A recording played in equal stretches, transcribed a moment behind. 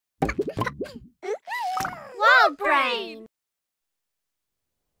your brain.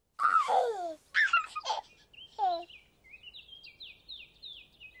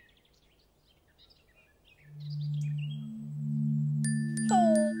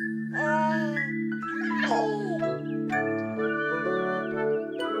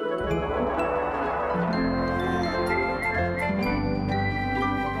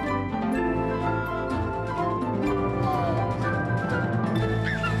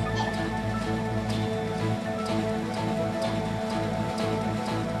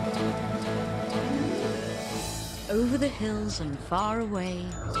 Over the hills and far away,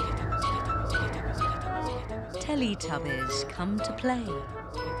 Teletubbies come to play.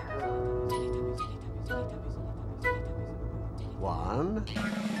 1, 2,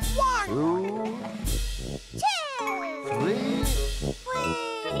 3,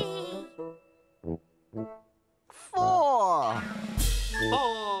 4.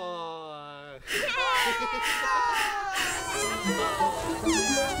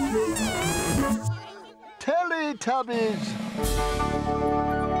 Teletubbies!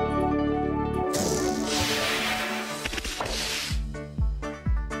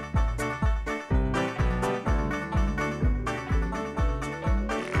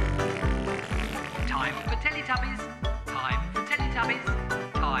 Time for Teletubbies. Time for Teletubbies.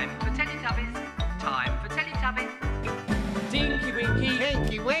 Time for Teletubbies. Time for Teletubbies. Tinky-Winky.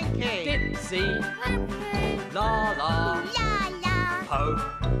 Tinky-Winky. Dipsy. Laa-Laa. Laa-Laa. Po.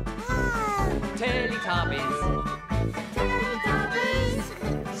 Teletubbies. Teletubbies.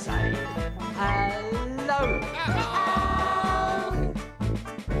 Say hello.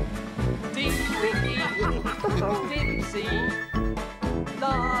 Tinky-Winky. Dipsy.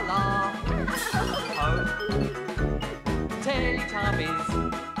 Laa-Laa. Po. Teletubbies.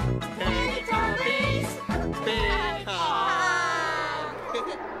 Teletubbies. Big hug.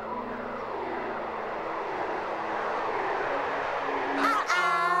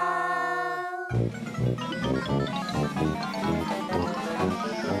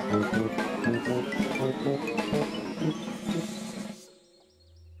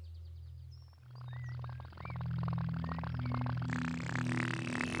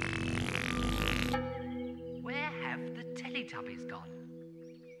 Where have the Teletubbies gone?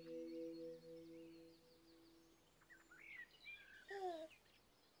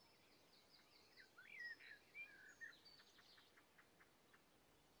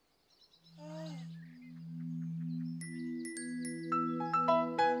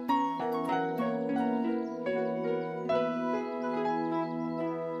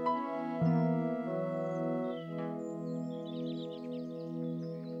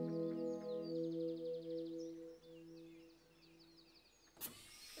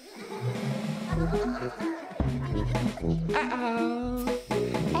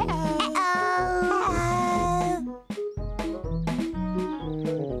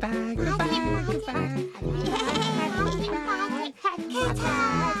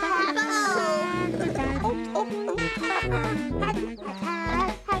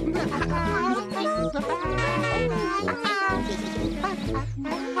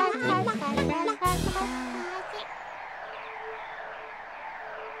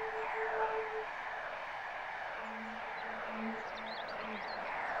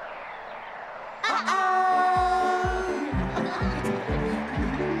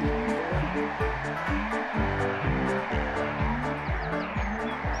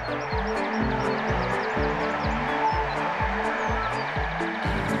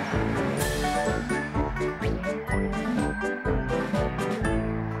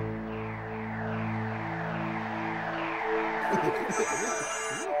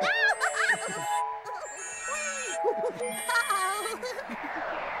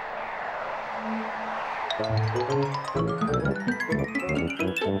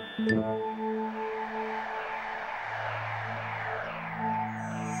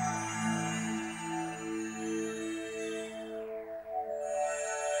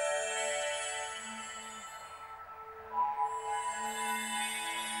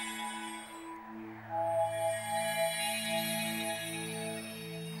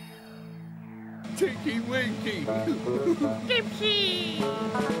 Tinky-Winky. Dipsy.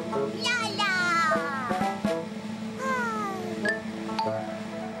 Laa-Laa.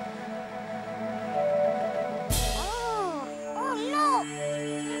 Oh, look.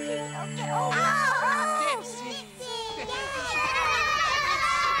 Dipsy. Come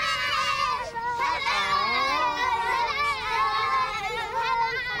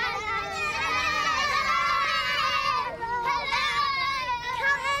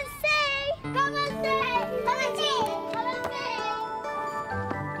and see. Come and see. Come and see. Come and see.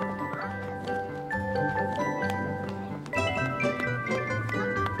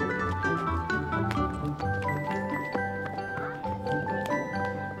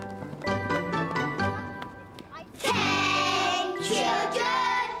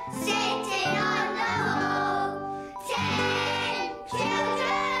 children sitting on the wall. 10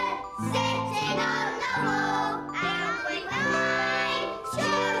 children sitting on the wall. And we 9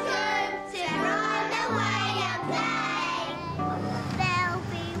 children to run away and play. There'll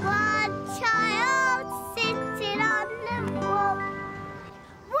be 1 child sitting on the wall.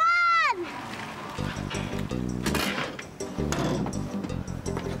 1!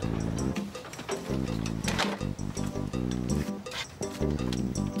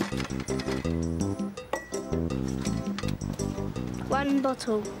 One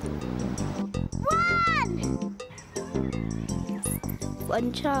bottle. 1!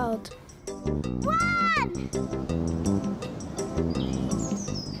 1 child. 1!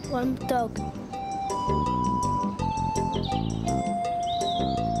 1 dog.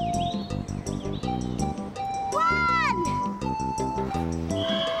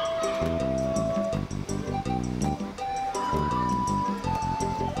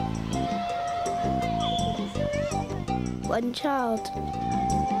 1 child.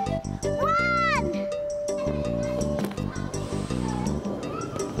 1!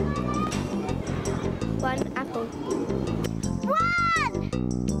 1 apple. 1!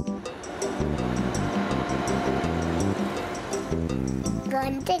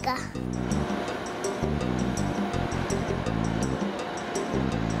 1 digger.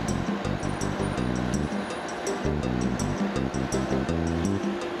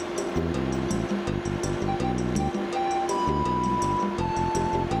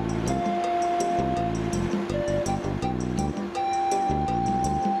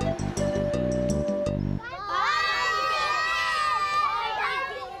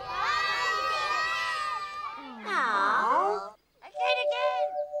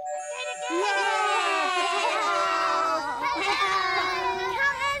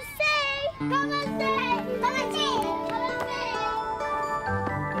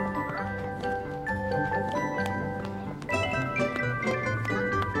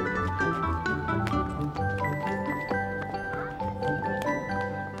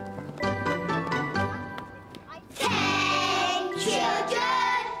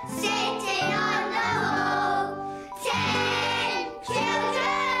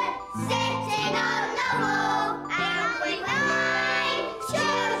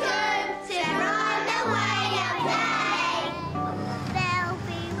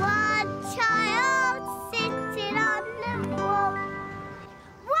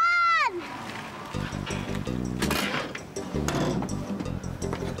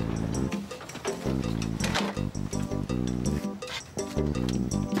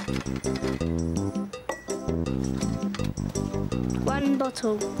 1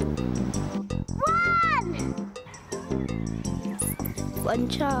 bottle. 1! 1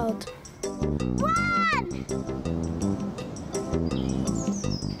 child. 1!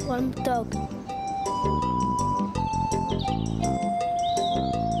 1 dog.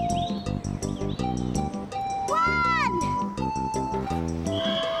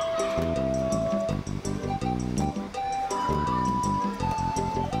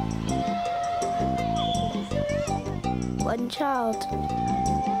 1 child.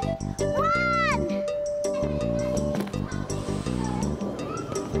 1!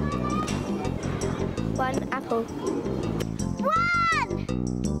 1 apple. 1!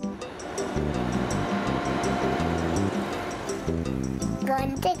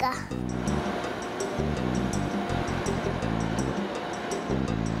 1 digger.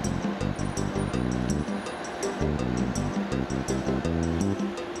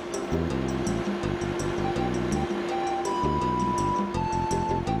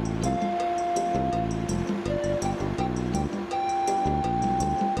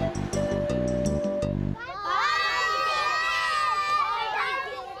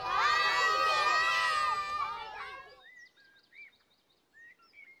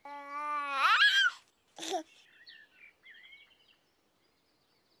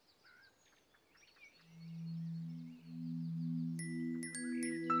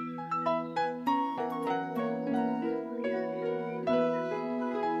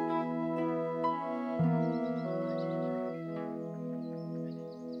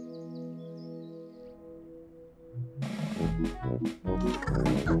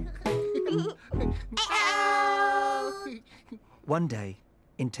 1 day,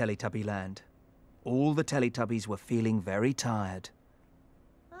 in Teletubby Land, all the Teletubbies were feeling very tired.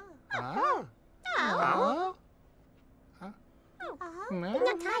 Not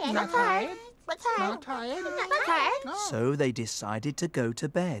tired. No. So they decided to go to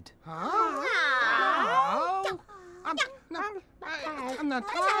bed. I'm not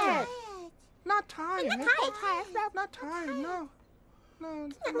tired. Not tired. Not tired, no.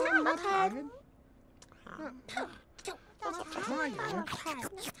 Not tired. Not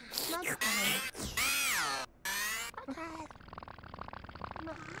tired.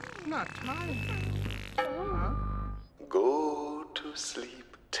 Not tired. Go to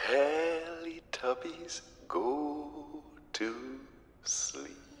sleep, Teletubbies. Go to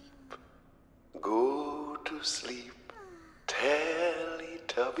sleep. Go to sleep,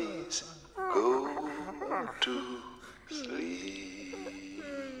 Teletubbies. Go to sleep.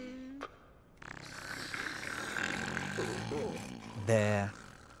 There,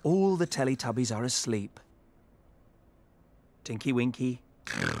 all the Teletubbies are asleep. Tinky-Winky,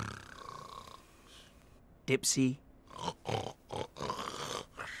 Dipsy,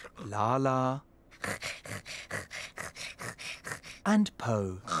 Laa-Laa, and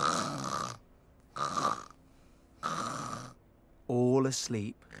Po. All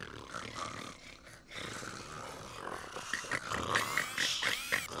asleep.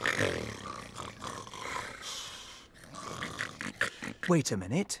 Wait a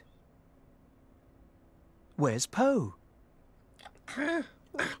minute. Where's Po? Where's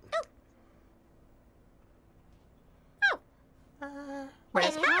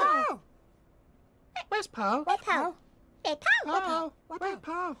Po? Where's Po? Where's Po? Where's Po? Po? Where's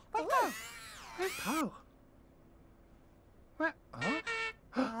Po? Where's Po? Where?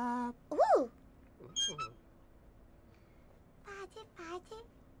 Oh? Ooh. Party, party.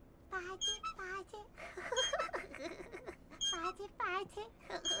 Party, party. Party, party.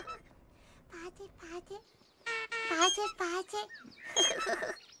 Party, party. Party, party.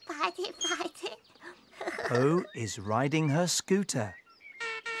 Party, party. Po is riding her scooter.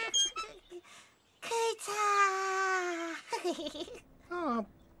 Oh,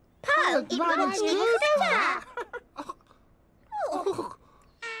 Po, it wants scooter.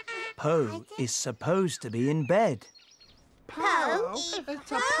 Po is supposed to be in bed. Po is is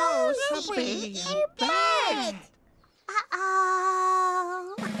supposed to be in bed.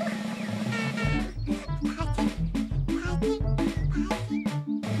 Uh-oh. Party, party, party.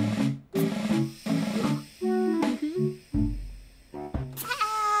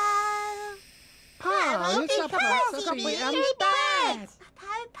 Uh-oh. Po is supposed to be in bed.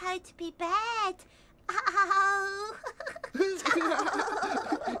 Po to be bed. Uh-oh.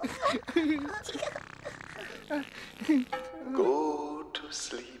 Go to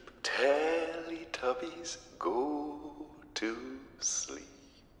sleep, Teletubbies. Go to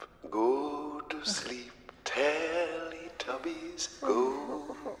sleep. Go to sleep, Teletubbies.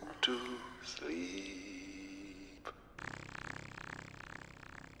 Go to sleep.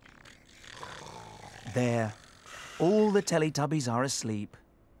 There, all the Teletubbies are asleep.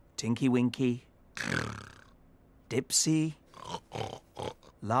 Tinky-Winky, Dipsy,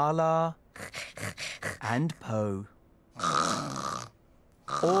 Laa-Laa, and Po.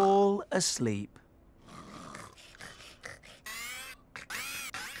 All asleep.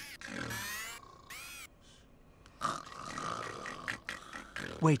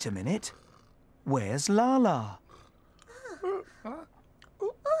 Wait a minute. Where's Laa-Laa?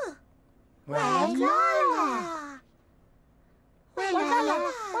 Where's Laa-Laa? Where's Laa-Laa? Where's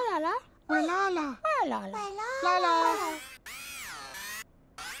Laa-Laa? Where's Laa-Laa? Where's Laa-Laa? Laa-Laa.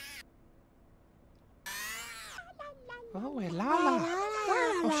 Oh, where's Laa-Laa?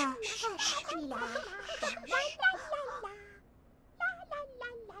 Oh, shh, shh, shh.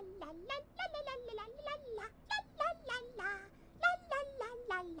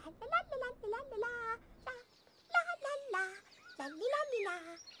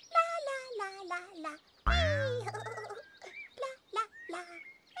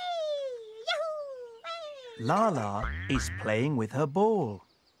 Laa-Laa is playing with her ball.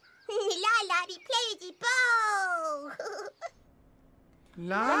 Laa-Laa, we play the ball.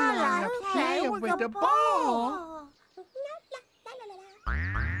 Laa-Laa play with the ball.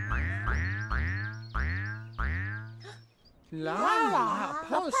 Laa-Laa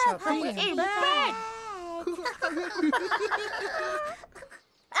possibly in bed.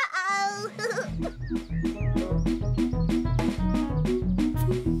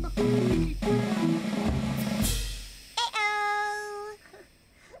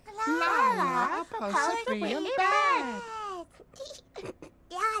 Laa-Laa possibly in bed.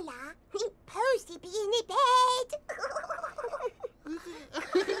 Laa-Laa, supposed to be in the bed.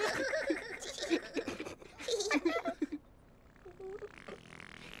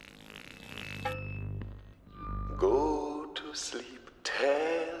 Go to sleep,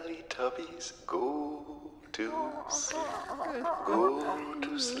 Teletubbies. Go to sleep. Go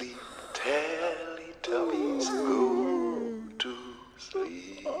to sleep, Teletubbies. Go to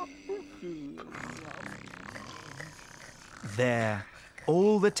sleep. There,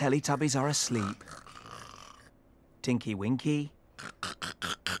 All the Teletubbies are asleep. Tinky-Winky,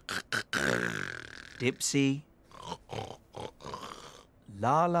 Dipsy,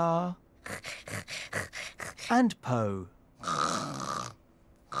 Laa-Laa, and Po.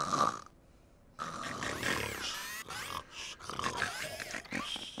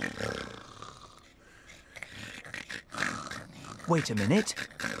 Wait a minute.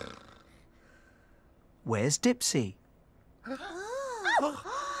 Where's Dipsy?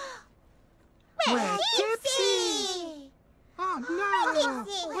 Where's Dipsy? Oh no!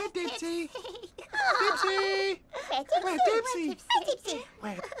 Where's Dipsy? Dipsy! Where's Dipsy?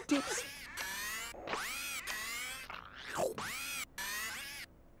 Where's Dipsy?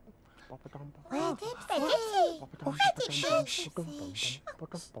 Where's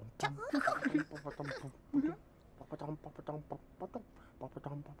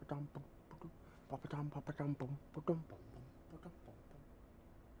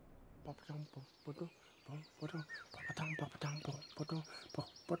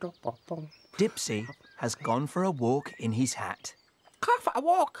Dipsy has gone for a walk in his hat. Go for a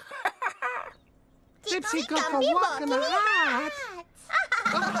walk. Dipsy got for a walk in the hat.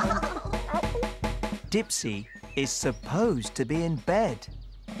 Dipsy is supposed to be in bed.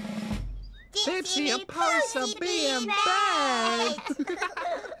 Dipsy supposed to be in bed.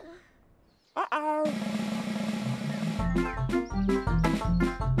 Uh-oh.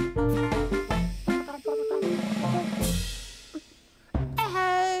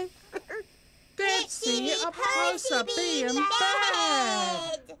 Uh-oh. Dipsy supposed to be in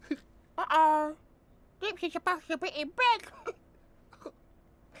bed. Uh-oh. Dipsy's supposed to be in bed.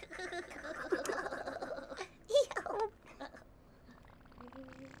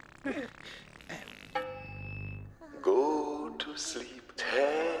 Go to sleep,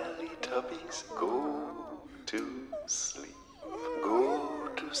 Teletubbies, go to sleep. Go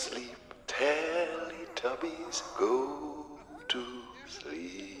to sleep, Teletubbies, go to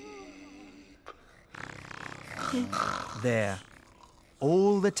sleep. There.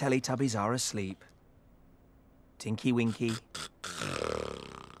 All the Teletubbies are asleep. Tinky-Winky,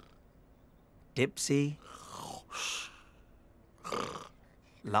 Dipsy,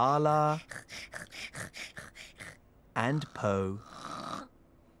 Laa-Laa, and Po.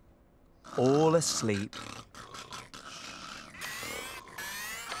 All asleep.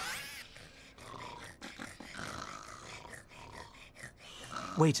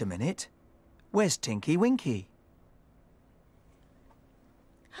 Wait a minute. Where's Tinky-Winky?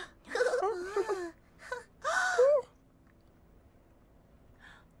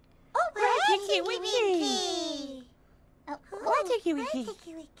 Tinky-Winky? Where's Tinky-Winky?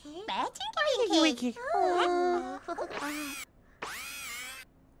 Where's Tinky-Winky?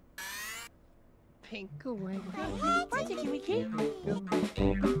 Tinky-Winky. Where's Tinky-Winky?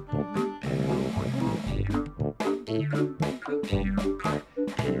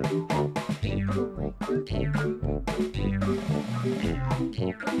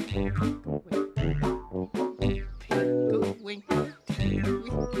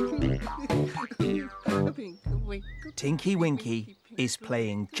 Tinky-Winky is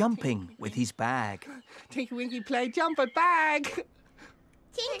playing jumping with his bag. Tinky-Winky play jumper bag.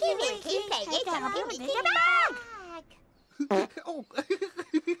 Tinky-Winky playing jumping with his bag. Oh.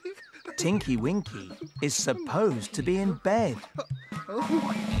 Tinky-Winky is supposed to be in bed.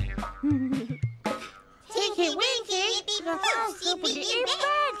 Tinky-Winky supposed to be in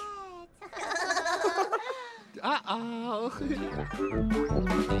bed. Uh-oh.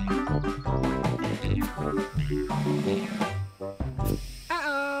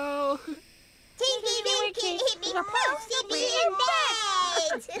 Uh-oh. Tinky-Winky supposed to be in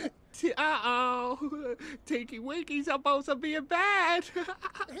bed. Uh-oh. Tinky-Winky's supposed to be in bed.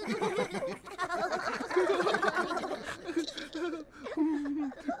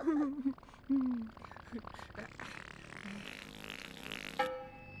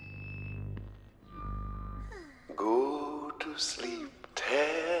 Go to sleep,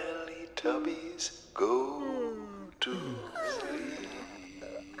 Teletubbies, go to sleep.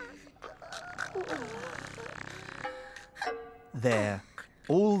 There.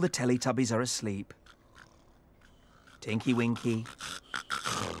 All the Teletubbies are asleep. Tinky-Winky,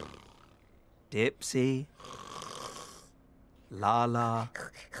 Dipsy, Laa-Laa,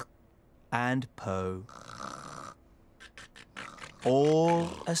 and Po. All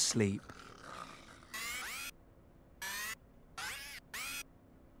asleep.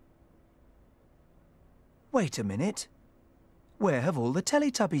 Wait a minute. Where have all the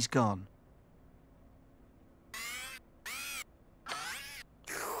Teletubbies gone?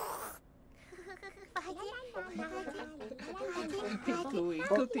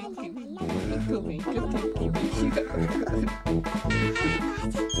 Twinkle, Tinky, twinkle, twinkle, Tinky.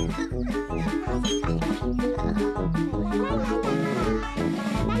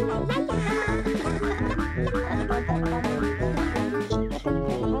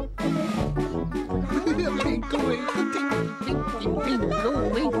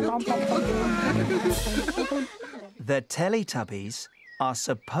 The Teletubbies are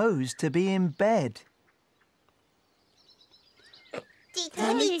supposed to be in bed. The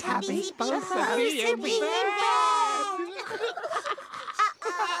Teletubbies supposed to be in bed.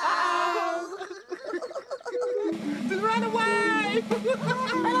 Run away!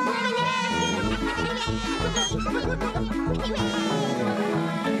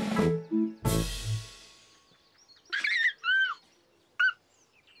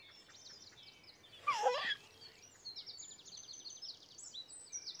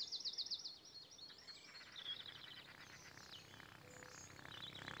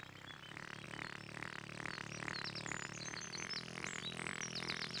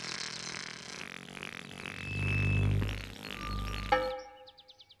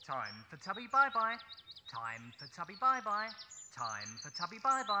 Time for Tubby bye-bye. Time for Tubby bye-bye. Time for Tubby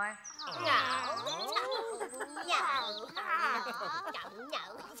bye-bye. No.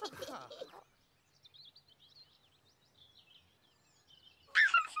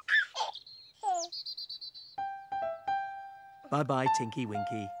 Bye-bye,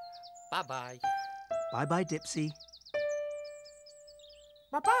 Tinky-Winky. Bye-bye. Bye-bye, Dipsy.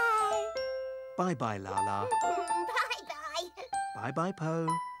 Bye-bye. Bye-bye, Laa-Laa. Bye-bye. Bye-bye, Po.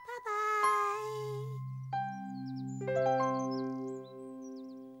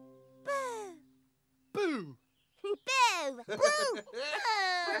 Boo! Boo! Boo! Boo!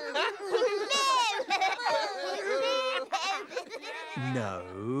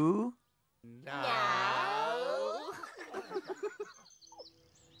 No. No.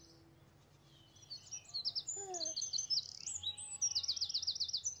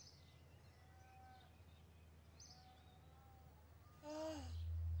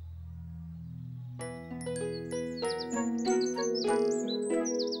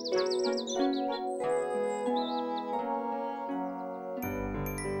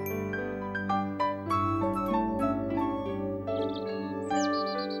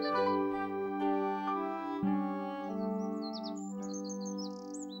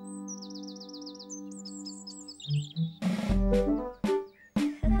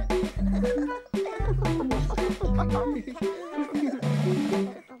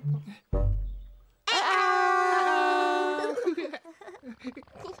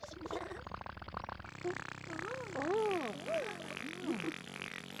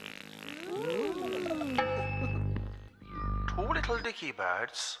 Two little dicky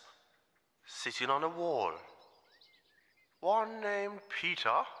birds sitting on a wall. One named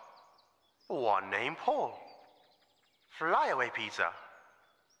Peter, one named Paul. Fly away, Peter.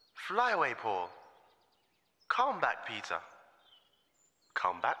 Fly away, Paul. Come back, Peter.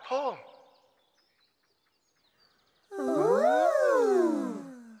 Come back, Paul. Again.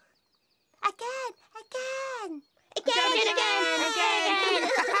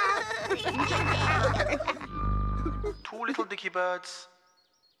 Two little dicky birds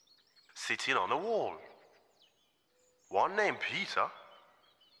sitting on a wall. One named Peter,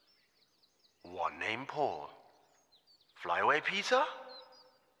 one named Paul. Fly away, Peter.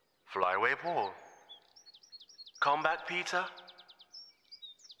 Fly away, Paul. Come back, Peter.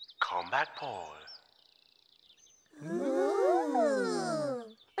 Come back, Paul.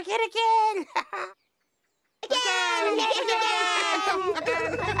 Again.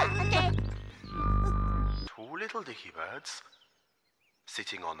 Two little dicky birds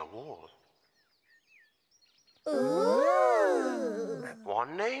sitting on the wall.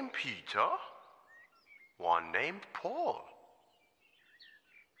 One named Peter, one named Paul.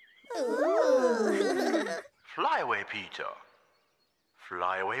 Fly away, Peter.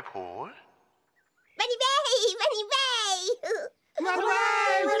 Fly away, Paul.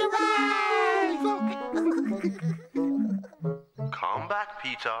 Run away. Come back,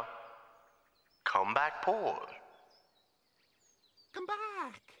 Peter. Come back, Paul. Come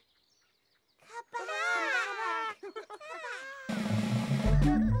back.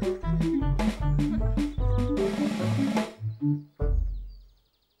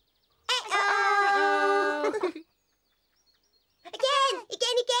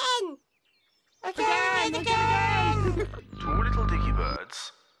 Again. Two little dicky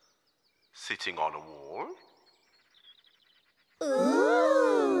birds sitting on a wall.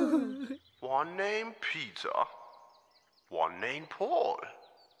 One named Peter, one named Paul.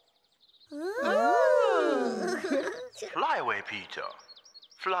 Fly away, Peter.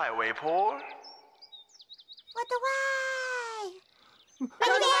 Fly away, Paul. What the way?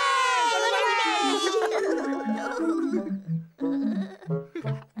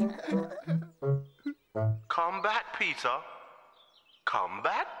 Come back, Peter. Come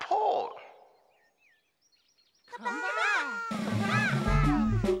back, Paul.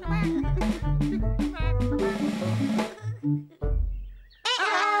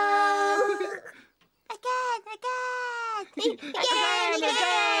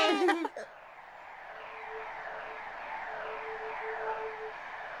 Again.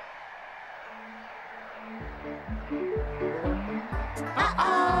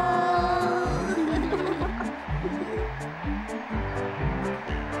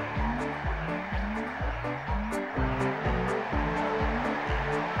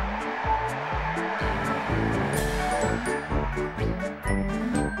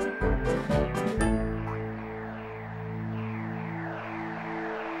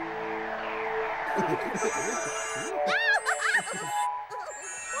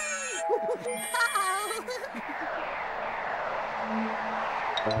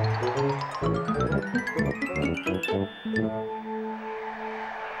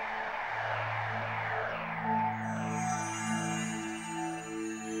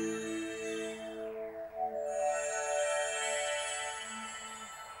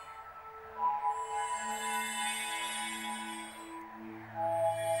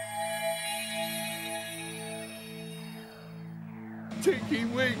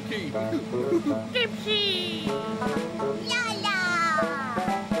 Tinky-Winky. Dipsy. Laa-Laa.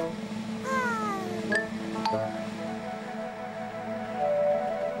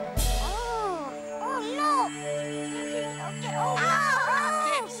 Oh, look.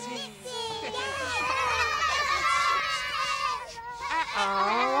 Dipsy.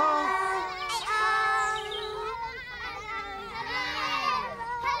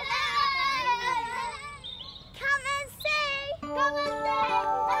 Come and see. Come and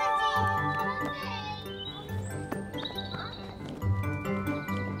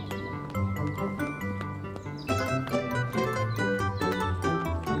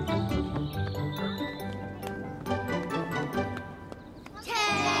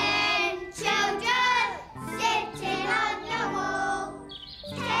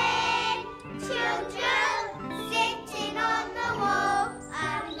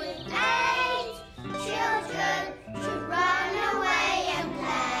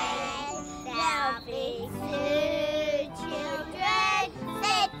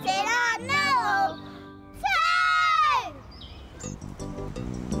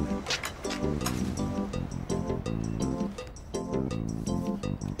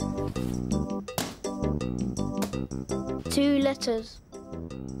Two letters.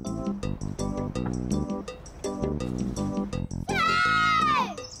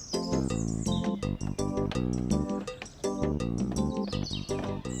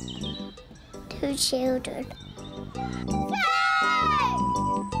 Two children.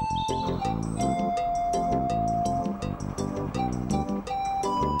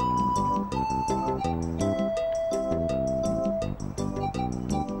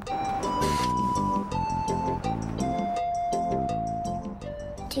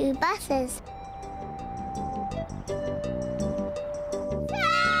 Two buses.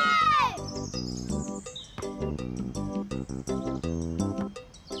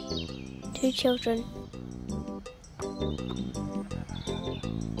 Two children.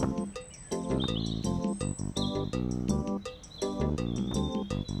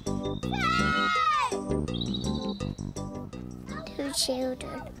 Two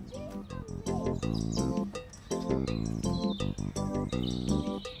children.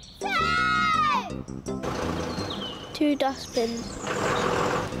 Two dustbins.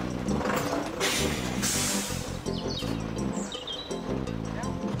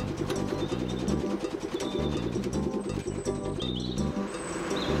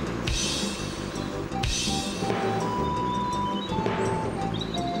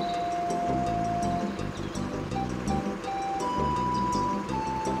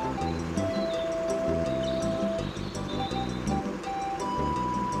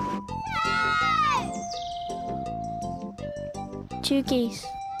 Two geese.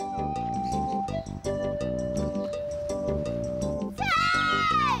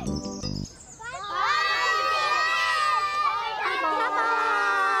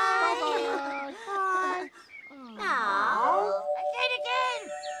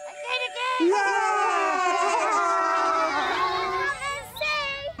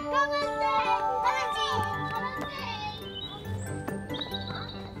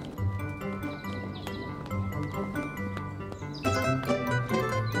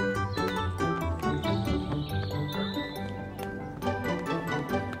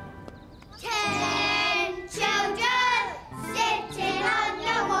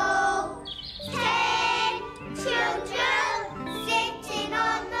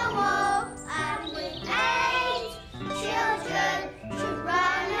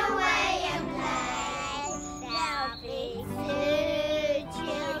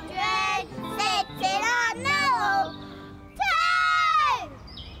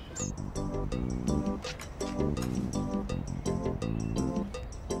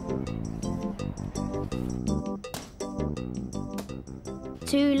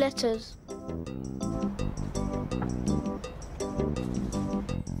 Two letters.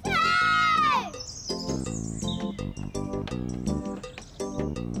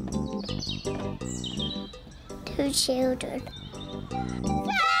 Two children.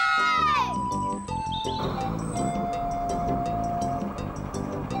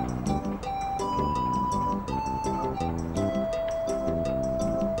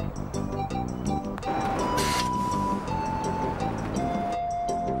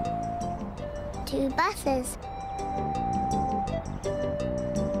 Two buses.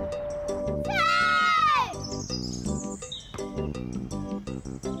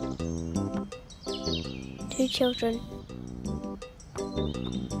 Two children.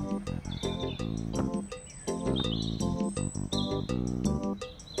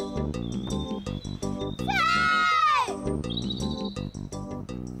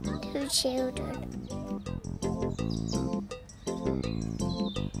 Two children.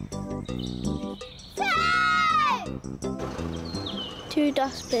 Two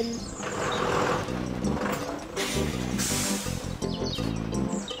dustbins.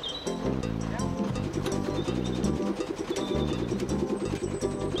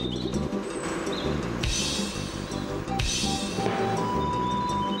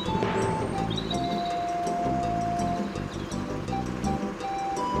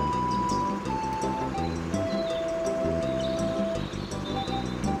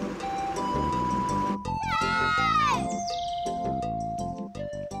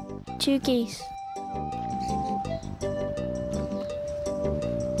 Two geese.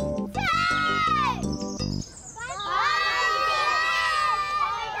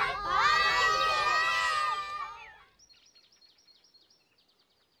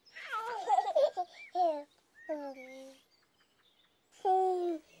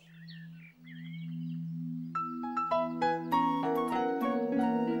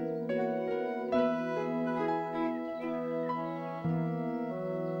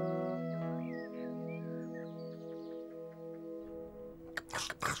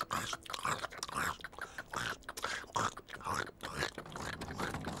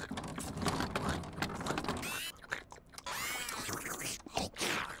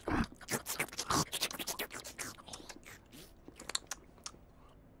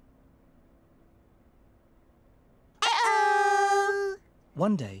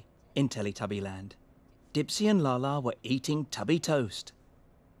 One day, in Teletubby Land, Dipsy and Laa-Laa were eating tubby toast.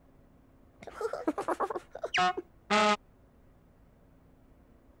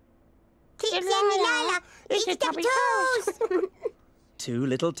 Dipsy and Laa-Laa, eat tubby toast! Two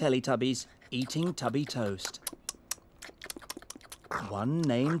little Teletubbies eating tubby toast. One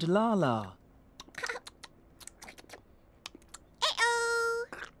named Laa-Laa. Uh-oh!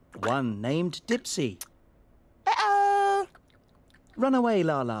 One named Dipsy. Uh-oh! Run away,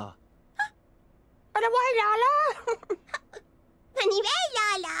 Laa-Laa. Run away, Laa-Laa! Run away,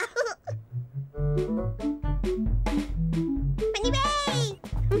 Laa-Laa! Run away!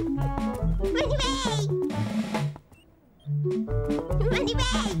 Run away! Run away!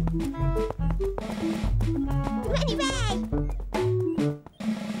 Run away!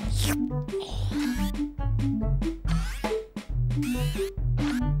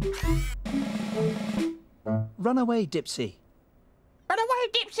 Run away, Dipsy. Run away,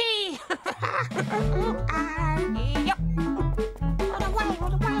 Dipsy! Yep. Run away,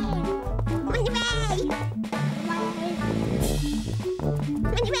 run away! Run away!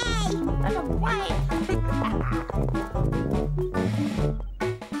 Run away! Run away!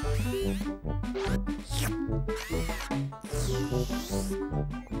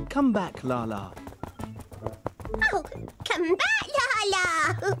 Come back, Laa-Laa. Oh, come back,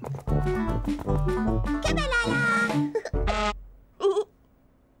 Laa-Laa! Come on, Laa-Laa!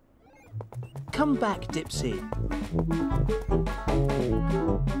 Come back, Dipsy.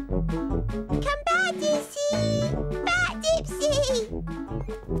 Come back, Dipsy! Back, Dipsy!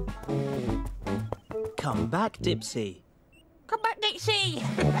 Come back, Dipsy. Come back, Dipsy!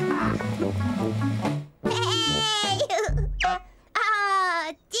 Hey!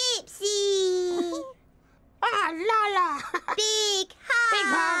 Ah, Dipsy! Ah, Laa-Laa! Big Big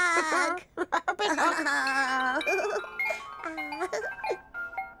hug! hug! Big hug!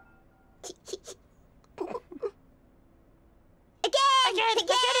 Again!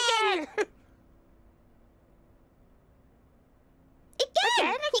 Again!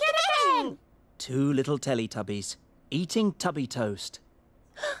 Again! Two little Teletubbies eating tubby toast.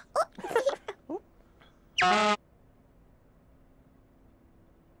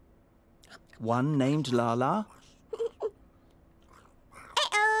 One named Laa-Laa.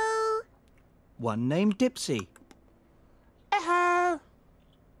 Uh-oh. One named Dipsy. Uh-oh.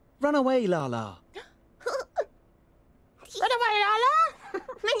 Run away, Laa-Laa. Run away, Laa-Laa.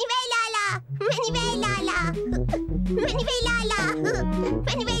 Run away, Laa-Laa. Run away, Laa-Laa. Run away, Laa-Laa.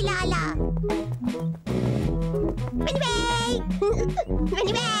 Run away, Laa-Laa. Run away. Run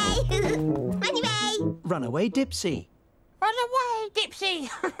away. Run away. Run away, Dipsy. Run away, Dipsy.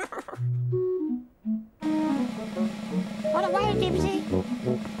 Run away, Dipsy.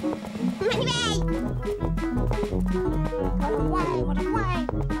 Run away. Run away, run away.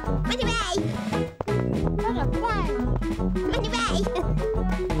 Run away. Run away. Run away.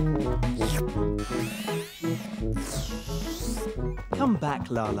 Come back,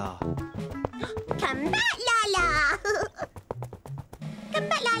 Laa-Laa. Come back, Laa-Laa. Come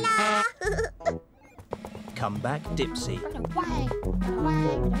back, Laa-Laa. Come back, Dipsy. Run away, run away,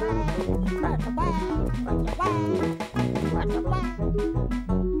 run away, run away, run away.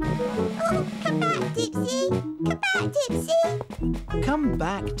 Oh, come back, Dipsy. Come back, Dipsy. Come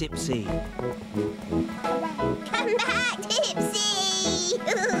back, Dipsy. Come back, Dipsy.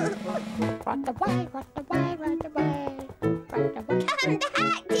 Run away, run away, run away, run away. Come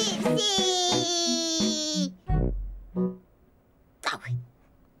back, Dipsy. Oh. Oh.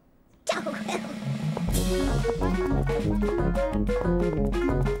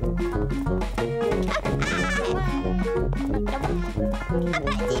 Come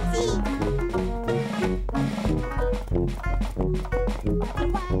back, Dipsy.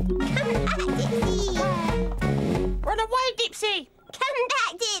 Come back, Dipsy. Run away, Dipsy. Come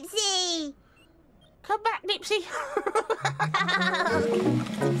back, Dipsy. Come back, Dipsy.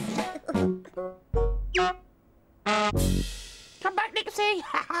 Come back, Dipsy.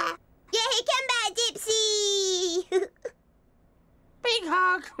 Yeah, come back, Dipsy. Big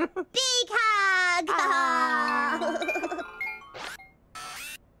hug. Big hug.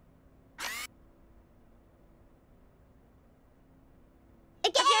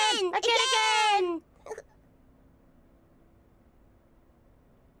 Again. Again.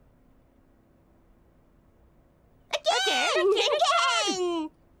 Again.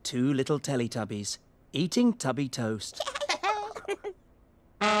 Two little Teletubbies eating tubby toast.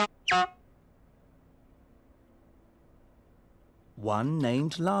 One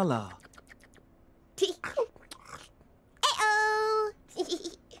named Laa-Laa. Uh-oh.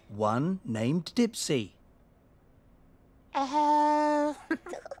 One named Dipsy. Run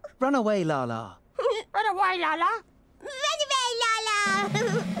Run away, Laa-Laa. away, Laa-Laa. Run away, Laa-Laa.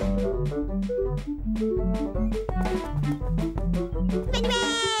 Run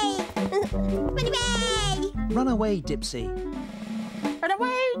away. Run away. Run away, Dipsy. Run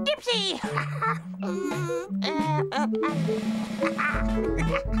away, Dipsy.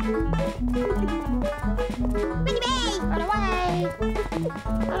 Run away. Run away.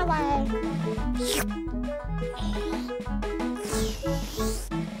 Run away.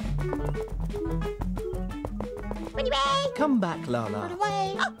 Run away. Come back, Run Laa-Laa.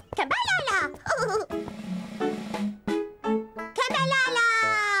 away. Oh, come back, Laa-Laa. Come back, Laa-Laa.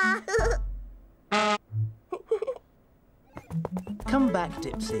 Come back,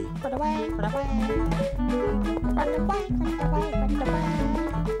 Dipsy. Run away. Run away. Run away. Run away. Run away.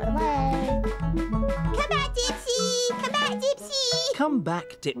 Run away. Come back, Dipsy. Come back, Dipsy. Come back,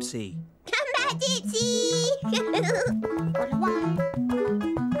 Dipsy. Come back, Dipsy. Run away.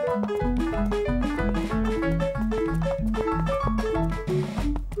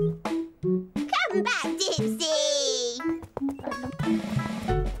 Come back, Dipsy. Come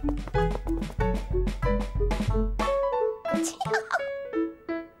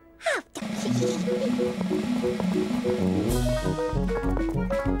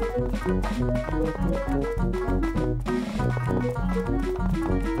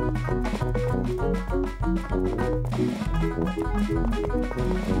back,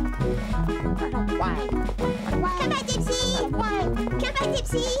 Dipsy. Come back,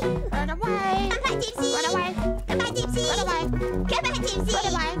 Dipsy. Run away. Come back, Dipsy. Run away. Come back, Dipsy. Run away. Come back, Dipsy. Run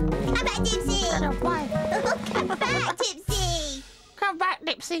away. Come back, Dipsy. Run away. Come back, Dipsy. Come back,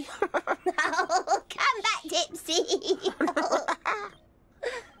 Dipsy. Oh, come back, Dipsy.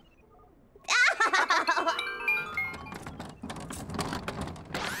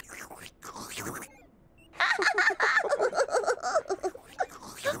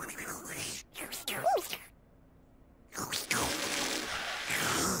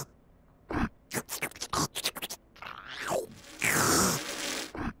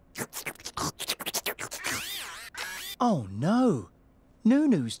 Oh, no.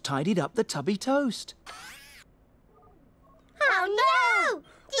 Noo-Noo's tidied up the tubby toast. Oh, no.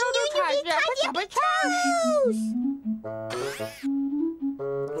 Did Noo-Noo you tidied Tubby toes!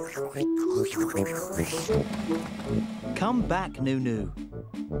 Come back, Noo-Noo.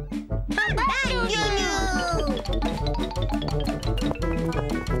 Come back, Noo-Noo!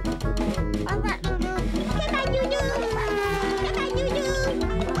 Come back, Noo-Noo. Come back, Noo-Noo! Come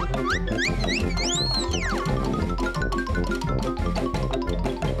back,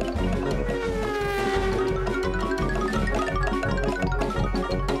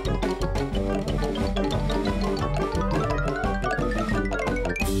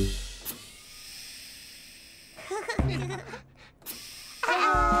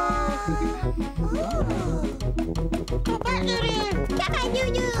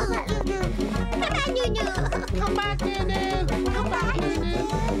 Come back, Noo-Noo. Come back,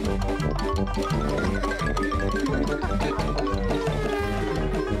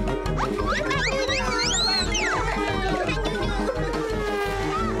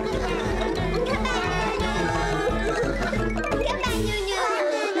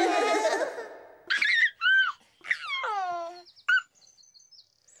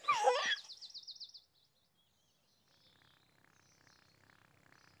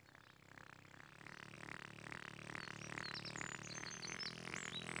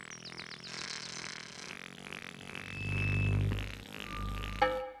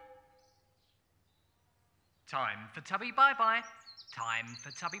 Time for Tubby bye-bye. Time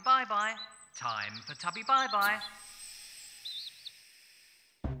for Tubby bye-bye. Time for Tubby bye-bye.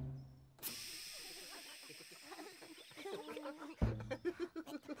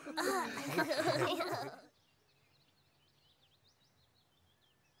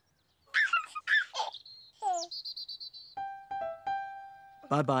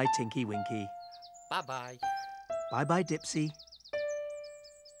 Bye-bye, Tinky-Winky. Bye-bye. Bye-bye, Dipsy.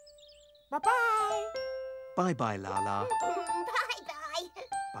 Bye-bye. Bye-bye, Laa-Laa. Bye-bye.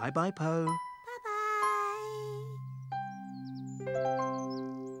 Bye-bye, Po. Bye-bye.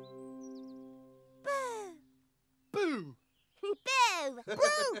 Boo. Boo! Boo!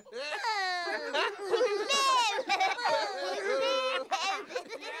 Boo!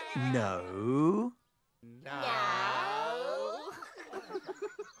 No. No.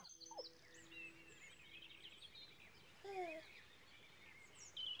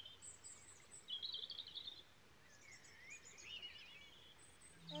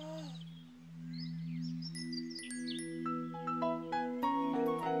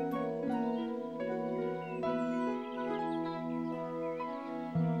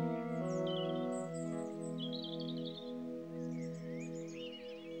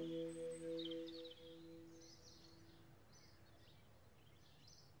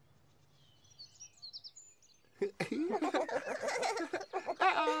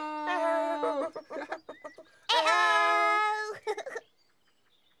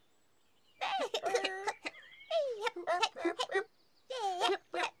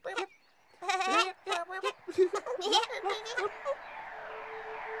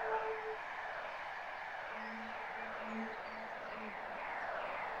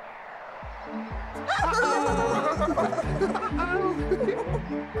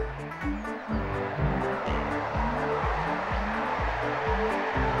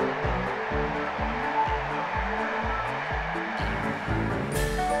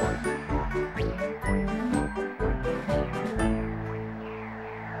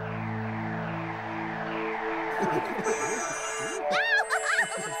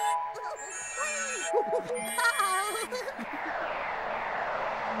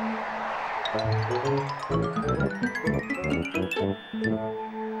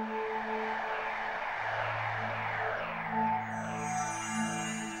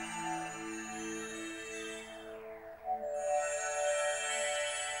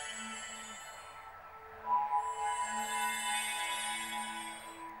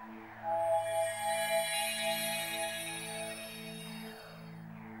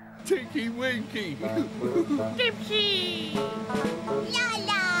 Tinky-Winky. Dipsy!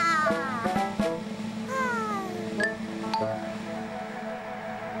 Laa-Laa!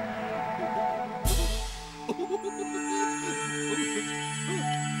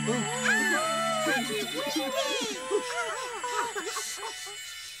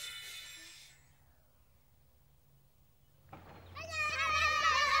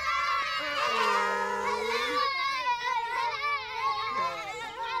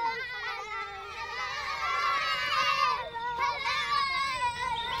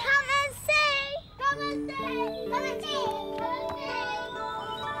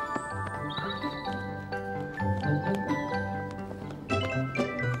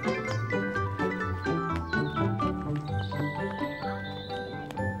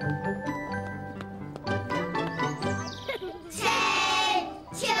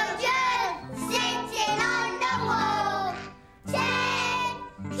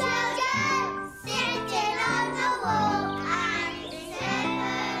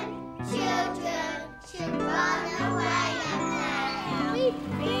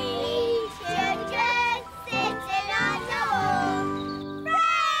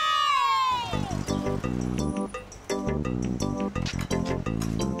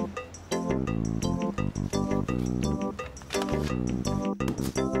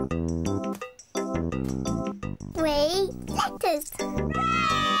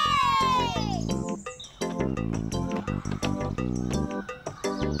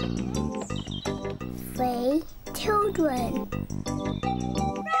 children.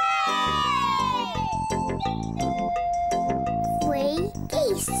 3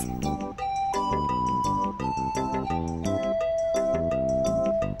 geese.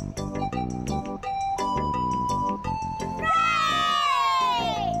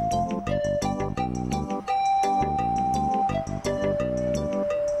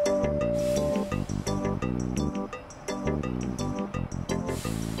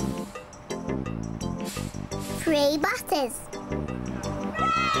 3 buses.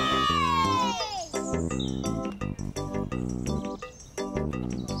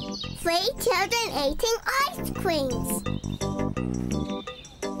 3 children eating ice creams.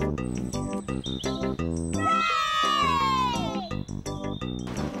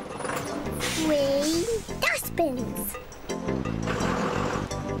 3 dustbins.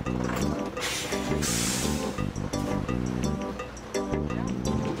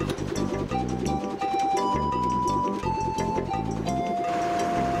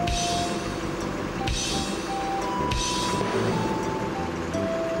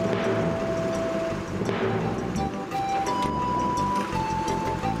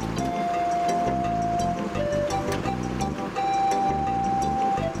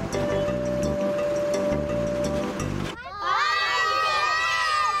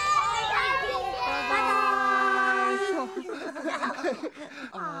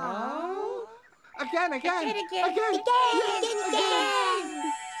 Again.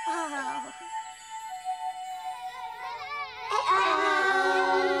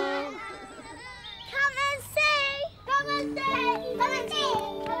 Come and see! Come and see! Come and see!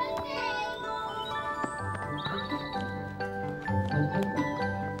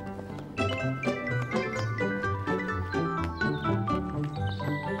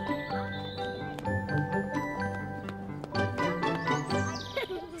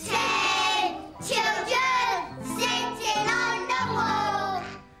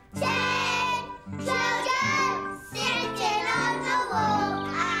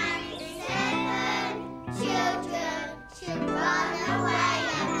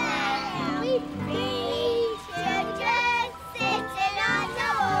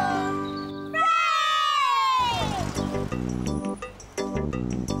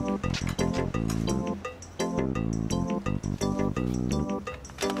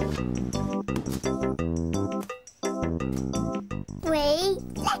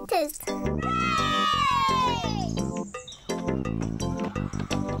 Letters.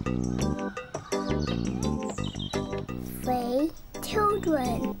 3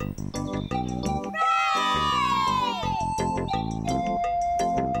 children.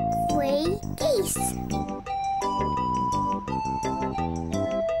 3 geese.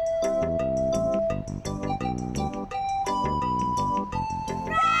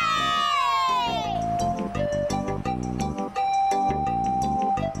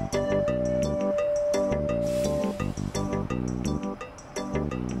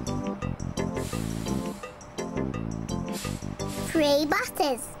 3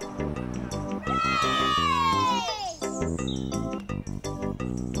 buses.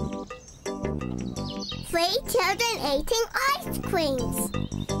 3 children eating ice creams.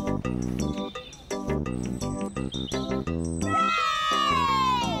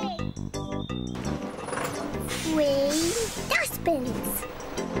 3 dustbins.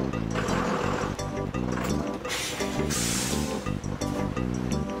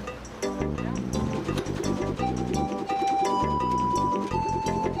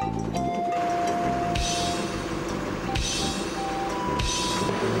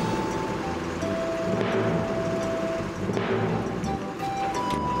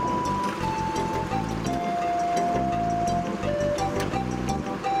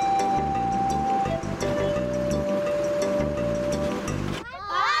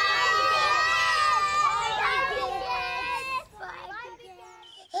 3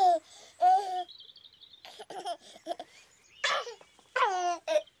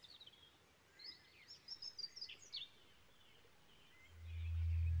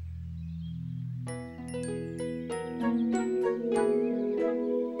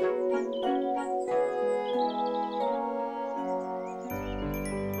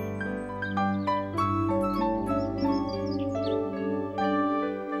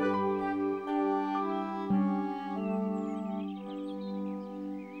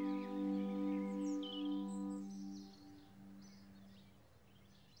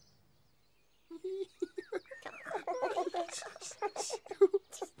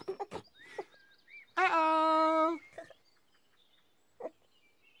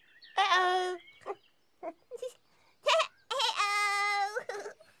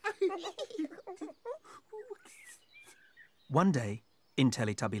 One day, in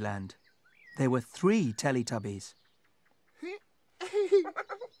Teletubbyland, there were 3 Teletubbies.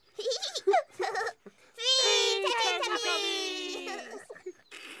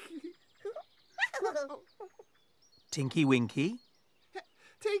 Tinky-Winky,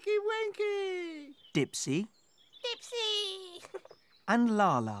 Tinky-Winky! Dipsy, Dipsy! and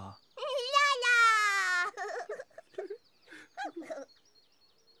Laa-Laa. Laa-Laa!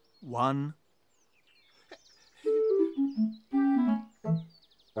 1,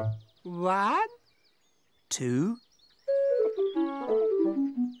 1, 2,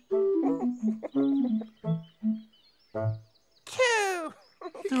 2,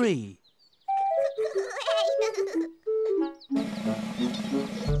 3.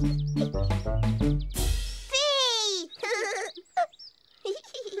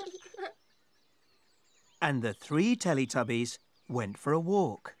 And the 3 Teletubbies went for a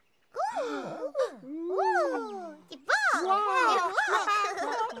walk.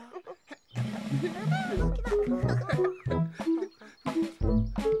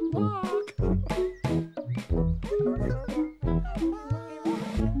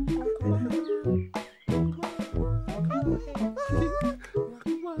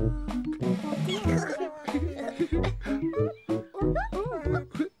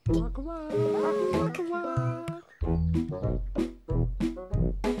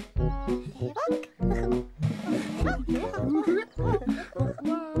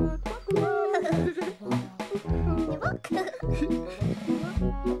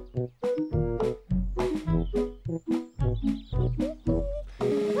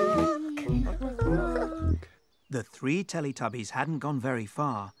 The 3 Teletubbies hadn't gone very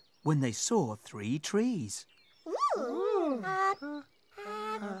far when they saw 3 trees.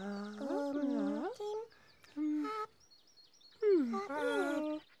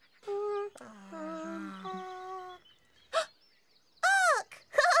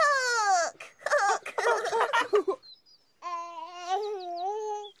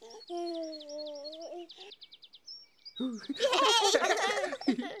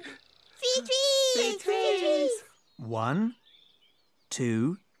 Trees! 1,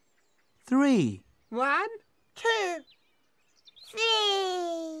 2, 3. 1, 2.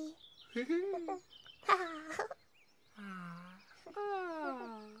 3!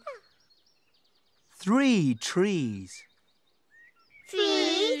 3 trees.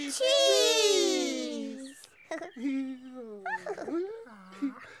 3 trees!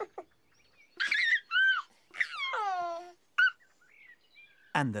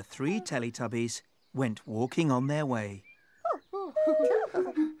 And the 3 Teletubbies went walking on their way.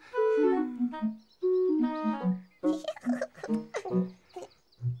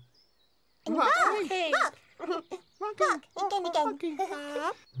 Walking. Walking again.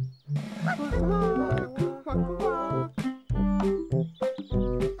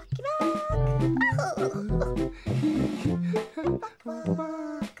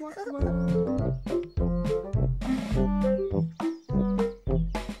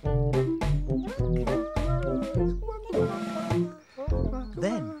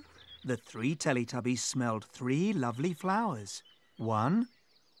 Then the 3 Teletubbies smelled 3 lovely flowers. 1,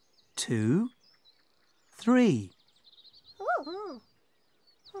 2, 3.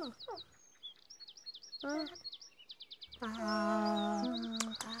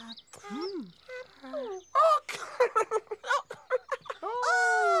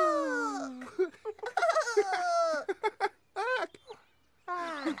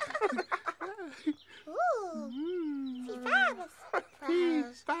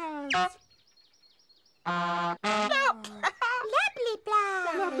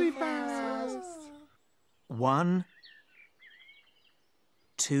 Lovely flowers. 1,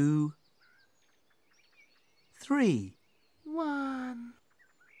 2, 3. 1,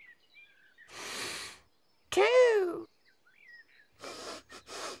 2,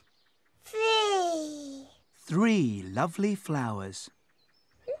 3. 3 lovely flowers.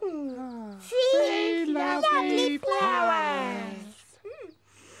 3 lovely flowers.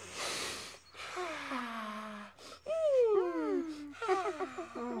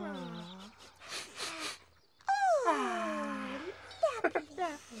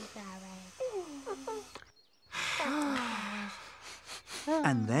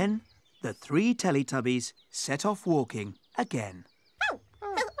 And then the 3 Teletubbies set off walking again.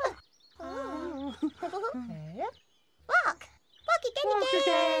 Walk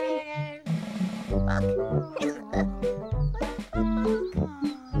again. Walk.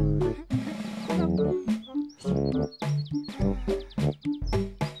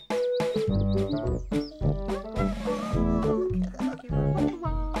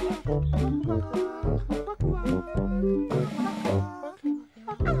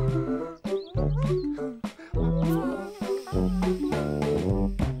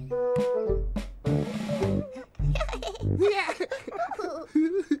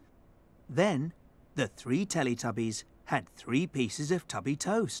 Then the 3 Teletubbies had 3 pieces of tubby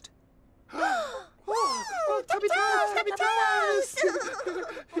toast. Oh, Tubby Toast! Tubby Toast!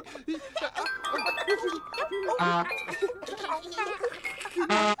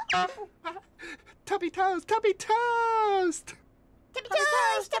 Tubby Toast! Tubby Toast! Tubby Toast!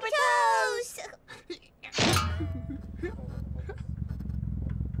 Tubby Toast!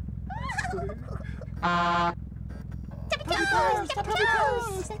 Tubby Toast! Tubby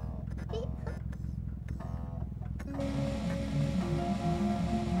Toast!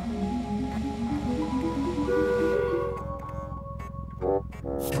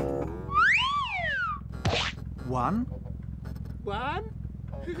 One, One.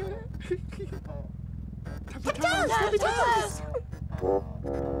 Tubby Toast! Tubby Toast!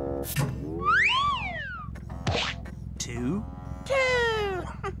 2,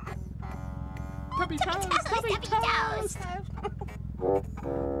 Tubby Toast! Tubby Toast!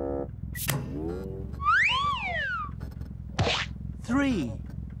 3.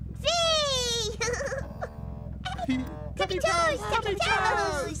 Tubby Toast! Tubby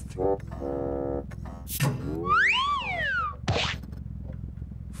Toast!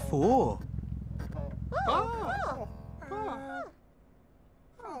 4. Oh.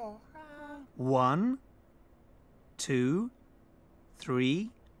 1, 2,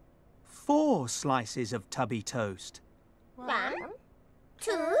 3, 4 slices of tubby toast. 1,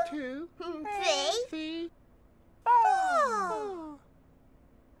 2, 2, 3, 3, 4.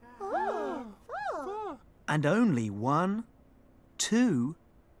 4. And only 1, 2,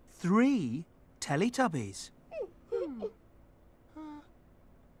 3 Teletubbies.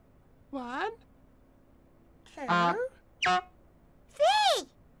 1, 2, 3.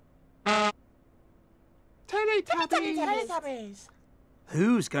 Teletubbies!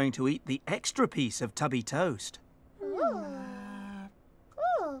 Who's going to eat the extra piece of tubby toast? Ooh,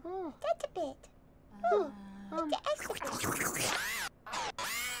 that's a bit. Ooh, the extra bit.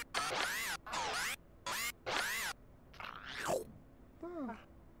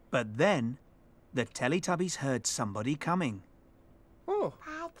 But then the Teletubbies heard somebody coming. Oh,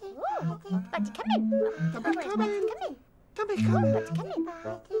 Party, party. What's coming? Tubby coming! What's Tubby coming? coming! What's coming?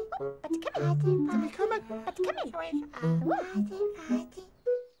 Party. What's coming? Tubby coming! What's coming? Party, party.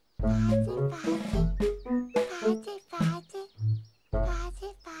 Party, party. Party, party. Party,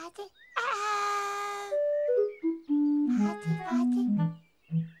 party. Oh. Party, party.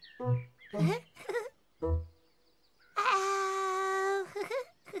 Oh.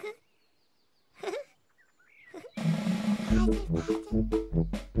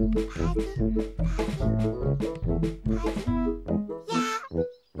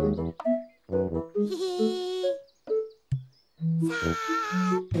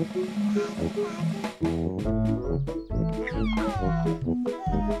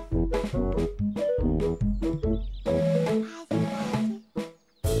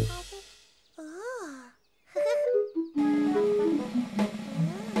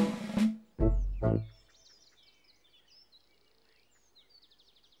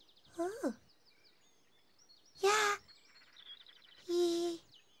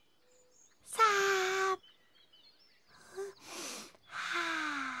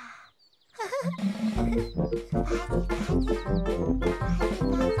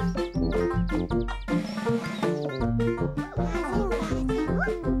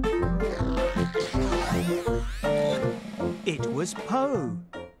 It was Poe.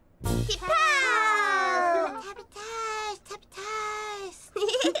 Tubby toast, tubby toast.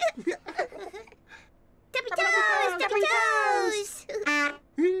 Tubby toast, tubby toast.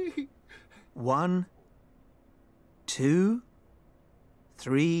 1, 2,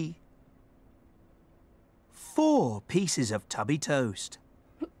 3, 4 pieces of tubby toast.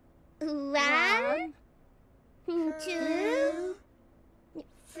 1, 2,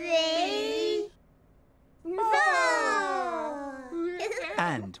 3, 4.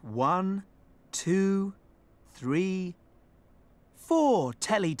 And 1, 2, 3, 4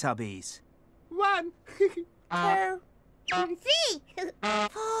 Teletubbies. 1, 2, 3, 4.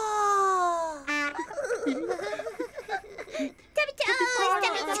 Tubby toast, tubby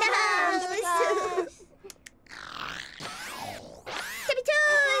toast. Tubby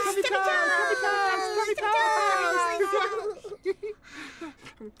toast, tubby toast, tubby toast.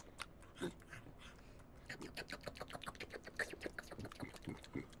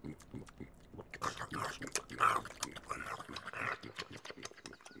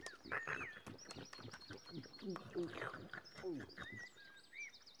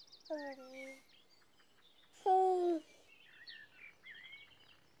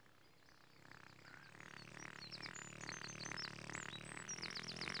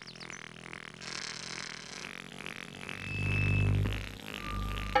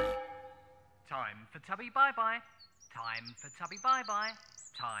 for Tubby Bye-Bye. Time for Tubby Bye-Bye.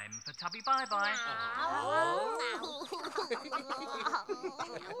 Time for Tubby Bye-Bye.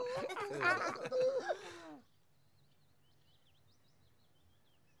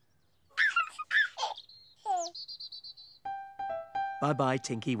 Bye-bye,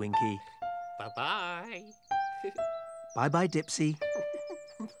 Tinky-Winky. Bye-bye. Bye-bye, Dipsy.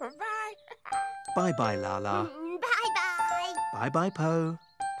 Bye-bye. Bye-bye, Laa-Laa. Bye-bye. Bye-bye, Po.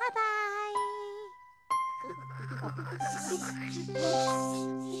 Bye-bye.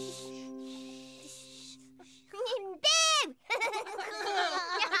 Boo!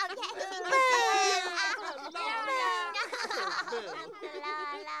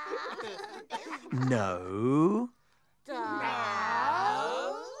 No.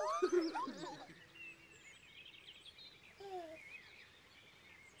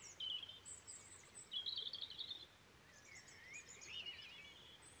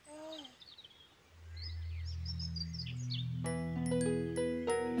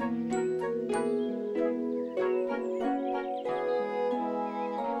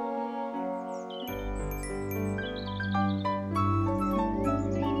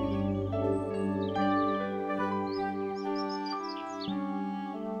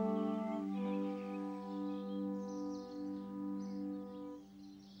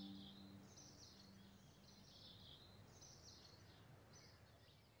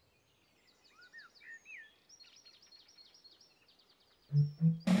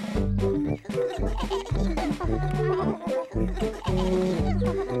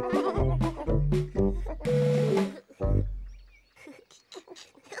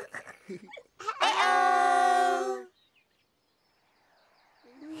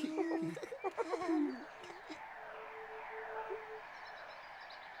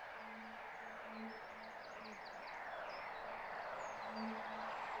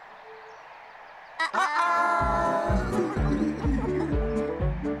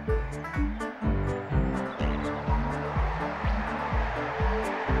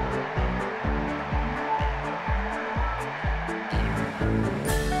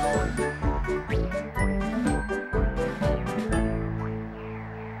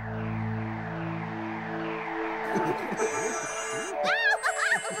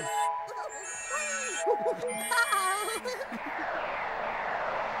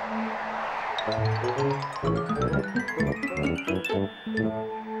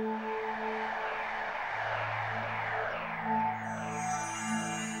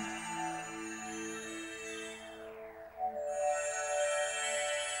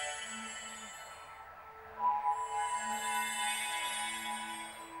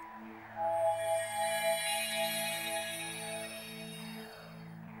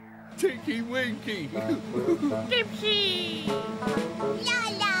 Tinky-Winky. Dipsy.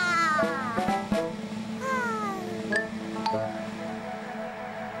 Laa-Laa.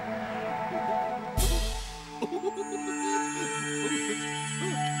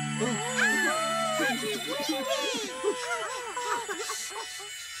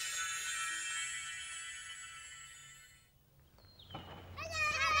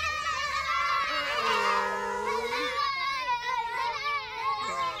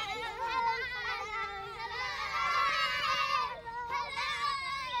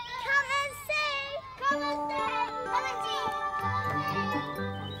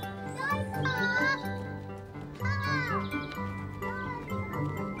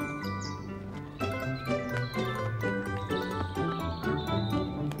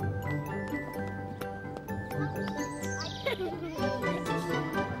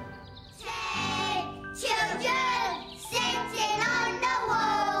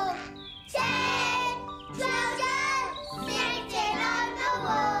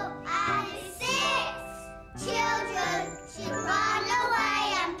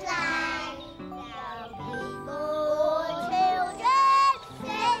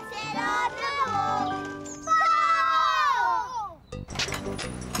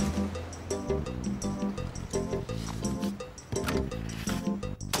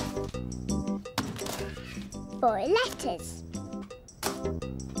 For letters.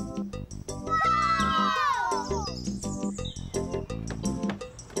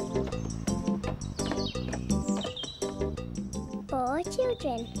 For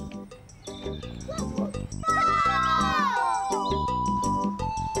children.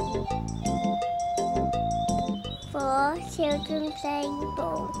 For children playing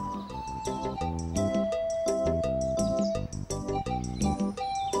ball.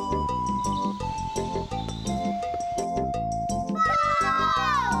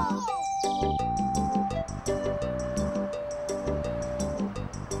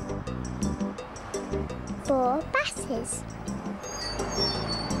 letters.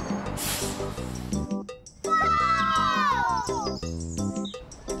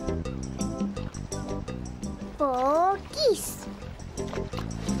 Four geese.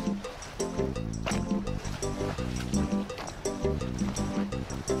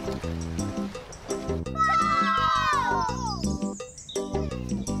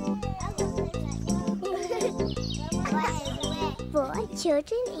 Four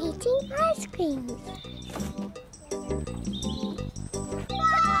children eating ice creams.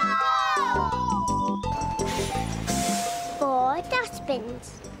 Four dustbins.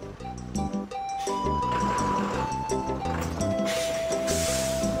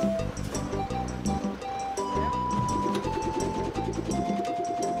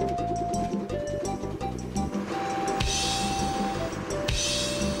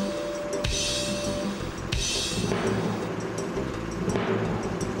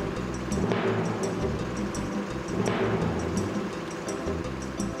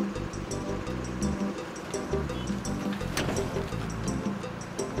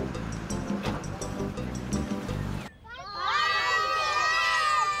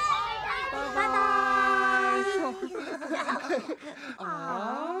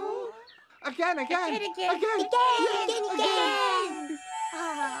 Again. Again. Oh.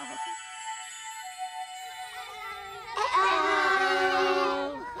 Uh-oh.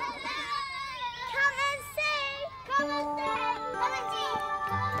 Come and see! Come and see! Come and see!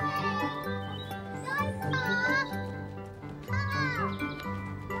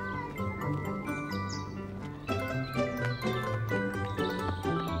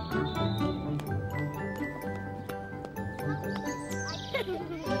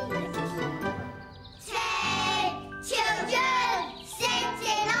 Children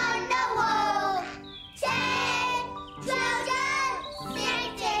sitting on the wall. 10 children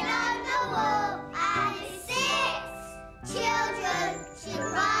sitting on the wall. And 6 children should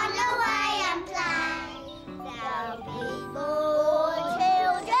run away and play. There'll be more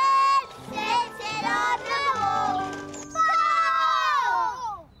children sitting on the wall.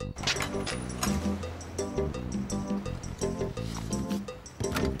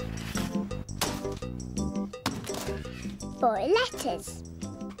 4 letters.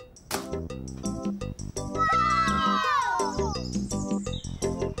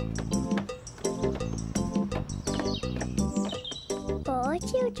 Four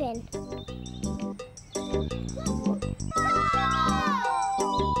children.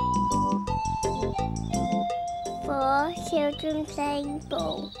 Four children playing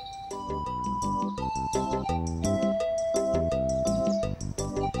ball.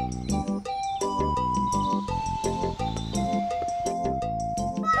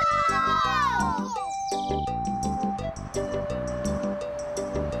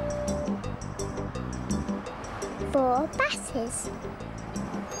 Four buses.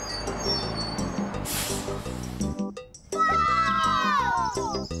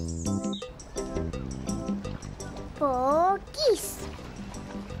 Four geese.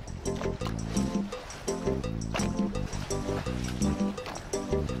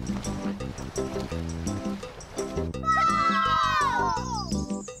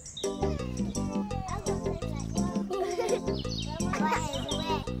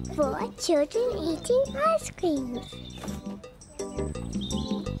 Four children eating ice creams.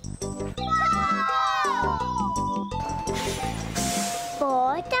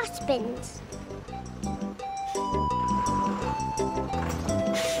 Four dustbins.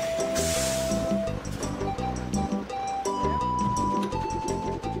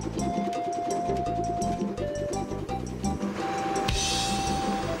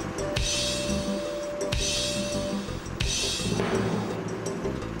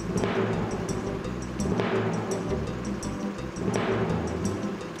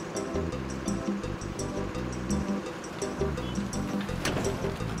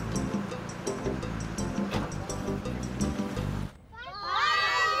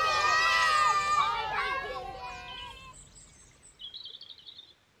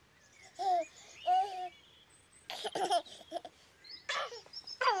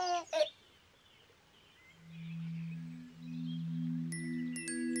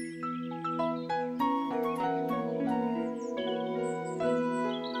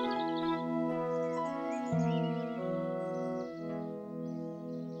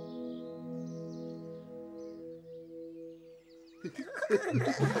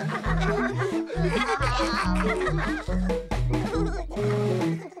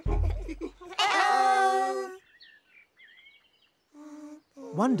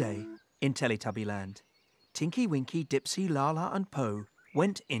 One day, in Teletubby Land, Tinky-Winky, Dipsy, Laa-Laa and Po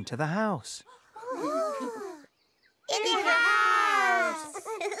went into the house.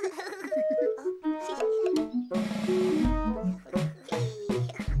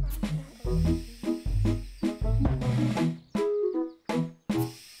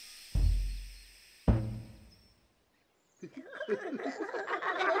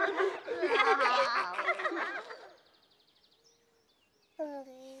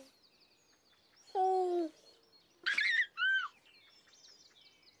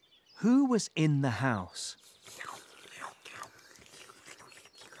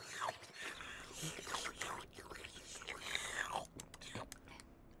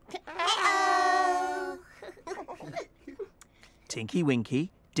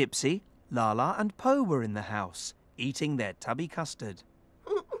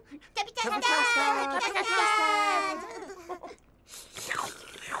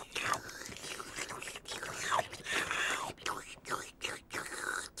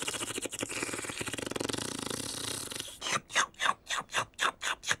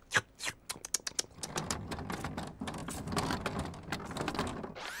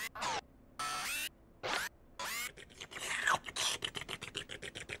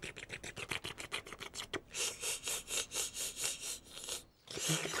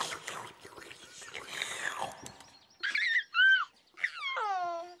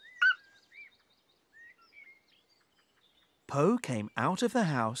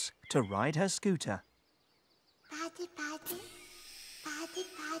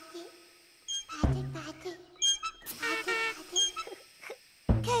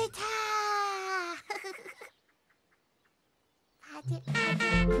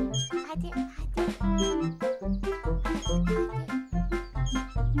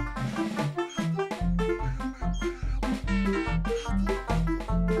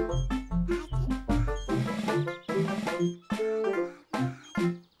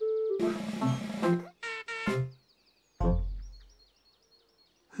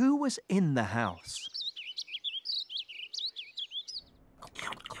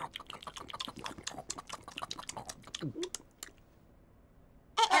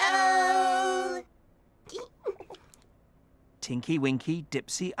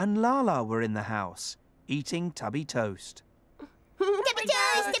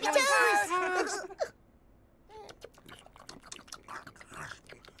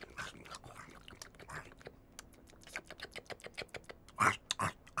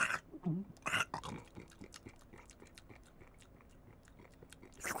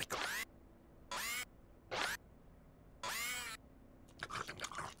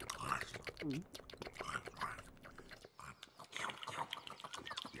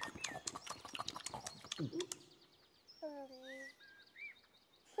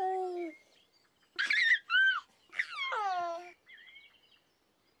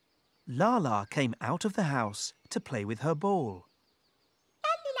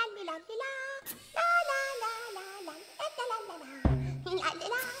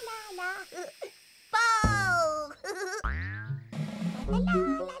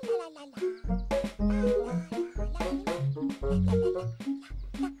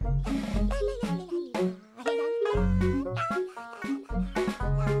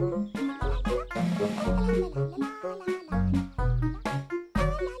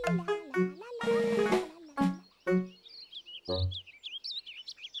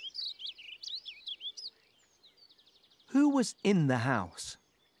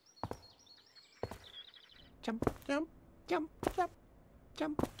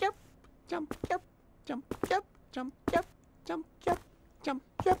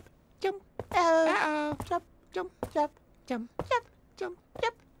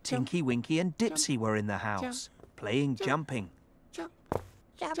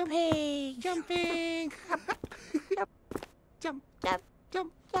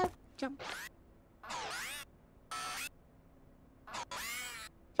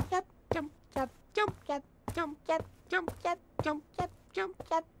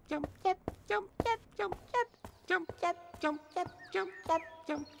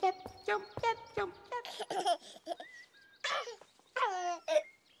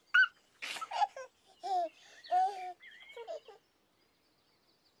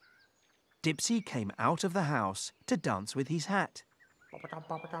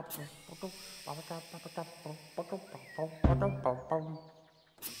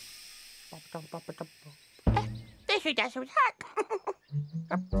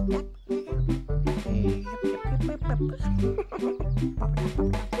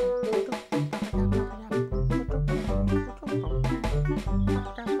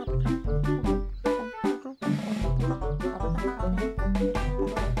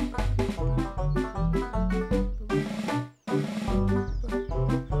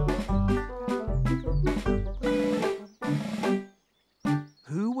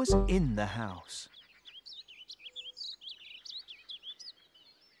 was in the house?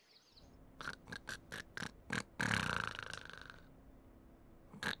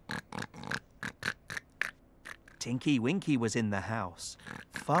 Tinky-Winky was in the house,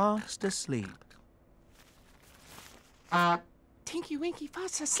 fast asleep. Tinky-Winky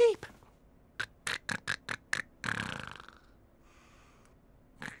fast asleep.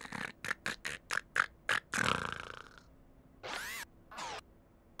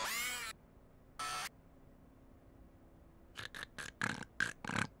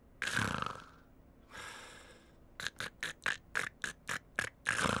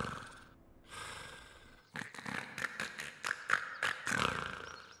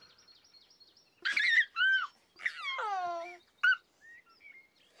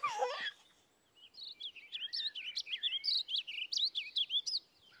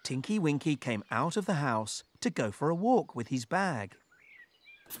 Tinky-Winky came out of the house to go for a walk with his bag.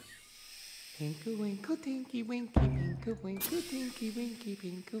 Pinkle winkle, tinky winky, pinkle winkle, tinky winky,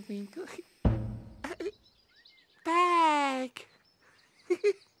 pinkle winkle. Bag!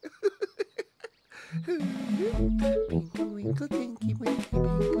 Pinkle winkle, tinky winky,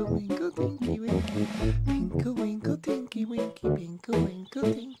 pinkle winkle, tinky winky, pinkle winkle, tinky winky, pinkle winkle,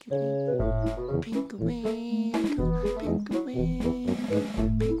 tinky winky, pinkle winkle, pinkle winkle,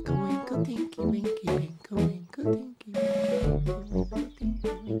 pinkle winkle, tinky winky, pinkle winkle, tinky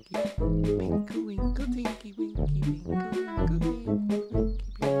winky, pinkle winkle, tinky winky, pinkle winkle,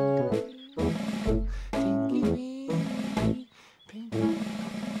 tinky winky, pinkle winkle.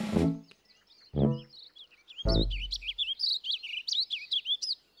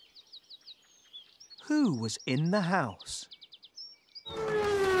 Who was in the house?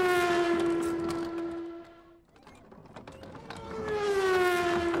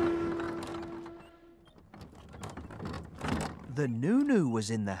 The Noo-Noo was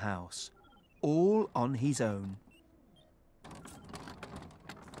in the house, all on his own.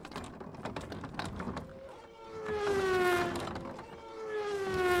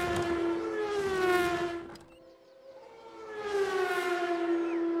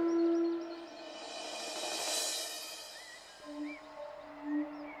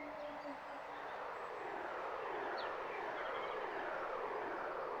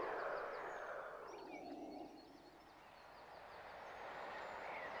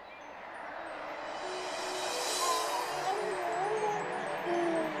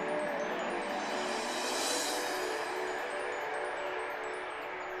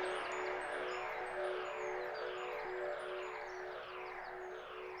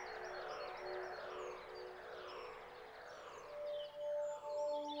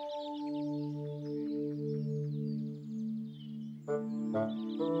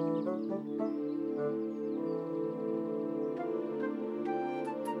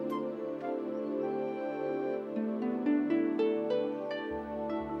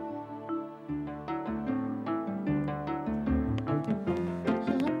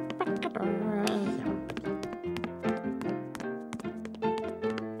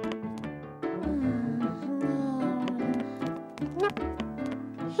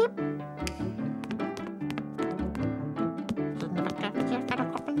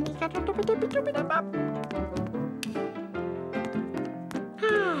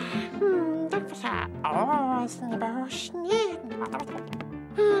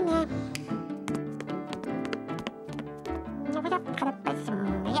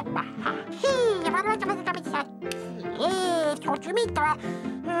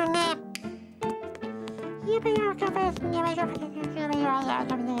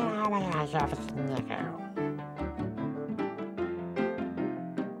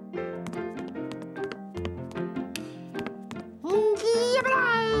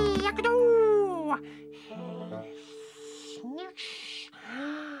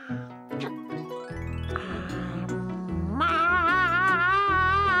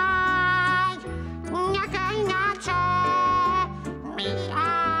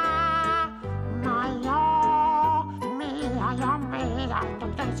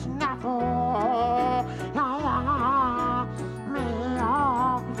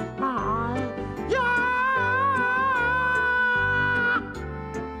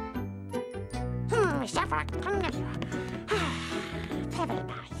 Very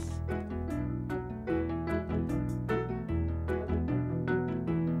nice.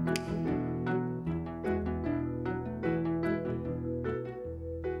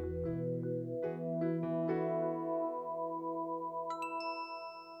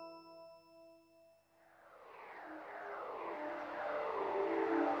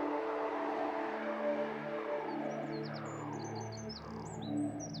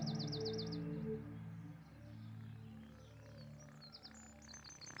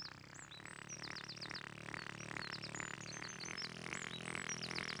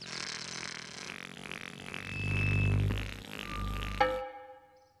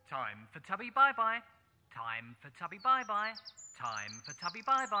 Time for Tubby bye-bye. Time for Tubby bye-bye. Time for Tubby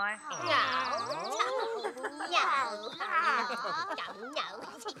bye-bye.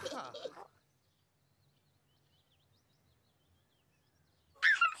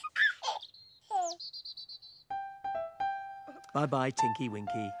 Bye-bye,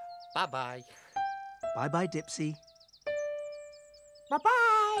 Tinky-Winky. Bye-bye. Bye-bye, Dipsy.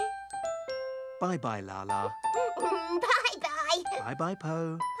 Bye-bye. Bye-bye, Laa-Laa. Bye-bye. Bye-bye,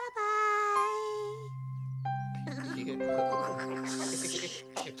 Po.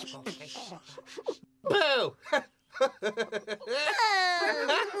 Boo!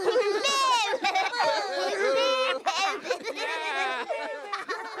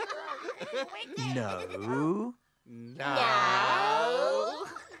 No. No.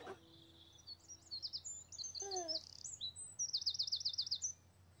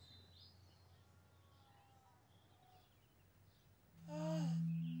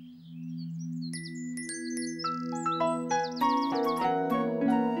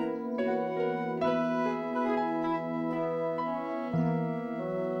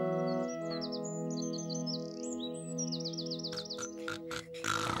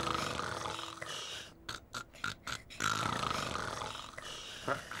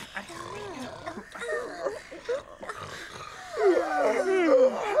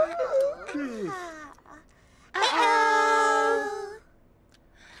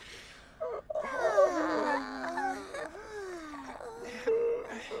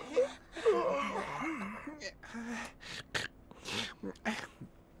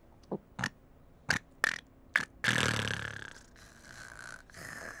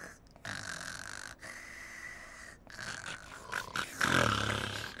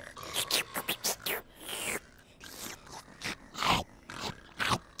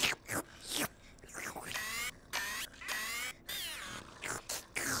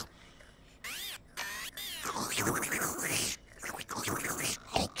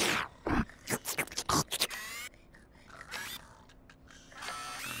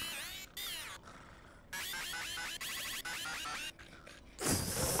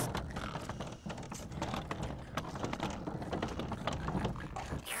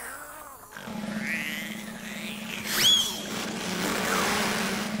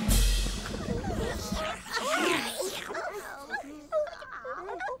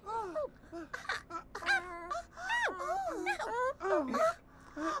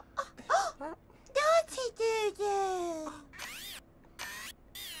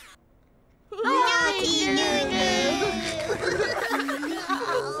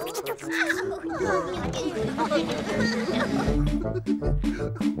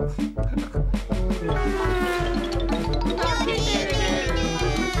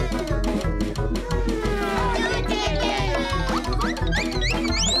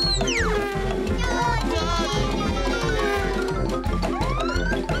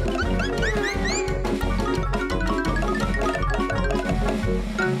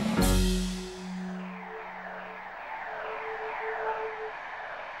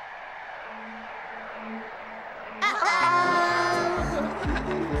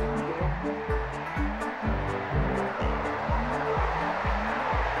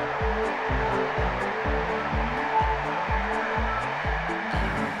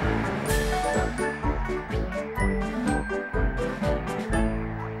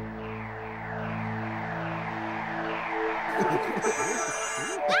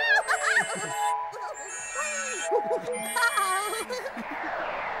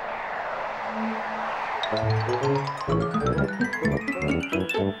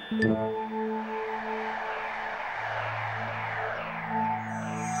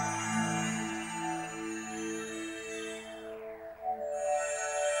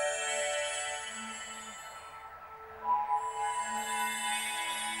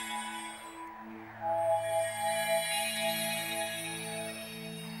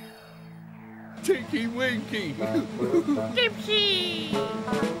 Tinky-Winky. Dipsy.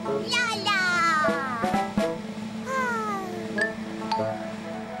 Laa-Laa.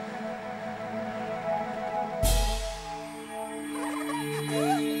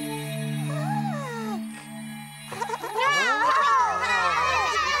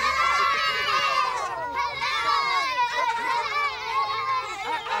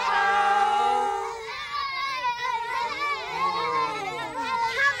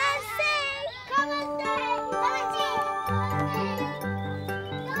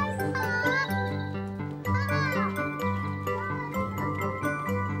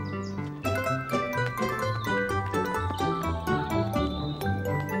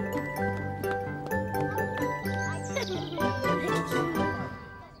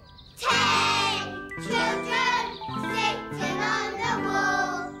 children sitting on the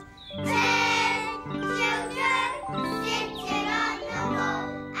wall. 10 children sitting on the wall.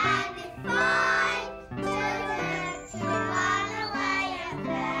 And if 5 children should run away and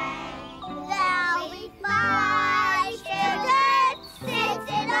play, there'll be 5 children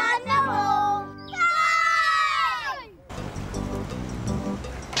sitting on the wall.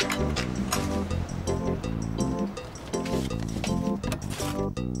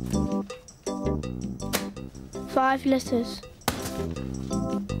 5 letters.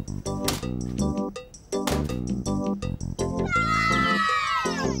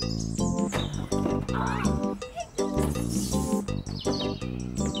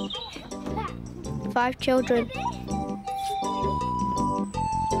 5 children.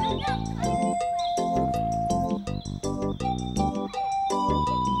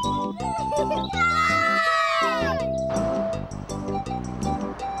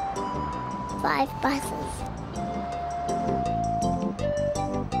 5 buses.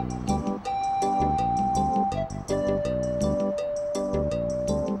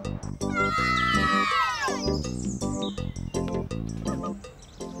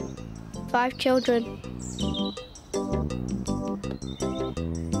 5 children.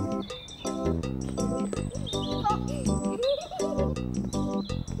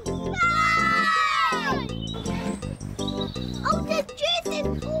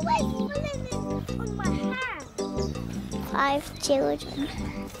 5 children.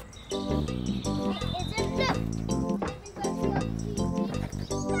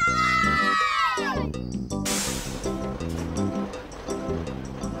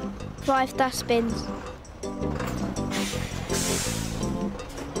 5 dustbins.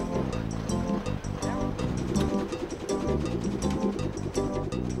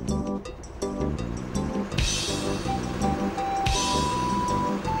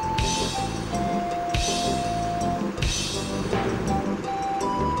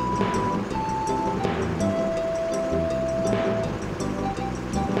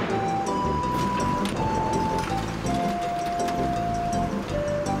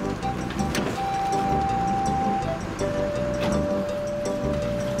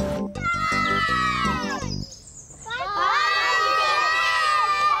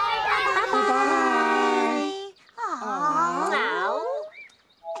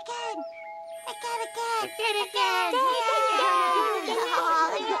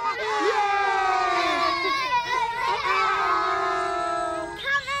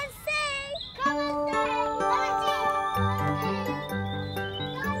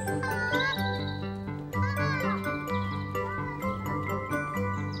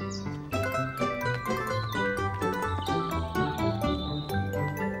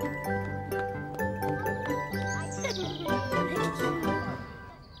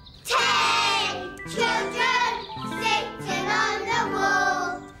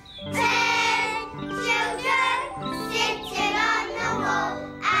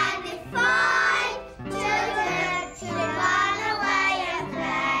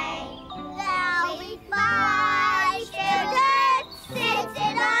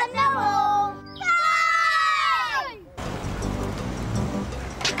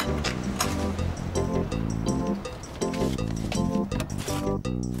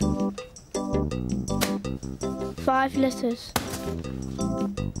 5 letters.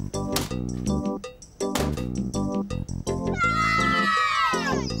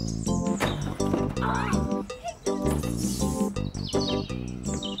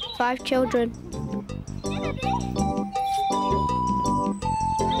 5 children.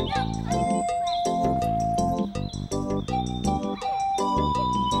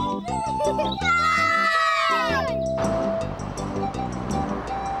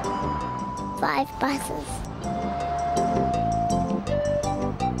 5 buses.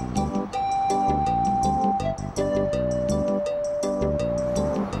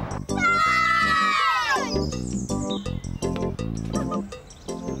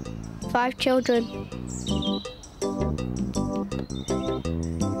 5 children.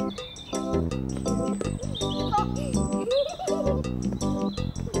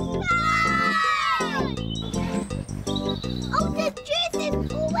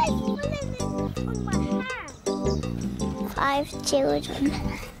 5 children.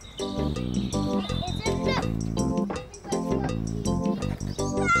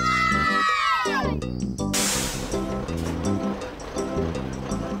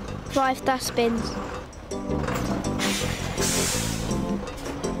 5 dustbins. 5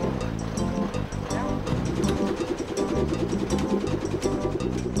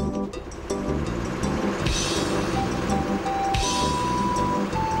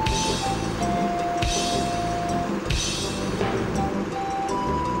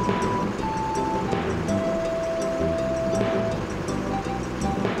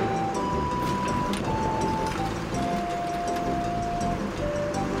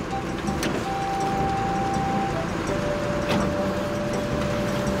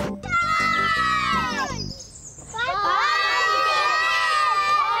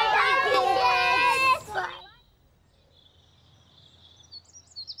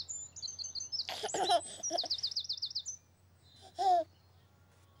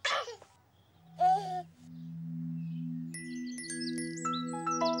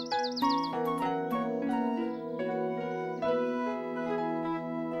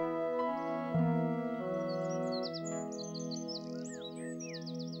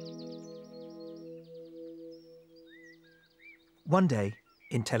 One day,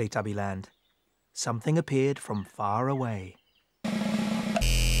 in Teletubby Land, something appeared from far away.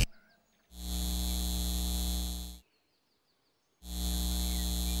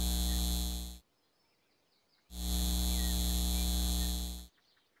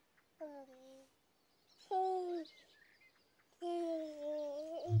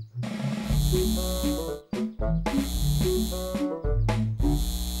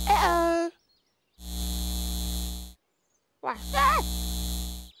 Uh-oh. What's that?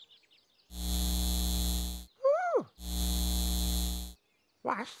 Ooh.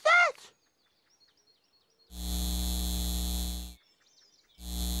 What's that?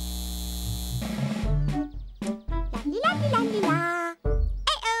 La-la-la-la-la.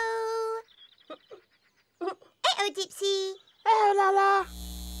 Uh-oh. Uh-oh, Dipsy. Oh, Laa-Laa.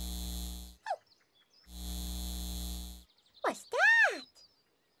 What's that?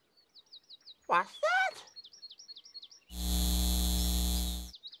 What's that?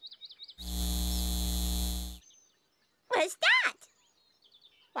 What's that?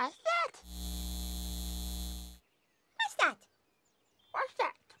 What's that? What's that? What's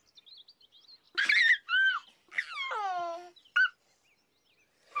that?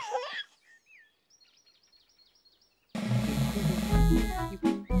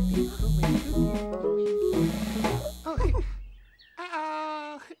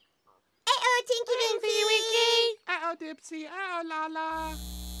 Uh-oh. Uh-oh, Tinky-Winky. Uh-oh, Dipsy. Uh-oh, Laa-Laa.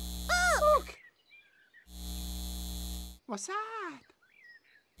 Oh. Look. What's that?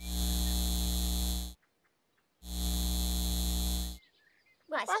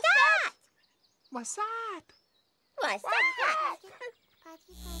 What's that? What's that? What's that?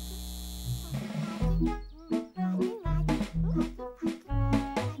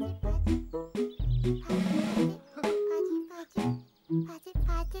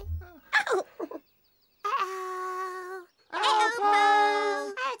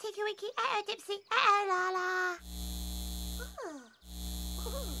 Uh-oh, Tinky-Winky. Uh-oh, Dipsy. Uh-oh, Laa-Laa.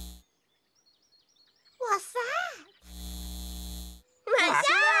 What's that? What's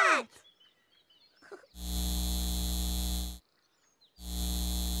that?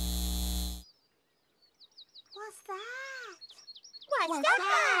 What's that? What's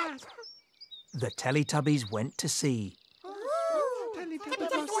that? The Teletubbies went to see. Ooh, Teletubbies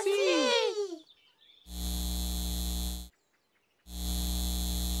Teletubbies go see.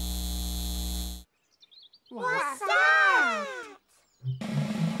 What's that?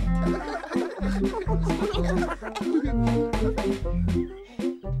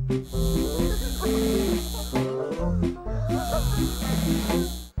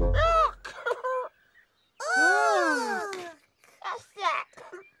 What's that?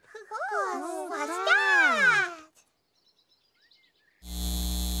 What's that?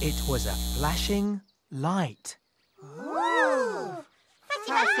 It was a flashing light. Ooh,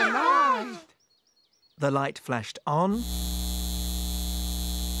 That's a light. The light flashed on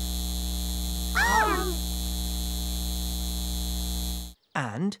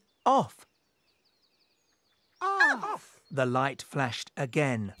and off. Off. The light flashed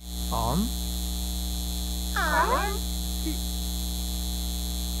again on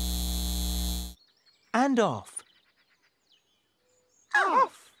and off.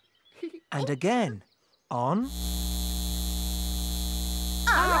 Off. And again on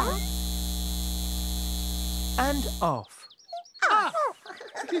and off. Off.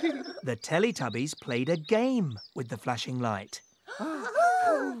 The Teletubbies played a game with the flashing light. Give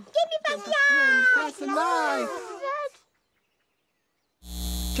me flashlight! That's a light.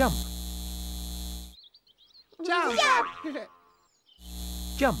 Jump, Jump. jump.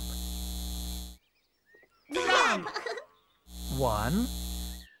 Jump! 1,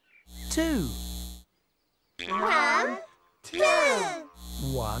 2. 1, 2.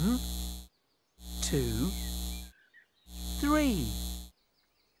 1, 2, 3.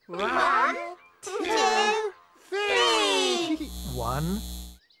 1, 2, 3. 1,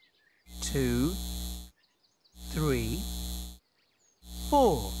 2, 3,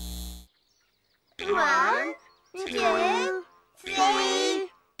 4. 1, 2, 3,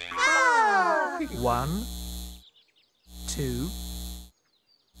 4. 1, 2,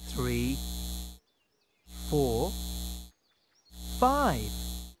 3, 4, 5.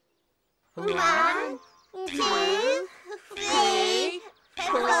 1, 2, 3,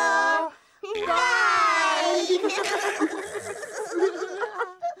 4, 5.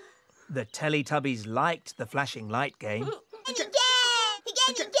 The Teletubbies liked the flashing light game.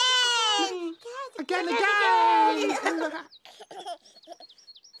 Again!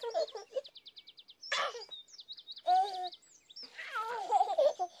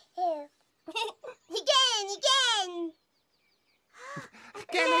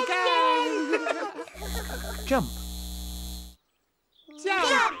 Jump.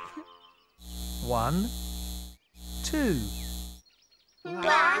 Jump. 1, 2.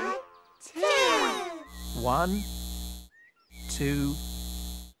 1, 2. 1, 2,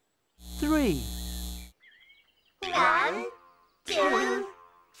 3. 1, 2,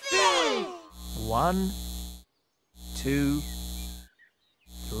 3. 1, 2,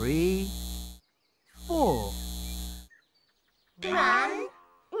 3, 4. 1,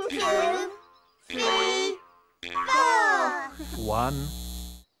 2, 3, 4. 1,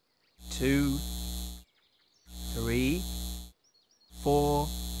 2, 3, 4,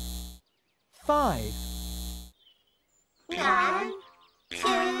 5. 1,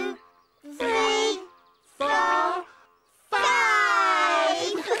 2, 3, 4, 5.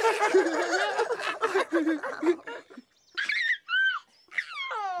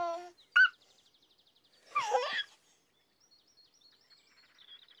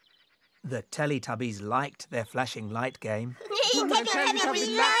 The Teletubbies liked their flashing light game.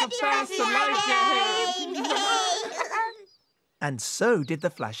 Teletubbies love the flashing light game. And so did the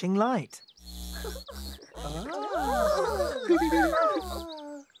flashing light.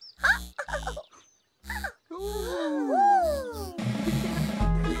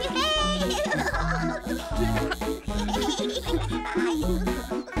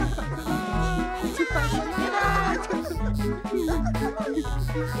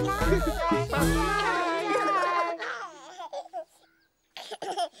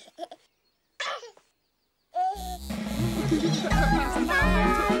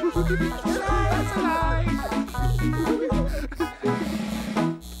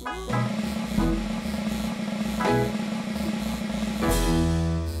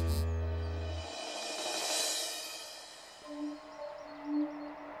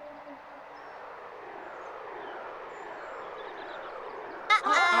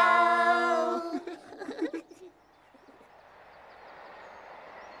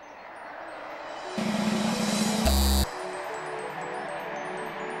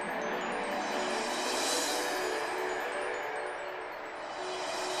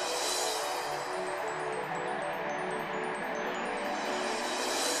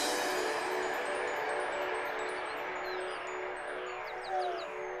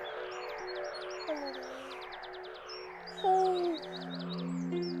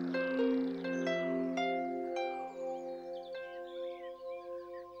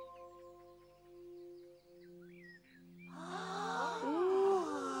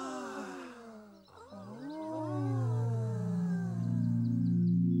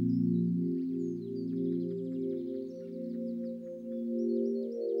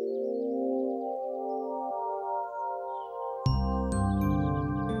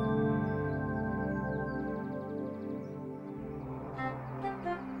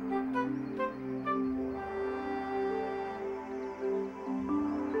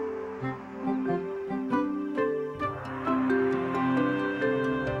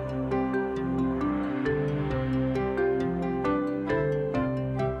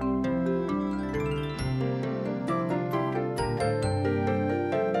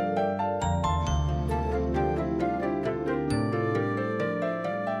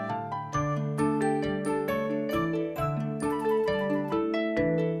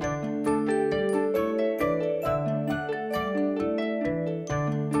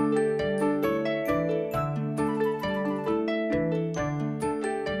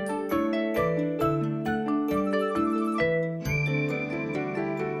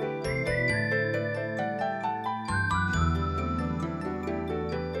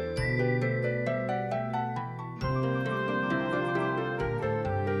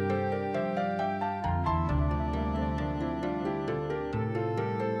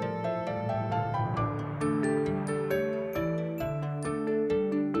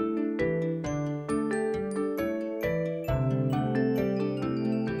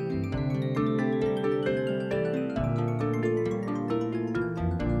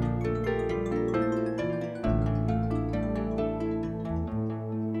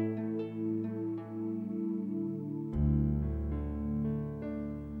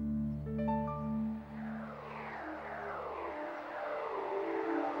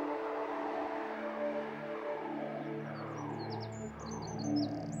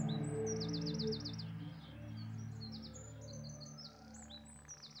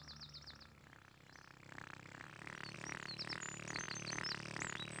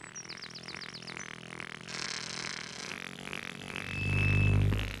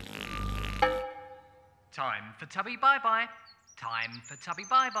 Time for Tubby bye-bye. Time for Tubby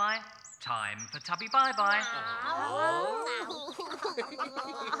bye-bye. Time for Tubby bye-bye.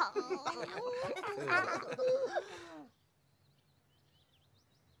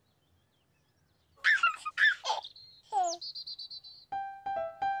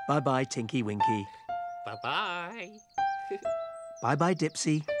 Bye-bye, Tinky-Winky. Bye-bye. Bye-bye,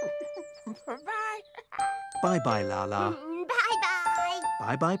 Dipsy. Bye. Bye-bye, Laa-Laa. Bye-bye.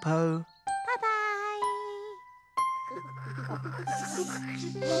 Bye-bye, Po.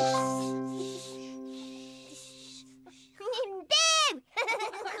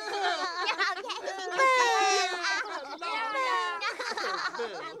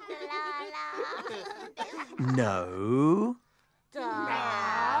 No.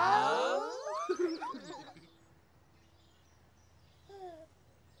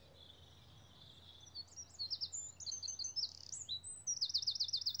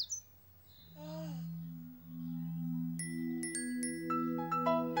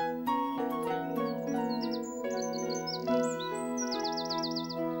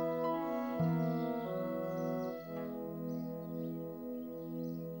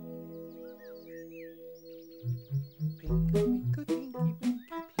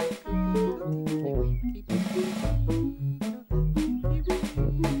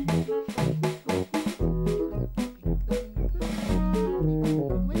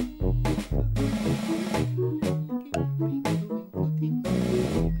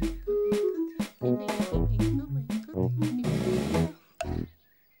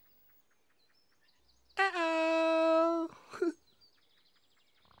 Uh-oh.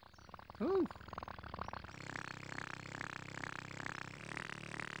 Oh.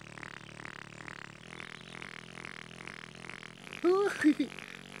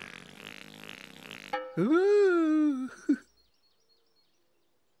 Ooh.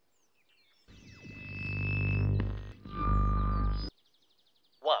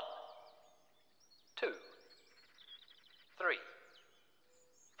 1, 2, 3,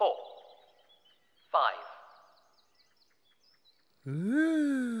 4, 5.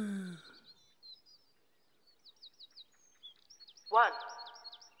 Ooh. 1,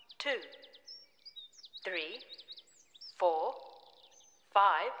 2, 3, 4,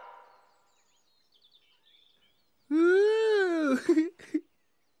 5. Ooh.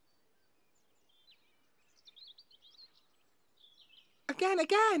 Again. 1,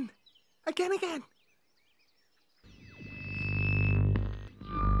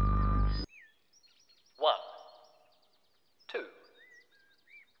 2,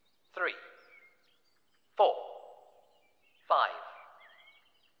 3, 4, 5.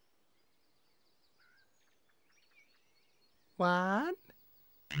 1,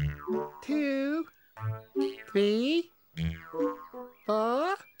 2, 3, 4,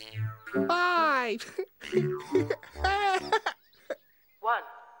 5.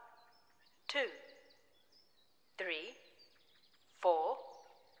 1, 2, 3, 4,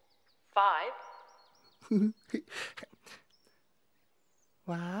 5.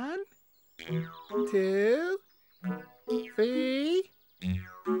 1, 2, 3,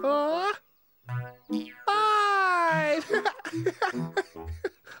 4, 5.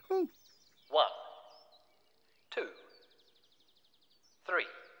 1, 2, 3,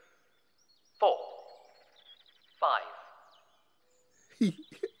 4, 5.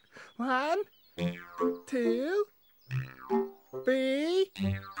 1, 2,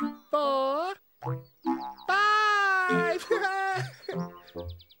 3, 4, 5. 1,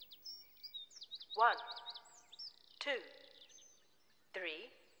 2, 3,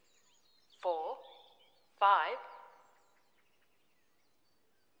 4, 5.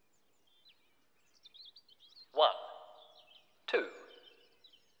 1, 2,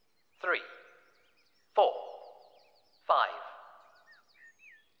 3, 4, 5.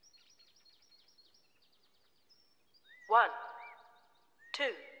 1,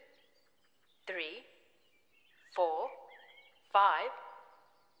 2, 3, 4, 5.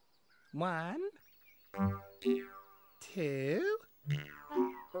 1,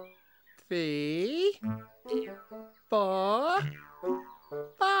 2, 3, 4, 5.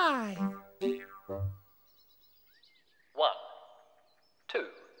 1,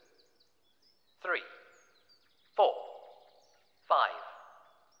 2, 3, 4, 5.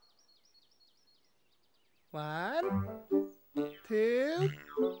 1, 2,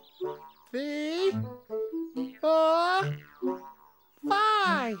 3, 4,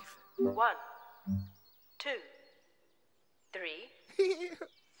 5. 1, 2, 3,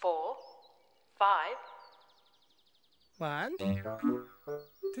 4, 5. 1,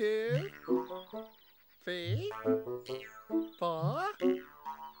 2, 3, 4,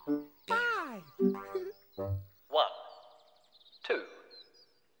 5.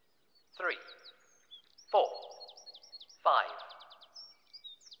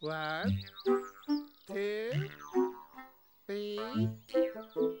 1, 2, 3,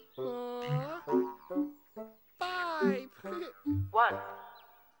 4, 5. 1,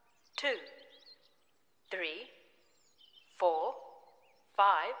 2, 3, 4,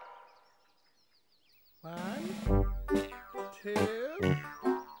 5. 1, 2,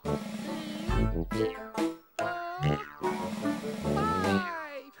 3, 4,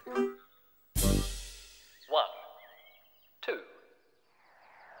 5. 1, 2,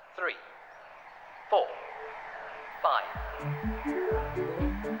 3, 4, 5.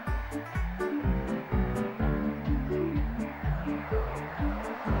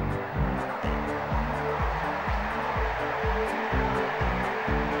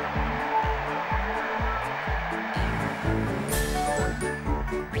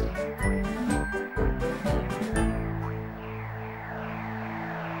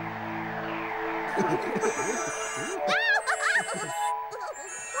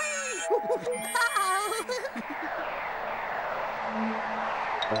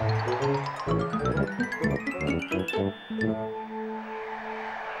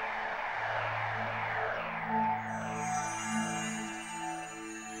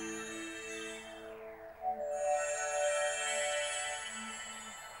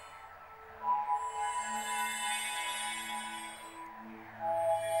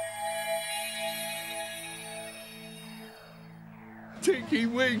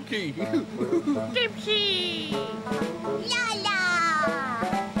 Tinky-Winky. Dipsy! Laa-Laa!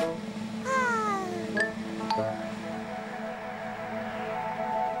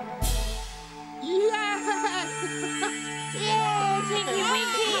 Yeah!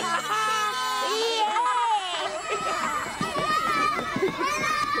 Tinky-Winky!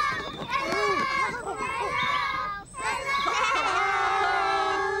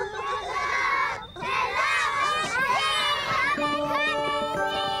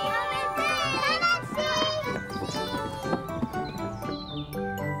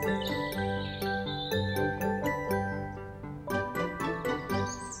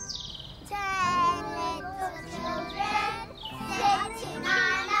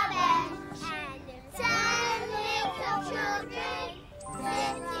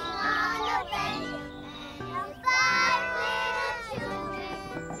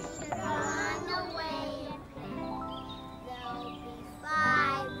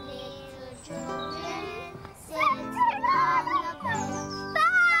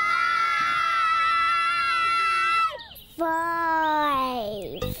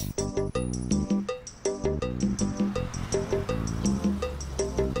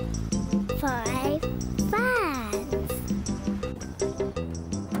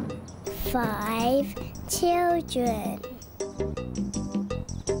 Five children.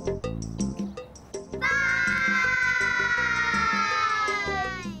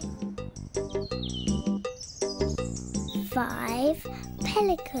 Five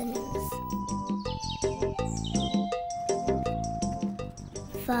pelicans.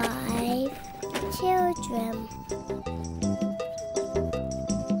 5 children.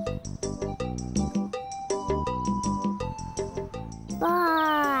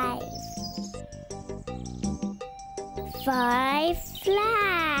 5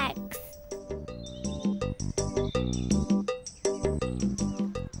 flags.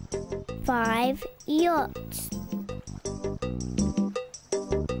 5 yachts.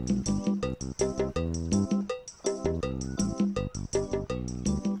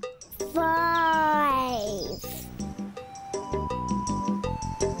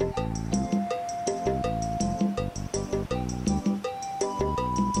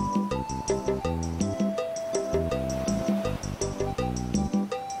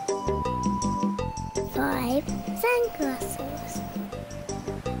 5 sandcastles.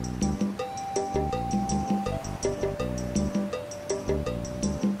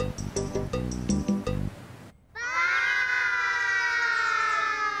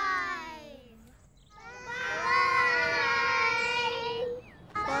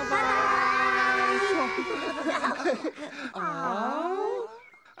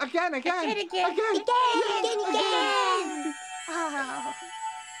 Again. Oh.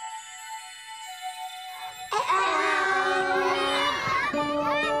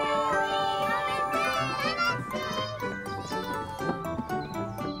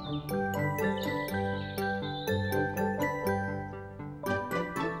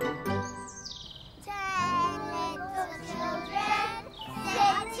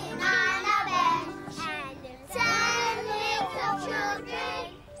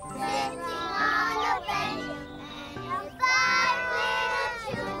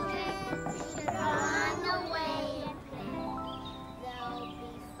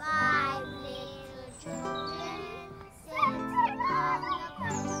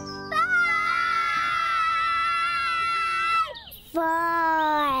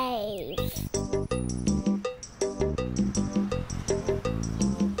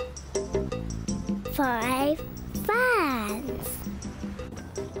 5 fans.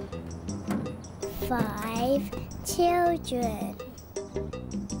 5 children.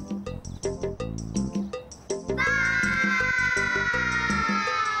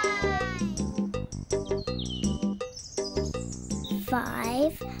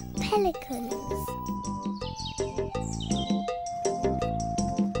 5 pelicans.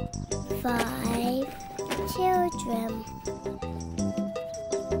 5 children.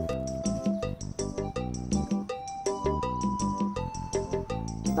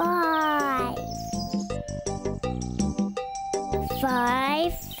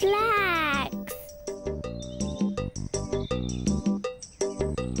 5 flags.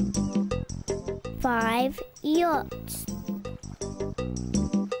 5 yachts.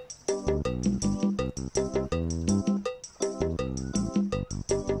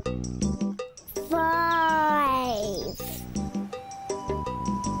 5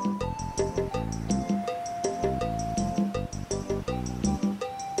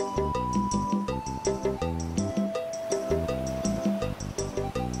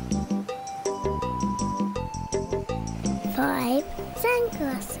 5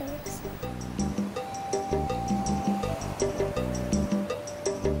 sandcastles.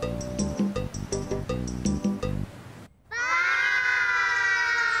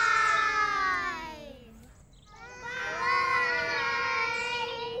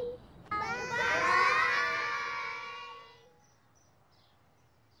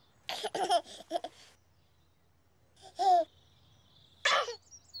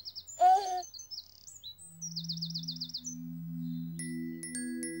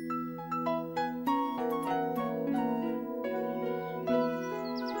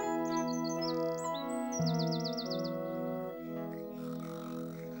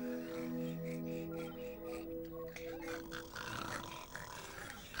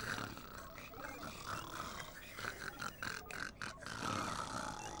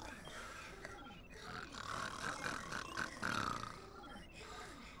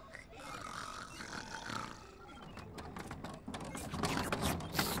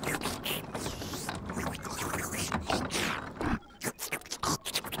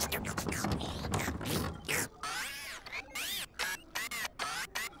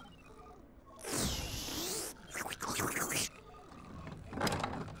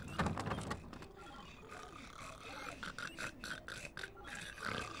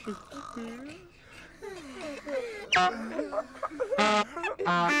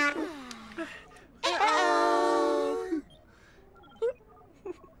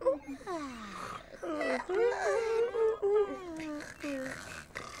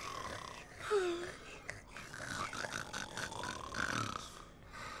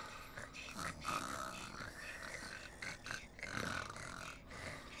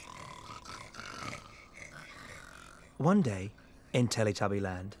 'One day, in Teletubby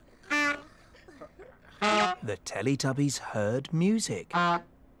Land, the Teletubbies heard music.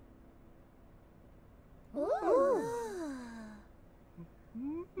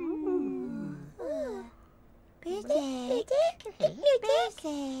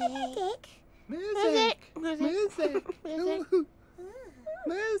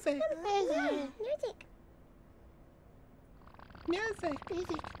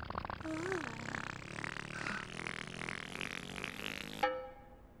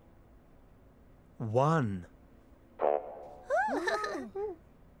 One.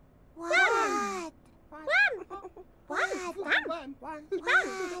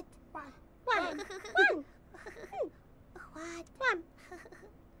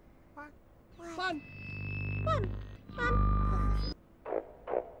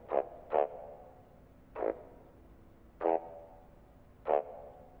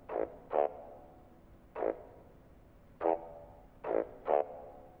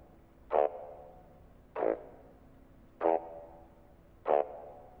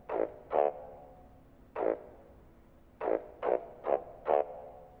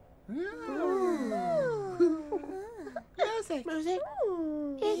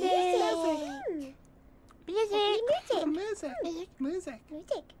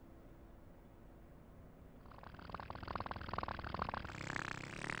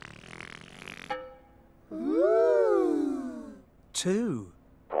 Two.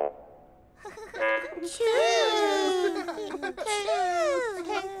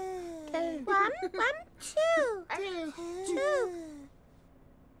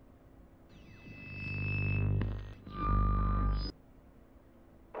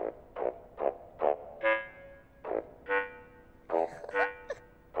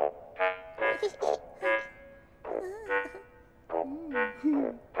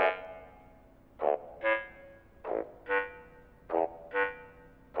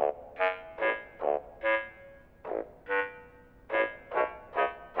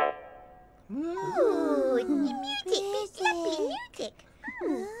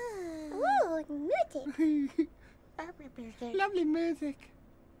 Lovely music.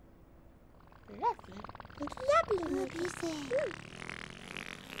 Lovely. Lovely music.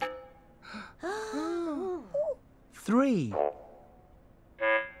 3.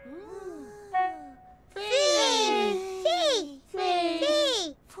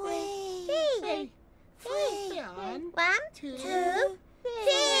 One, two, three.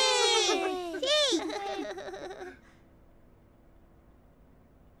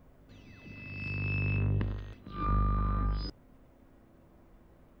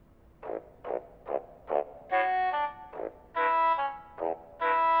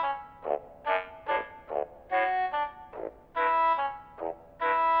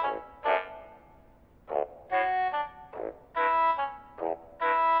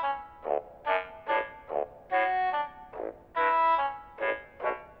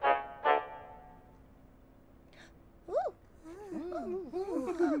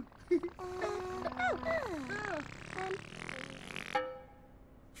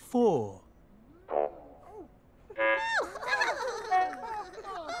 4.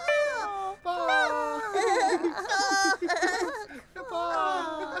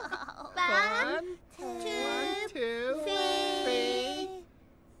 One, two, three,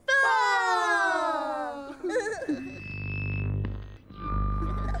 4.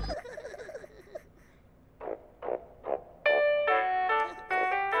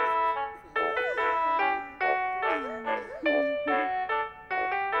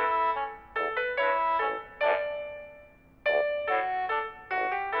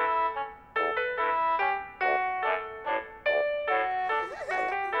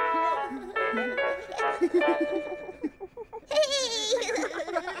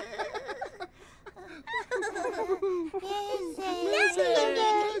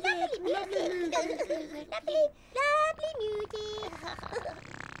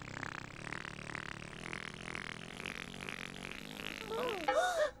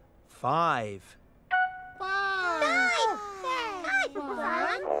 5.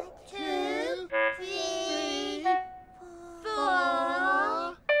 1, 2, 3,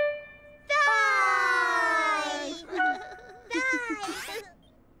 4,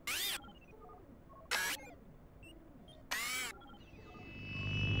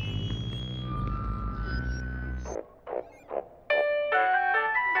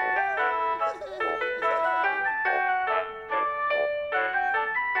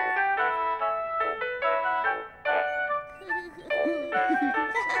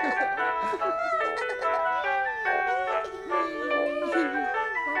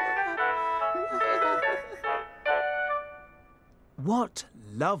 What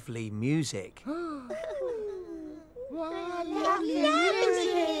lovely music. Lovely music.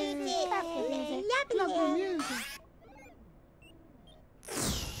 Lovely music.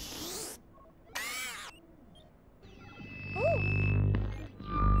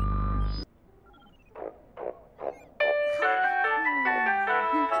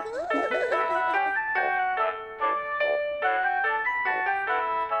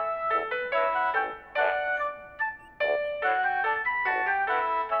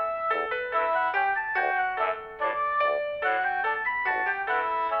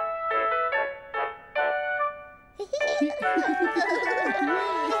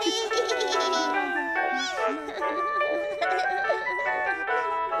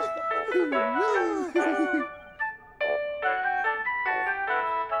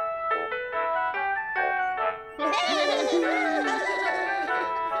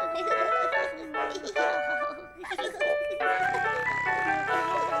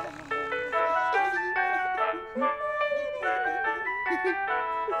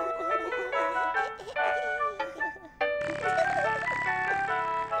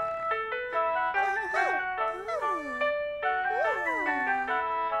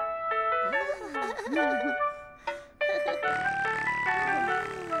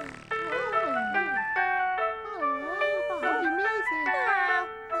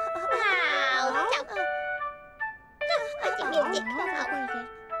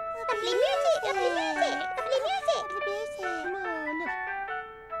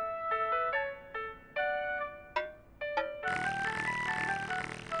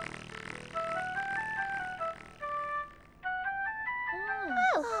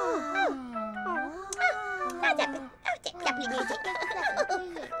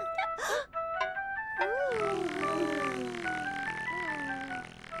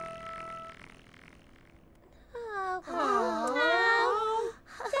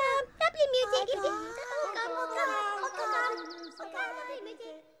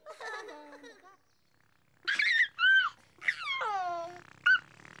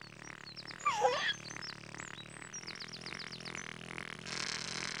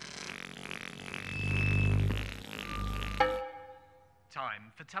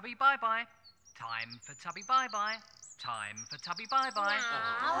 for Tubby bye-bye. Time for Tubby bye-bye. Time for Tubby bye-bye.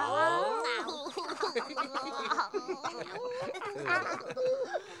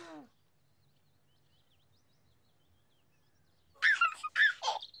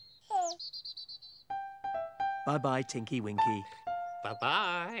 Bye-bye, Tinky-Winky.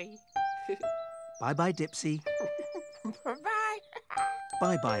 Bye-bye. Bye-bye, Dipsy. Bye-bye.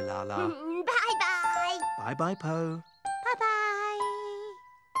 Bye-bye, Laa-Laa. Bye-bye. Bye-bye, Po. Bye-bye.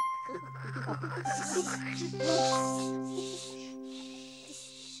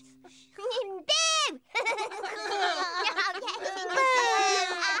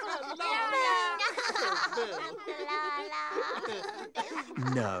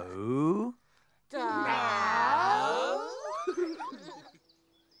 No.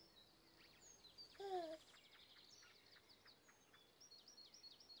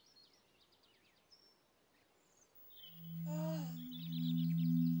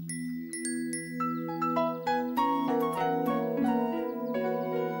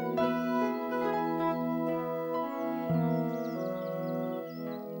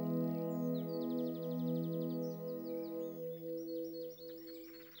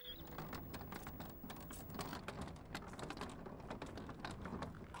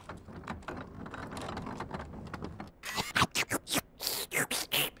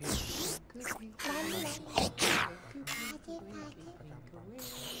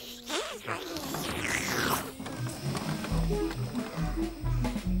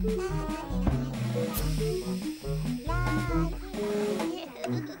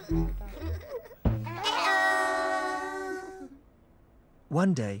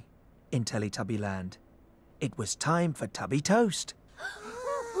 One day, in Teletubby Land, it was time for Tubby Toast.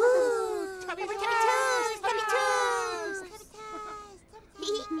 Tubby Tubby toast. Tubby Toast! Tubby toast.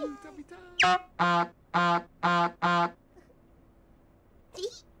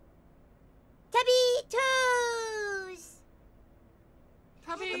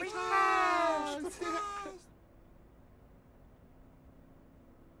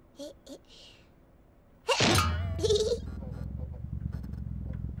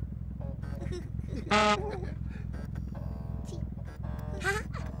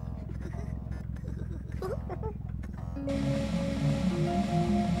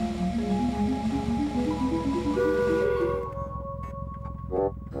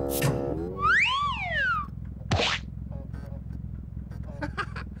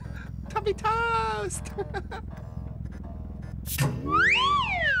 Tubby Toast! Tubby toast. Tubby toast.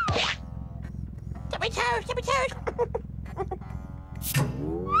 Tubby Toast! Tubby Toast!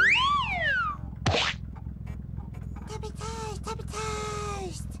 Tubby Toast! Tubby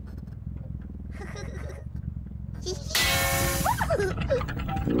Toast!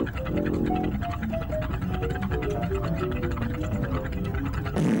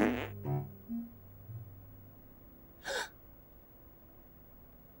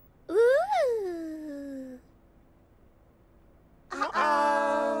 Ooh!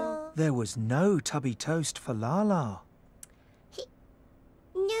 Uh-oh! There was no Tubby Toast for Laa-Laa.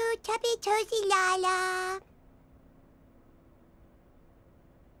 No Tubby Toasty Laa-Laa.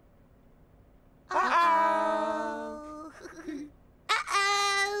 Uh-oh.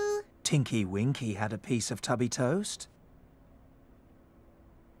 Uh-oh. Tinky-Winky had a piece of Tubby Toast.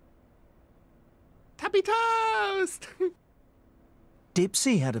 Tubby toast.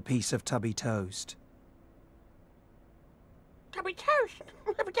 Dipsy had a piece of Tubby Toast. Tubby toast.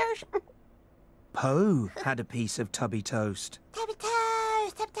 Tubby toast. Po had a piece of Tubby Toast. Tubby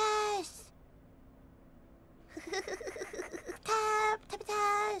Toast. Tubby Toast. Tubby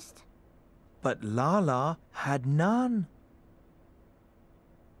Toast. But Laa-Laa had none.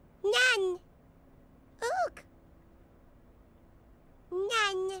 None. Ook.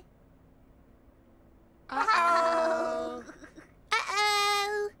 None. Uh-oh.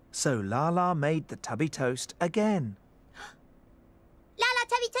 Uh-oh. So Laa-Laa made the Tubby Toast again. Laa-Laa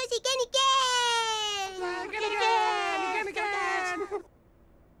Tubby Toast again. Again.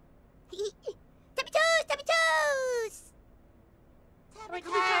 Tubby Toast. Tubby Toast. Tubby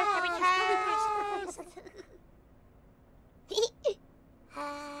toast.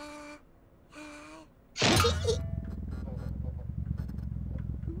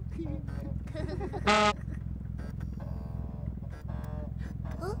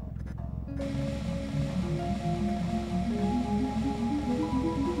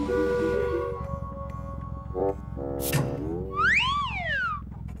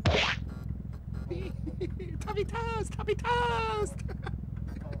 Tubby toast. Tubby toast.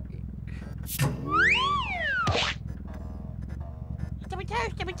 Tubby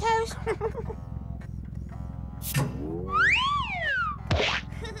Toast. Tubby Toast.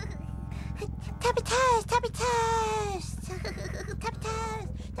 Tubby toast, tubby toast. Tubby toast,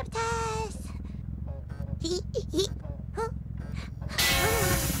 tubby toast. Huh?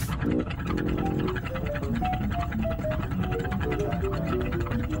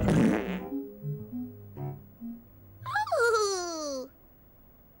 Oh!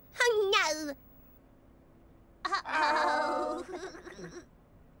 Oh no! Uh-oh!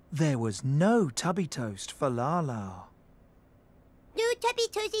 There was no tubby toast for Laa-Laa. No tubby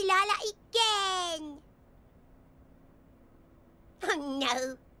toasty Laa-Laa again! Oh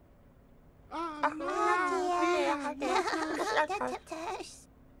no! Oh dear!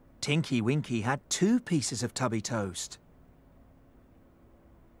 Tinky-Winky had 2 pieces of tubby toast.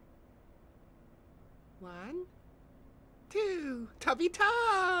 1, 2, tubby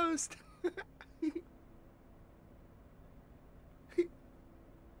toast.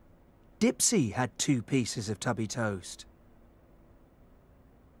 Dipsy had 2 pieces of tubby toast.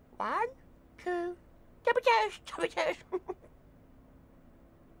 1, 2, tubby toast, tubby toast.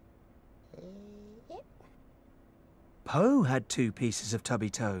 Po had 2 pieces of tubby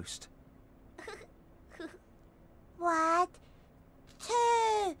toast. 1,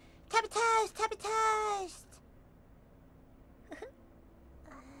 2, tubby toast, tubby toast.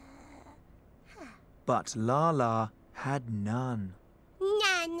 But Laa-Laa had none.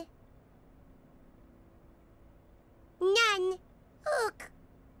 None. None. Look.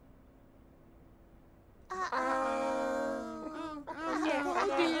 Oh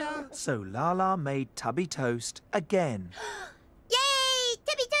dear. So Laa-Laa made tubby toast again. Yay!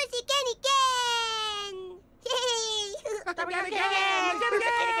 Tubby toast again! Yay! Tubby toast again! Tubby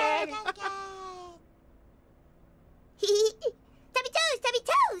again! Tubby toast! Tubby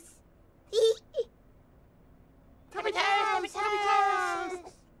toast! Tubby toast! Tubby toast!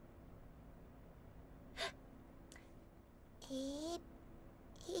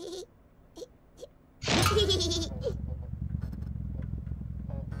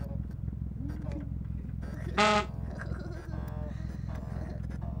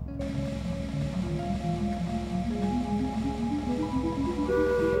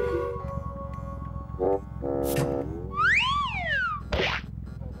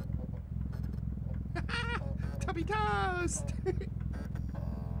 Tubby toast!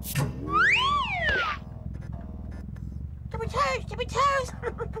 Tubby toast! Tubby toast!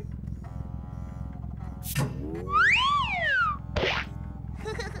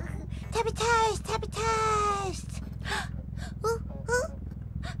 Tubby toast! Tubby toast! Ooh, ooh.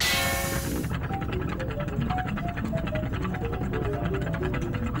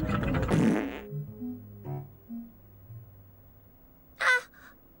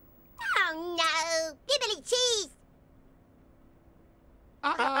 Oh no! Gibbly cheese!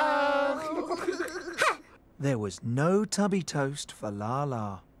 Uh-oh! There was no tubby toast for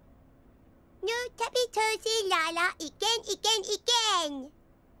Laa-Laa. No tubby toasty Laa-Laa again.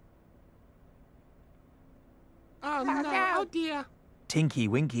 Oh no! Oh dear!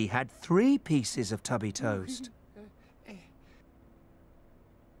 Tinky-Winky had 3 pieces of tubby toast.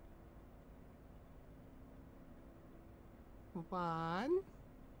 1,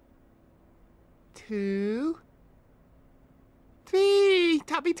 2, 3,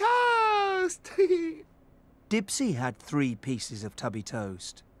 tubby toast! Dipsy had 3 pieces of tubby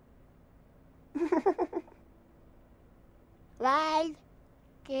toast. 1,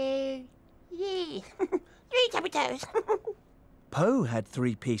 2, 3. 3 tubby toast. Po had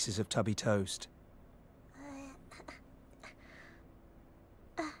 3 pieces of tubby toast.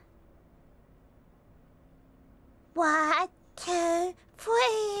 1, 2,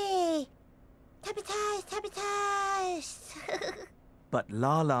 3. Tubby toast, tubby toast. But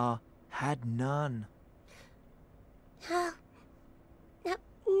Laa-Laa had none. Oh, no,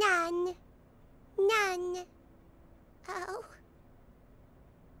 none. None. Oh.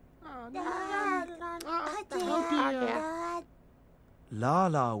 Oh No. no! Oh dear. Oh dear! God.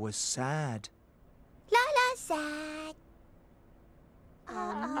 Laa-Laa was sad. Laa-Laa sad.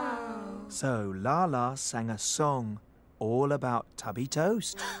 Oh So Laa-Laa sang a song all about tubby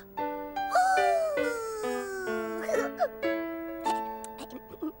toast.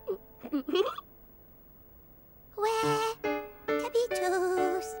 Where tubby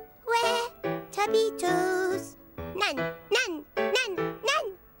toes? Where tubby toes? None, none, none, none.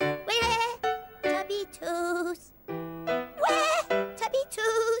 Where tubby toes? Where tubby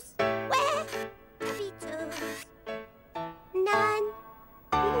toes? Where tubby toes? None,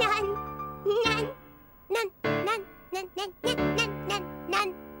 none, none, none, none, none, none, none, none,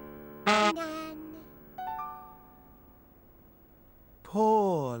 none, none.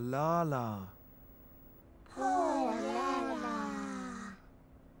 Poor Laa-Laa. Poor Laa-Laa.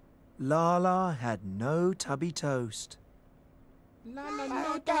 Laa-Laa had no tubby toast. Laa-Laa,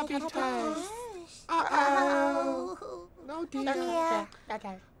 no tubby toast. Uh-oh. No dear.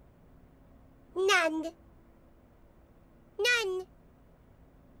 None. None.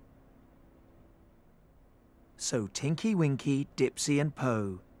 So Tinky-Winky, Dipsy and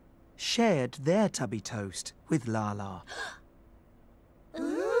Po shared their tubby toast with Laa-Laa.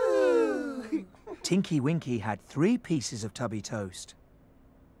 Ooh. Tinky-Winky had 3 pieces of tubby toast.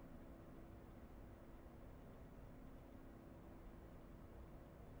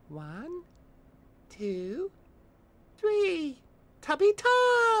 One, 2, 3. Tubby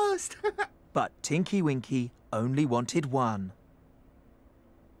toast! But Tinky-Winky only wanted 1.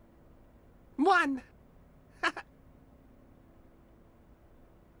 1.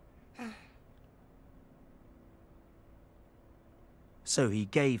 So he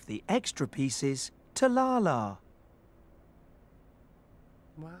gave the extra pieces to Laa-Laa.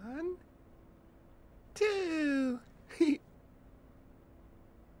 1, 2.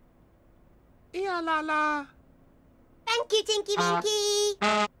 Here, Laa-Laa. Thank you, Tinky-Winky.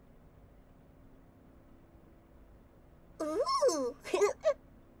 Ooh.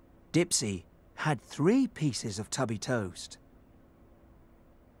 Dipsy had 3 pieces of tubby toast.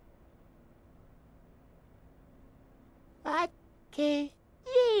 Okay.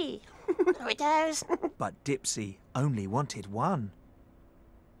 Tubby toast. But Dipsy only wanted 1.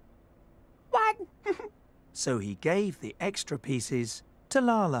 1. So he gave the extra pieces to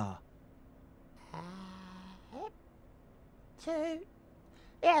Laa-Laa. 2.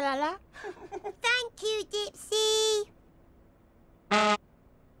 Here, Laa-Laa. Thank you, Dipsy.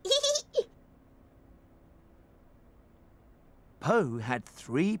 Po had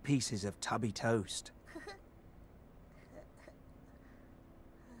 3 pieces of tubby toast.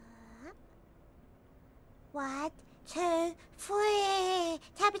 One, 2, 3.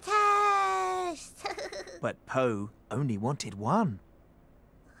 Tubby toast. But Po only wanted 1.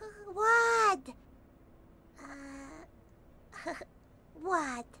 1.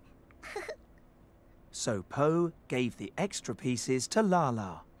 1. So Po gave the extra pieces to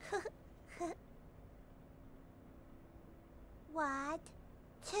Laa-Laa. 1,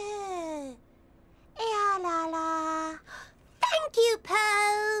 2. Here, Laa-Laa. Thank you,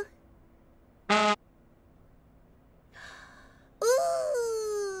 Po.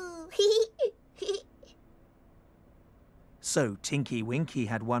 Ooh. So Tinky-Winky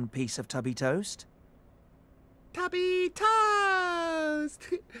had 1 piece of tubby toast. Tubby toast.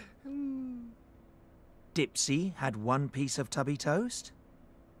 Dipsy had 1 piece of tubby toast.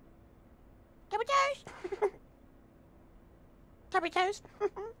 Tubby toast. Tubby toast.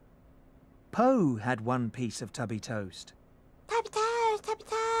 Po had 1 piece of tubby toast. Tubby toast, tubby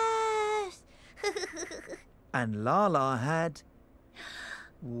toast. And Laa-Laa had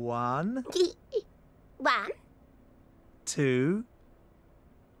 1, 1, 2,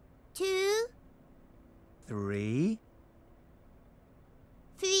 2, 3,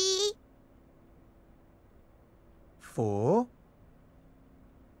 3, 4,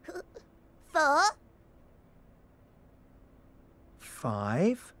 4,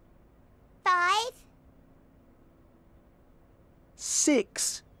 5, 5,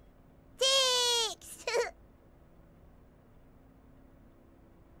 6. 6.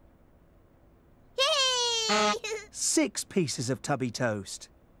 Yay! 6 pieces of tubby toast.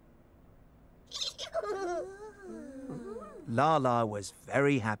 Laa-Laa was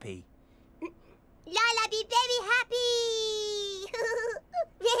very happy. Laa-Laa be very happy.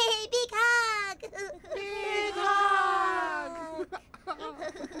 Yay, big hug. Big hug.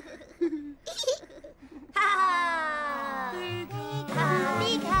 Big hug.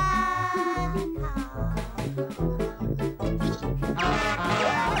 Big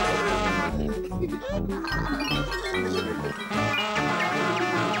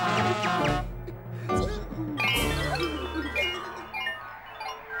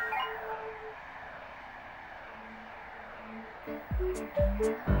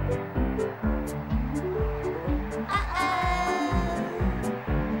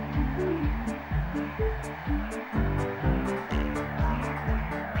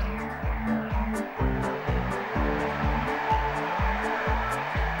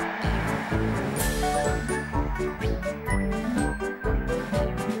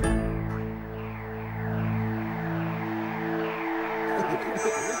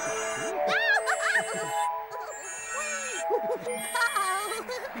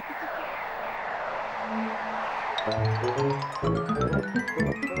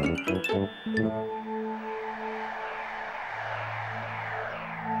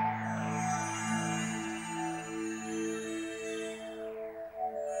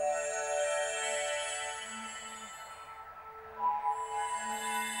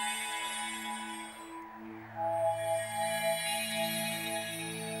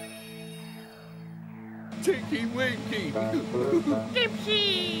Tinky-Winky.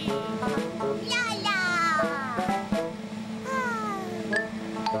 Dipsy. Laa-Laa.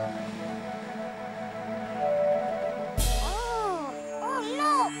 Oh,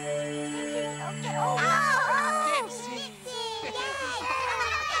 look. Dipsy.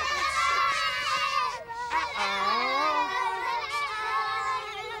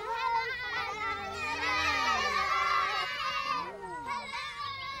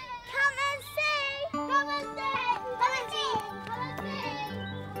 Come and see. Come and see. Come and see. Come and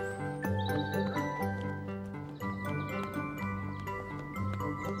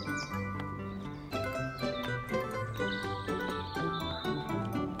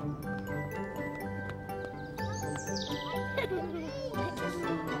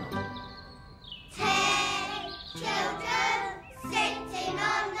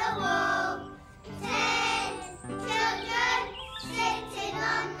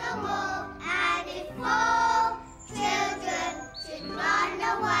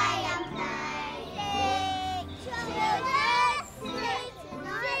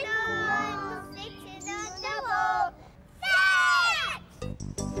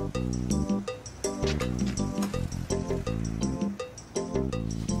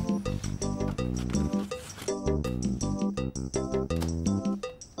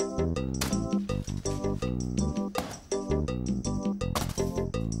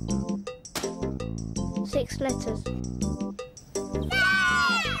Six letters.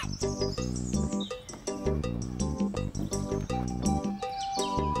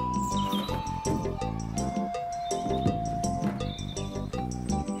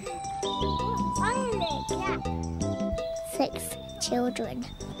 Six children.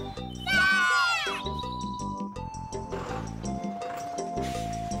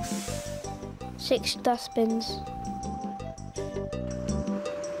 Six dustbins.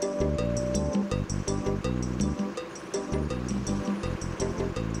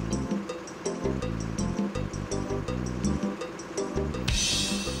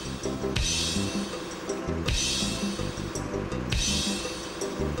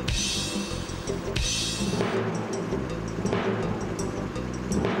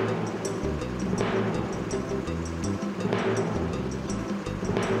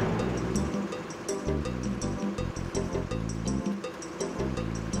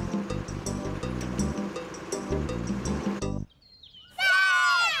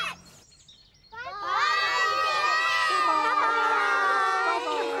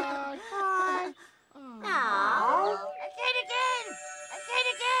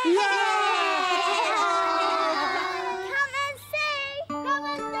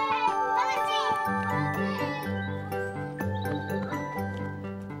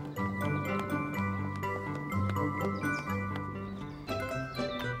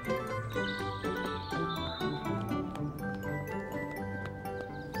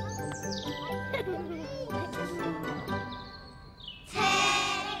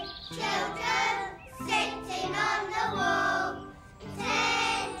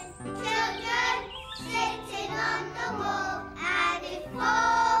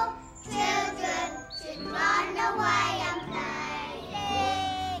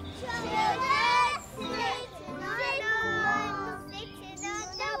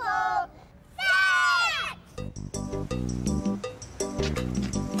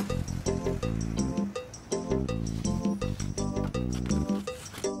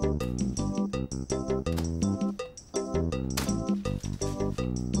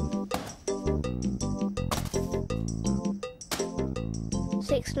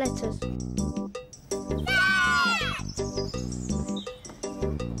 Six letters.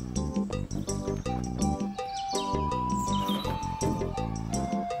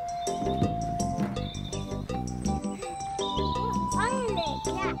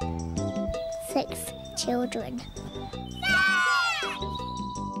 Six children.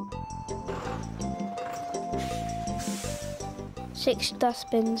 Six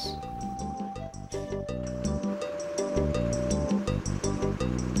dustbins.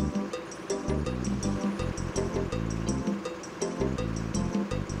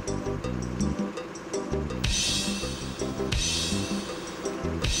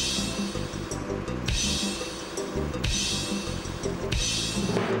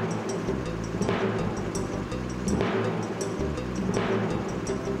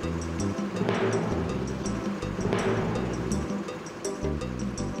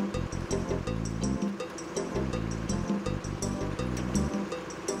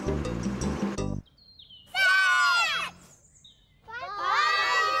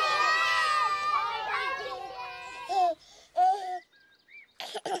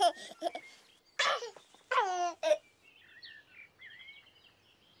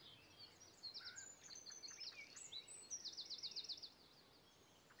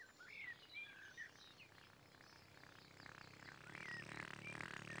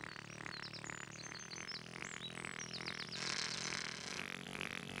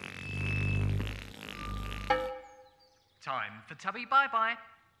 Time for Tubby bye-bye.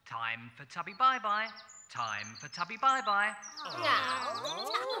 Time for Tubby bye-bye. Time for Tubby bye-bye.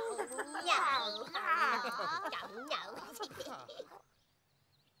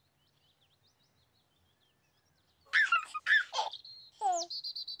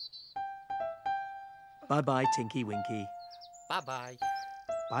 Bye-bye, Tinky-Winky. Bye-bye.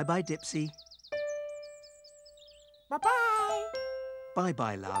 Bye-bye, Dipsy. Bye-bye.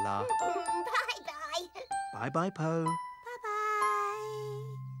 Bye-bye, Laa-Laa. Bye-bye. Bye-bye, Po.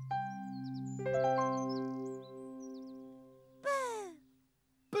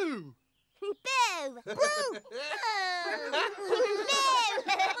 Boo! Boo! Boo! Boo!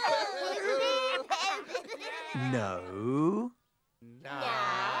 No. No.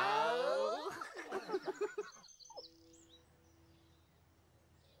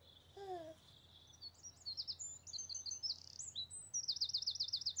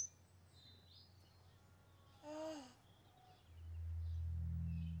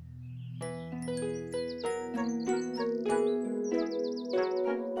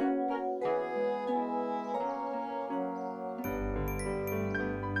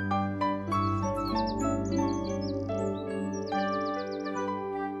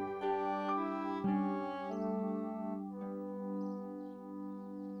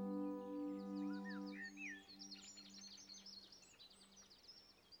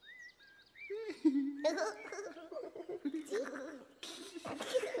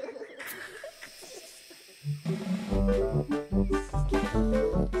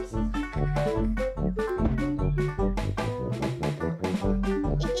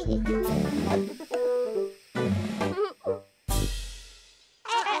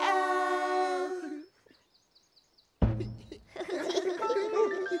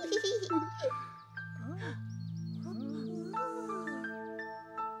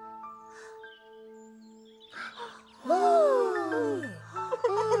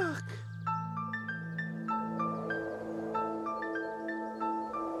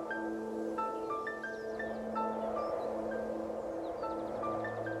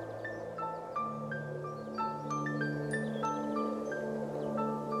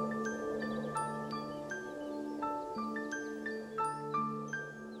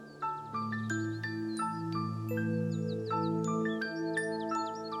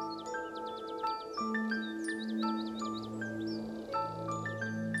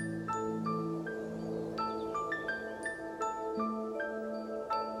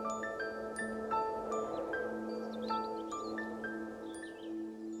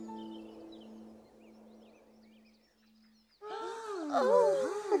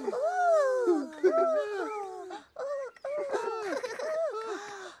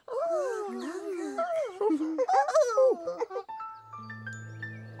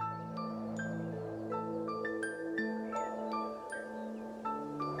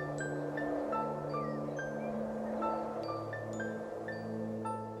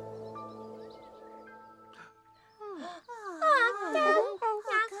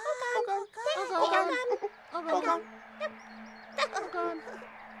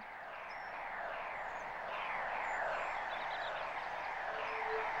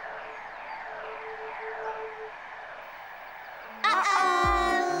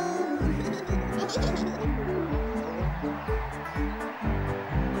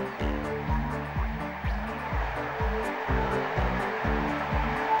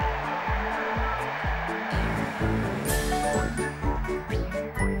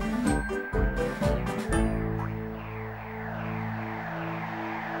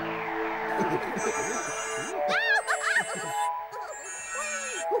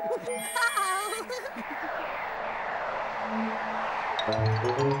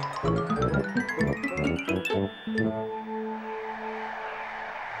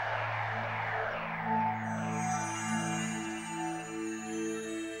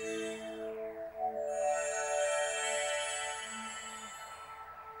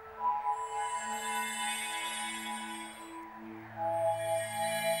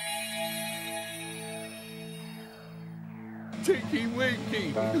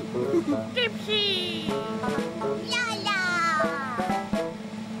 Tinky-Winky. Dipsy! Laa-Laa!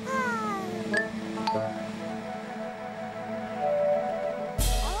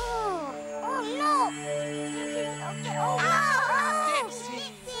 Oh, look! Dipsy!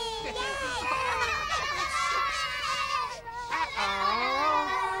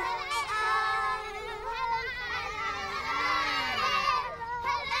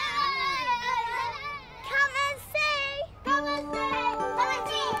 Come and see! Come and see! Come and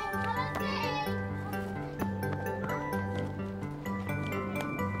see! Come and see!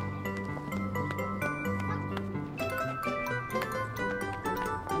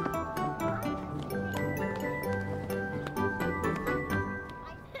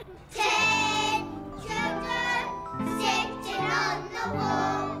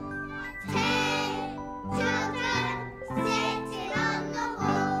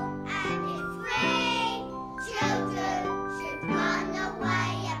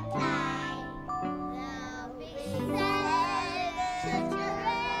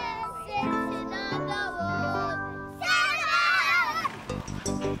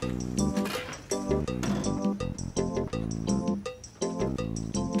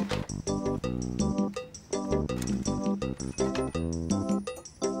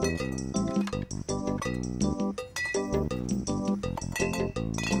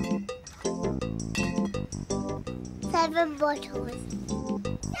 7 bottles.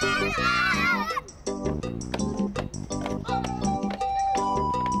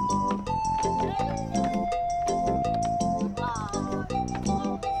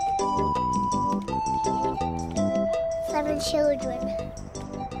 7 children.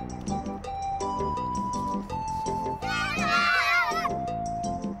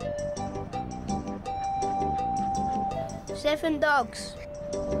 7 dogs.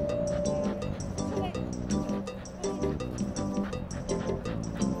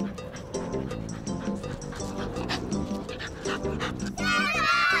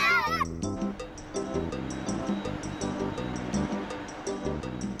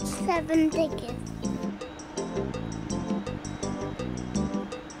 7 diggers.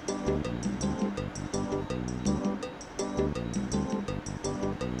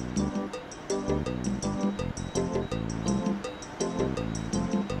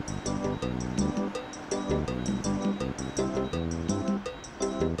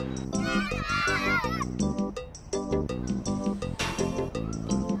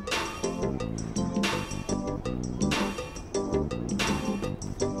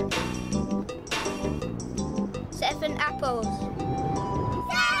 7 apples.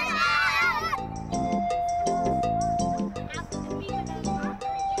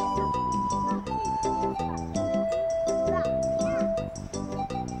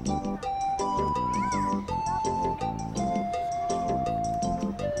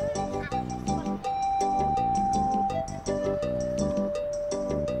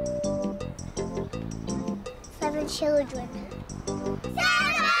 7 children.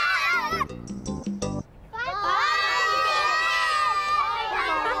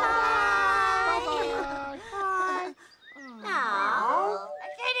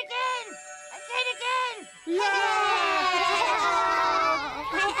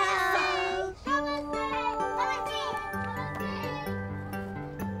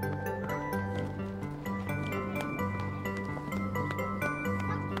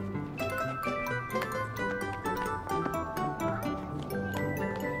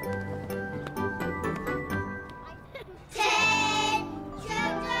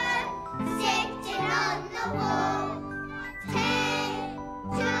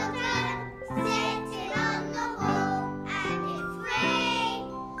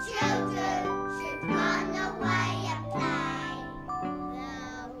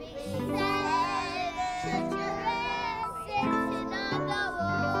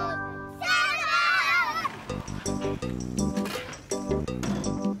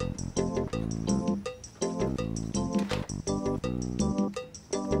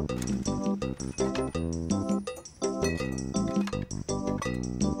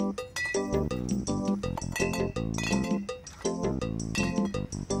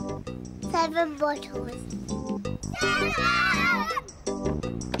 7 bottles.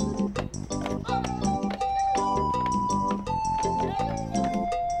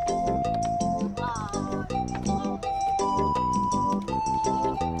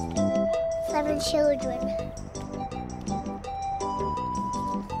 7 children.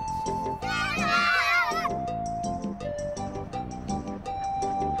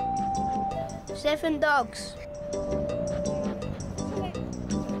 7 dogs.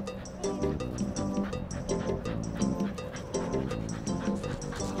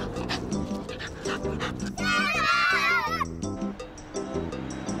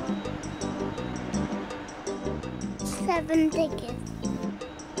 7 diggers.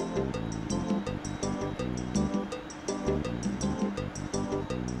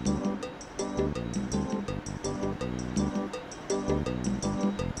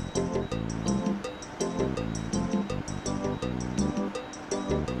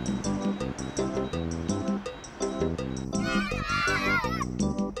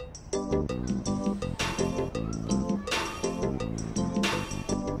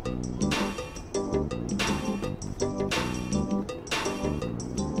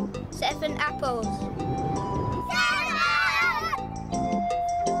 7 apples.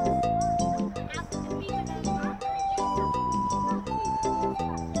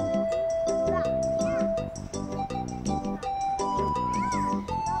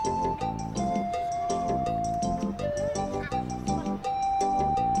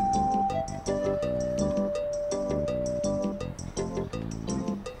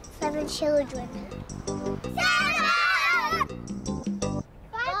 7 children. 7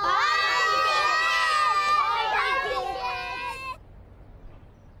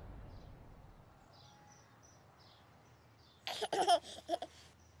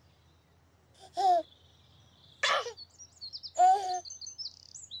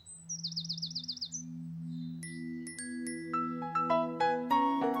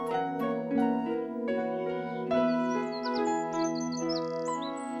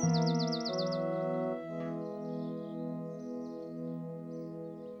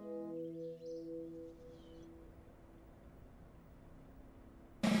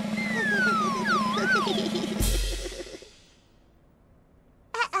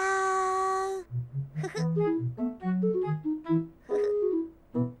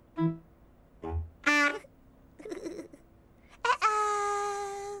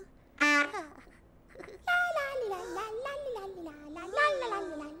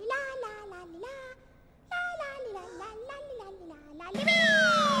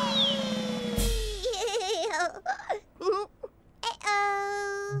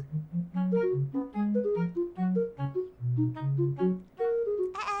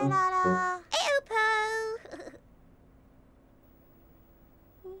 Laa-Laa. Pooh.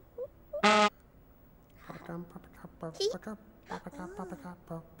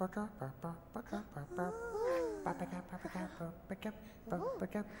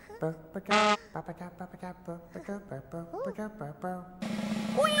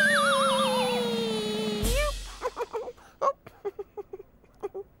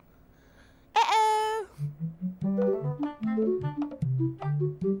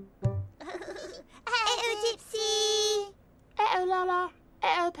 Dipsy. Laa-Laa.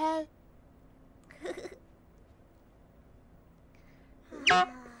 Pooh.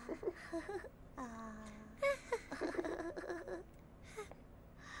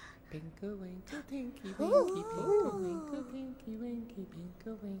 Pinkle winkle tinky winky, pinkle winkle tinky winky,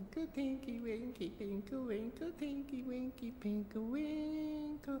 pinkle winkle tinky winky, pinkle winkle tinky winky, pinkle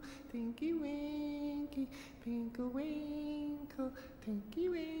winkle tinky winky, pinkle winkle tinky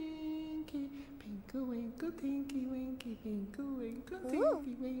winky, pinkle winkle tinky winky, pinkle winkle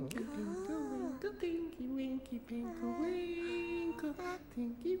tinky winky, pinkle winkle tinky winky, pinkle winkle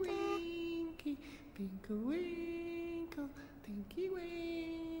tinky winky, pinkle winkle tinky winky, pinkle winkle tinky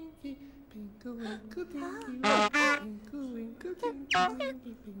winky, pinkle winkle tinky winky, pinkle winkle tinky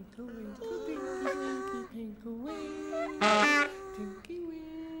winky, pinkle winkle tinky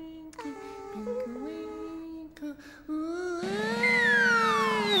winky, pinkle winkle.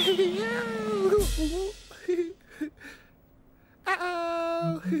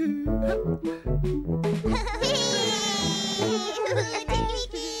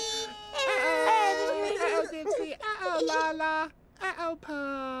 Dipsy. Laa-Laa.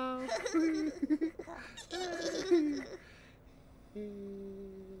 Pooh.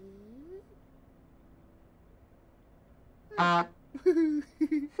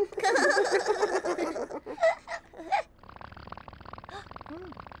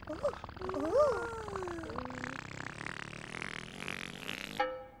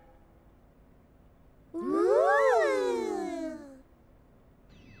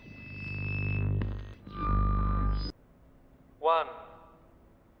 One,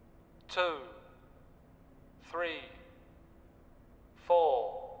 two, three,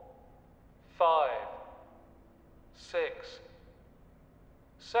 4, 5, 6,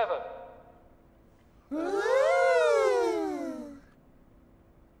 7.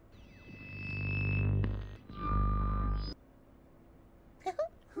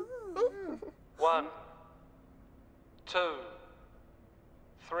 One, two,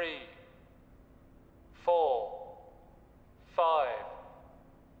 three, 4, 5,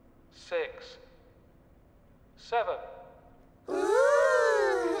 6, 7.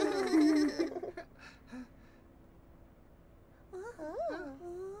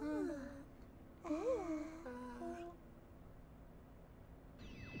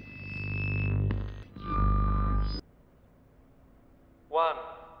 One,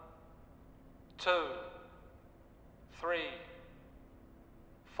 two, three,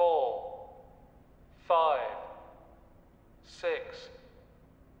 4, 5, 6,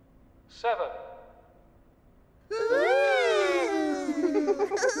 7.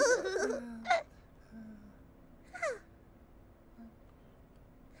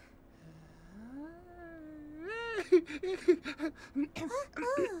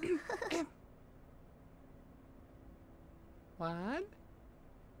 One,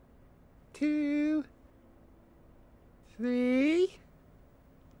 two, three,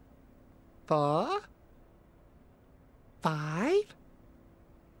 4, 5,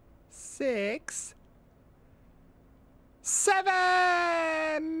 6, 7.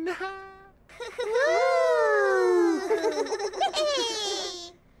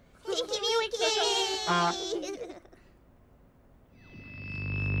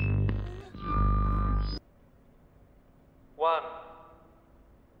 One,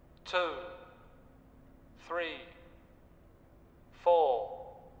 two, three, 4,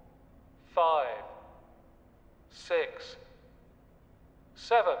 5, 6,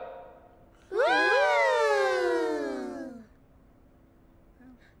 7.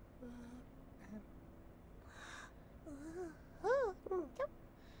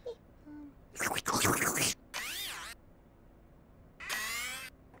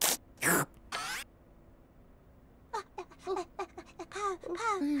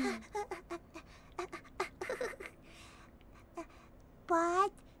 One,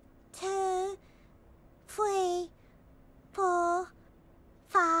 two, three, 4,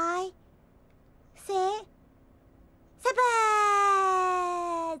 5, 6, 7.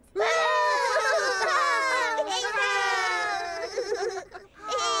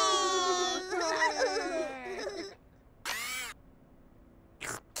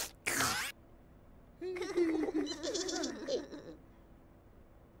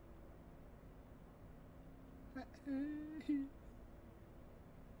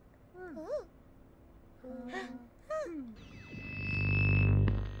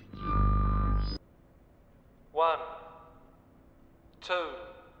 2,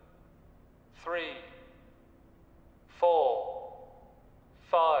 3, 4,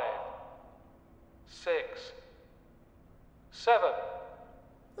 5, 6, 7.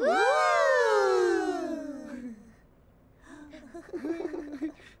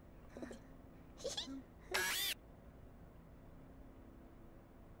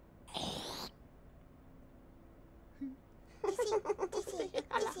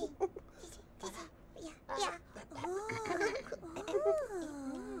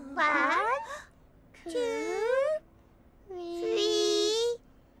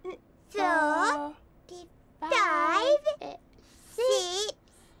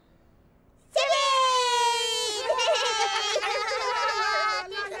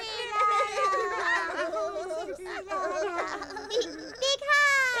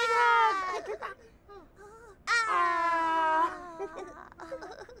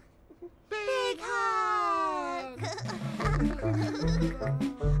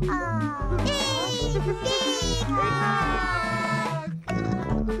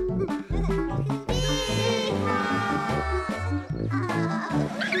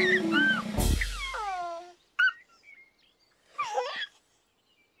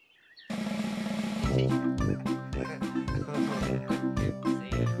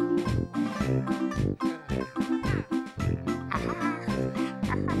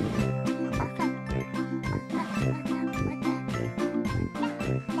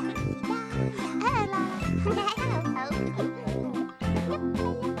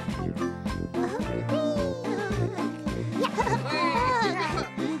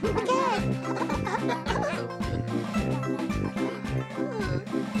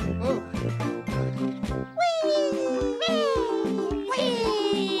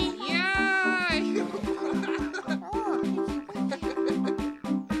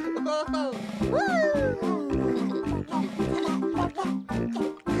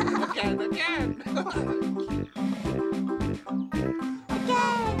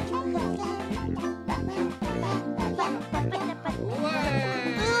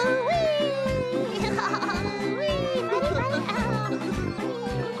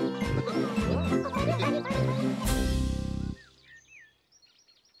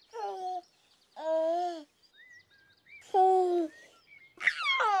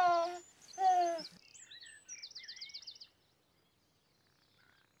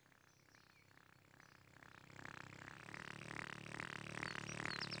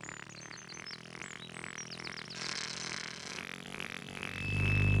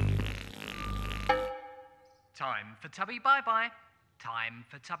 Time for Tubby Bye-Bye. Time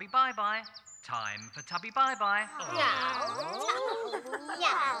for Tubby Bye-Bye. Time for Tubby Bye-Bye.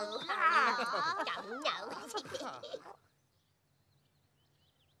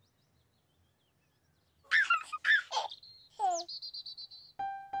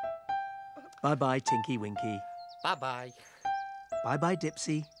 Bye-bye, Tinky-Winky. Bye-bye. Bye-bye,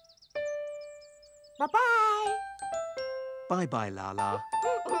 Dipsy. Bye-bye. Bye-bye, Laa-Laa.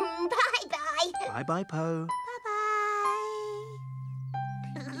 Bye-bye. Bye-bye, Po.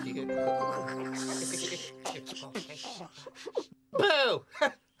 Boo!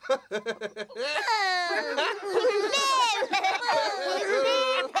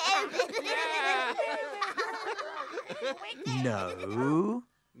 No.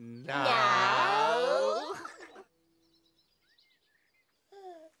 No.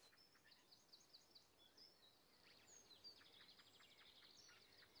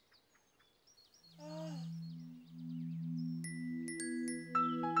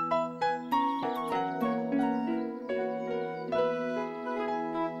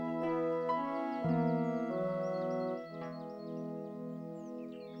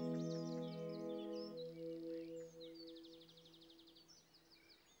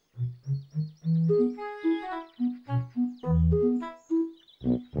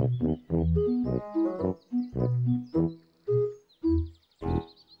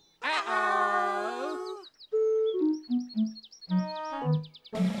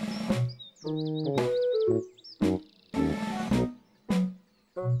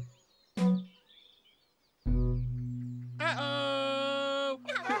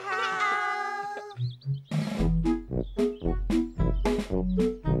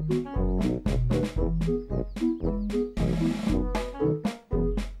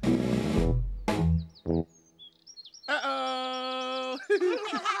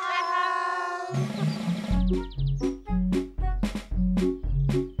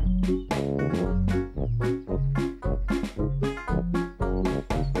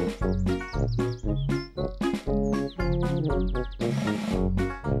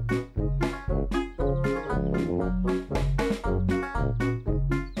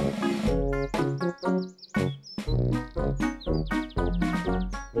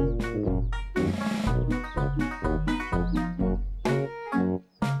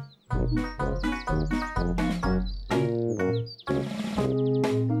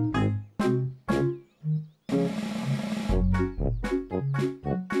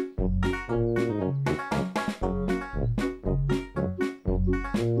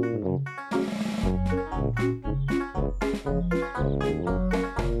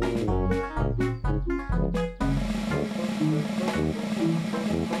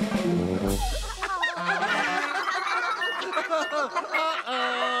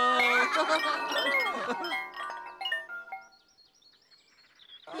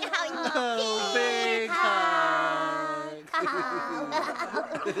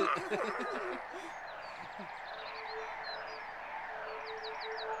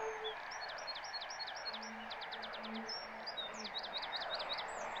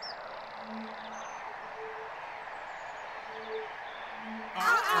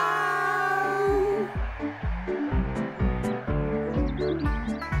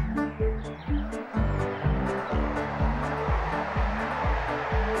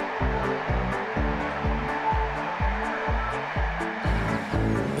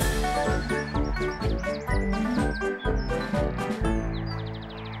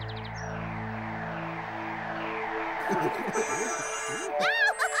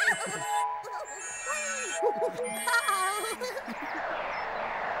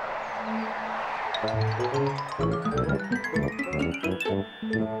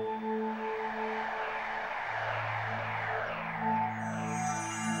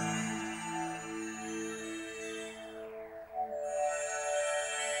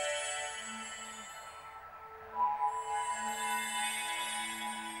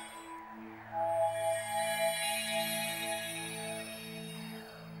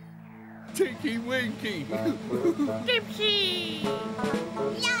 Tinky-Winky. Dipsy!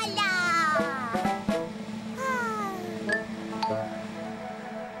 Laa-Laa!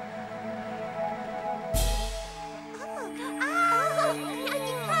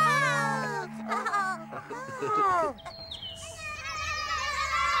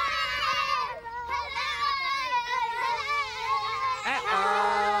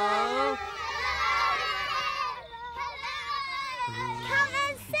 Come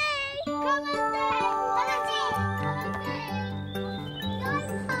and see! Come and see!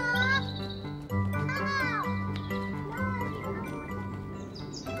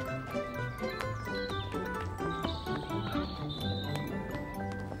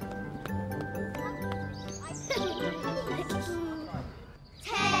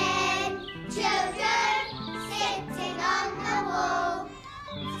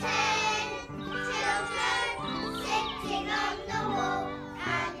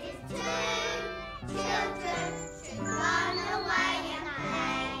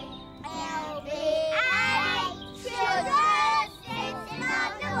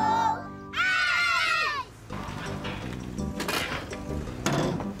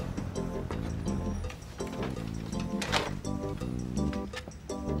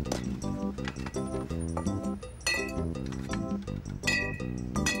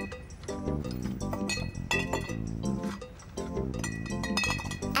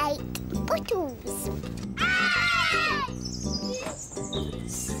 bottles.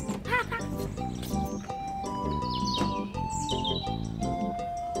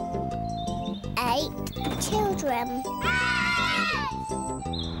 8 children.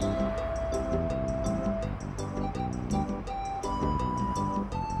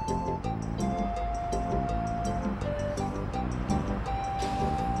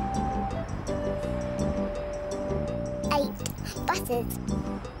 8 buses.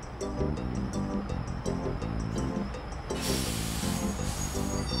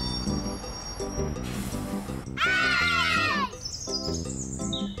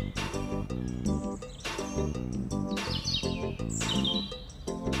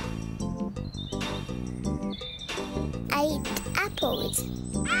 8 apples.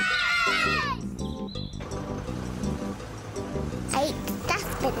 8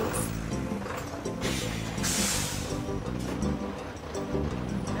 dustbins.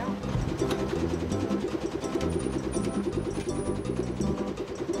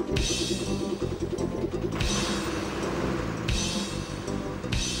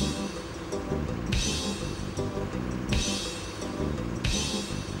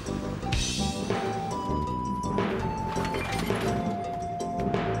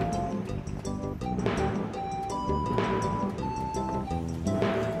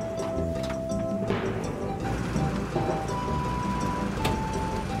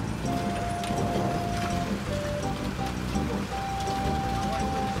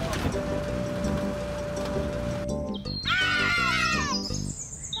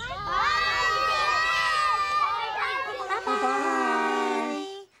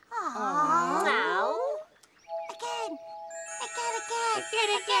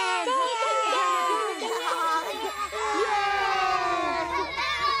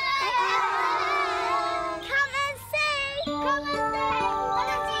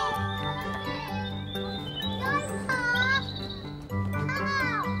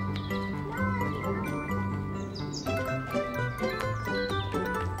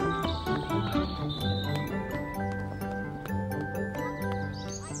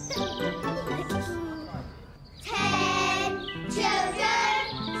 10 children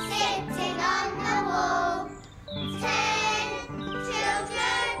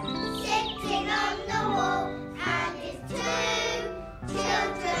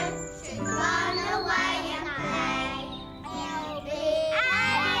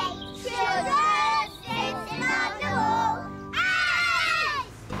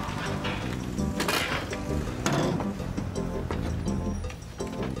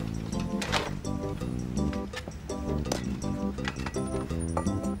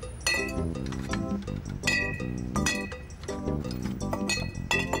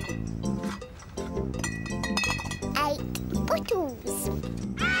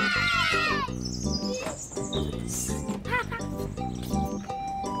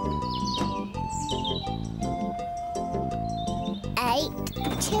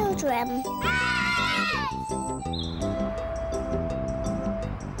children.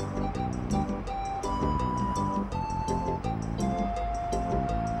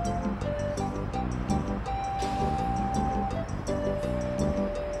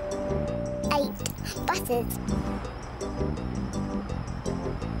 8 buses.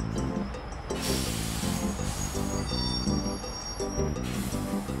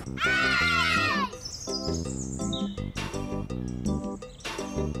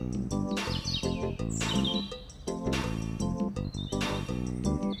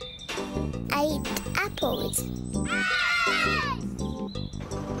 8 apples.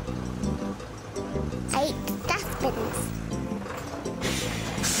 8 dustbins.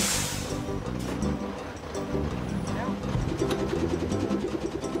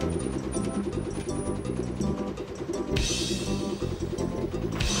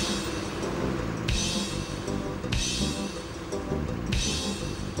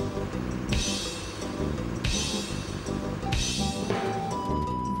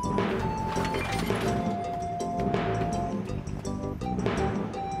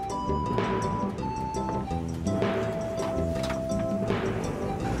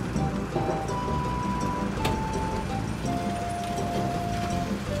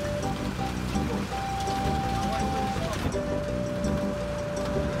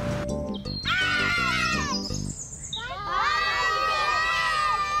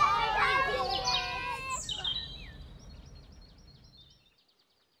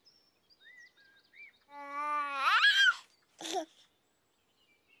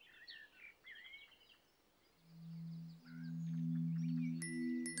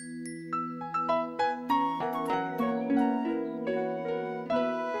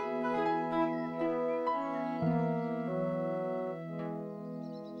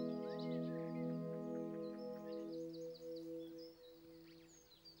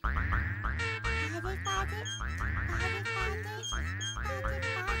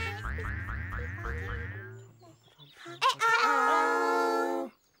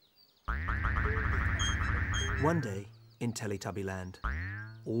 'One day, in Teletubbyland,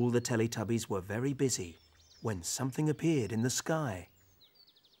 all the Teletubbies were very busy when something appeared in the sky.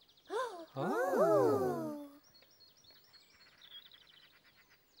 Oh.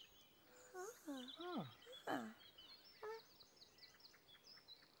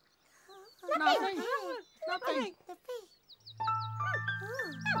 Nothing. Nothing.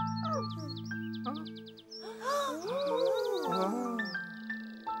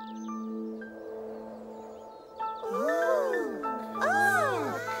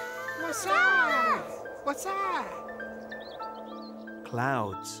 What's that? What's that?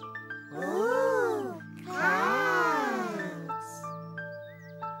 Clouds. Ooh, clouds.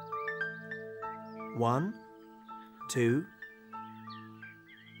 1, 2,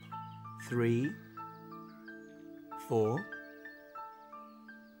 3, 4,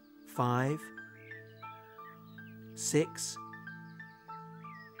 5, 6,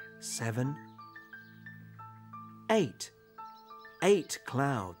 7, 8. 8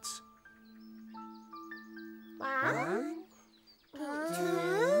 clouds. 1,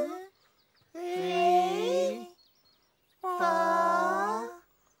 2, 3, 4,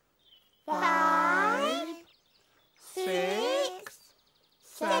 5, 6,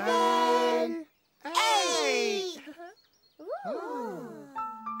 7, 8.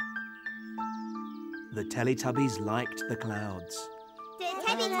 The Teletubbies liked the clouds. The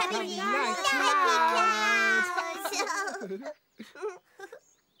Teletubbies like clouds.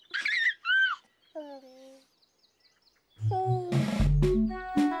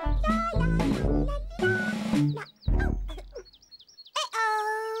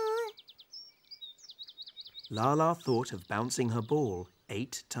 Laa-Laa thought of bouncing her ball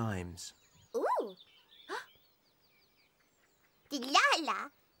 8 times. Ooh. Did Laa-Laa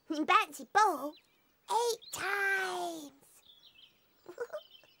bounce a ball 8 times?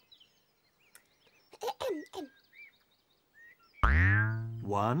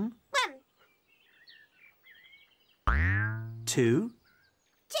 1, 1, 2,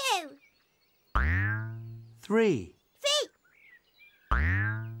 2, 3,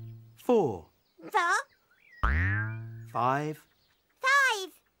 4, 4, 5,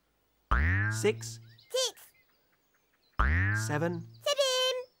 5, 6, 6, 7, 7,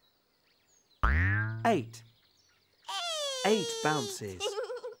 8. 8 bounces.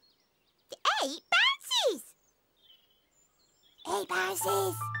 8 bounces. 8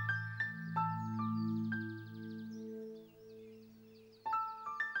 bounces.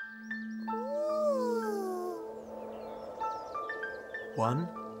 Ooh. 1,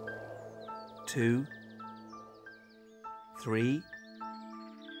 2, 3,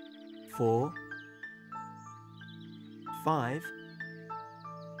 4, 5,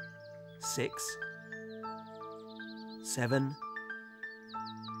 6, 7,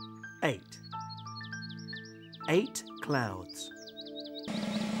 8. 8 clouds.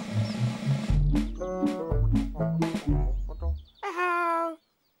 Oh.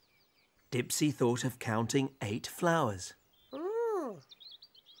 Dipsy thought of counting 8 flowers. Ooh.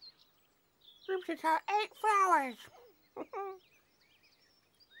 Dipsy got 8 flowers.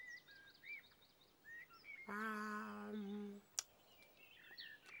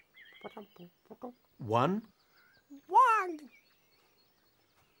 1, 1,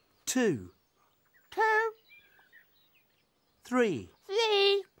 2, 2, 3,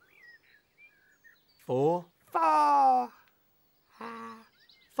 3, 4, 4,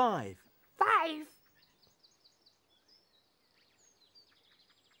 5, 5,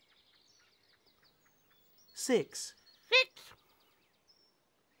 6, 6,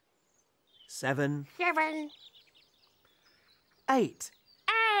 7, 7, 8.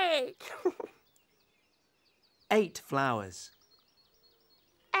 8. 8 flowers.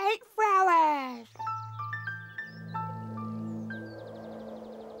 8 flowers.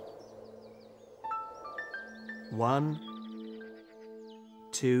 One,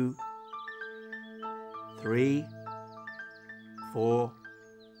 2, 3, 4,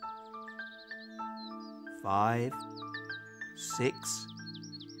 5, 6,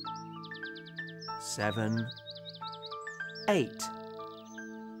 7, 8.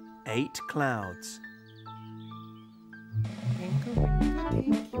 8 clouds.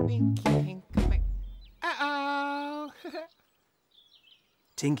 Tinky-Winky. Uh-oh.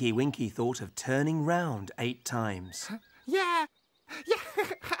 Tinky-Winky thought of turning round 8 times. Yeah.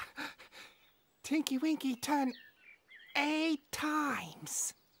 Tinky-Winky turned 8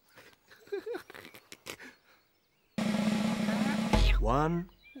 times. 1,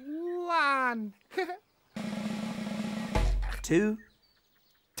 1, 2,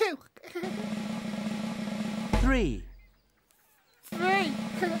 2, 3, 3,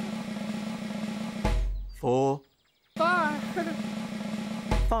 4, 4,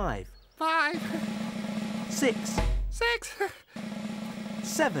 5, 5, 6, 6,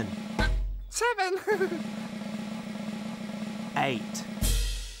 7, 7, 8.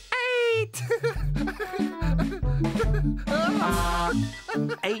 8.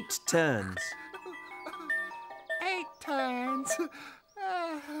 8 turns. 8 turns.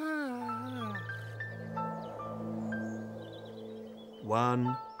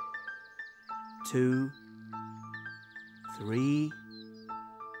 1, 2, 3,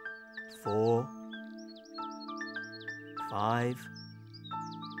 4, 5,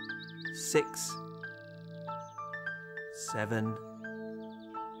 6, 7,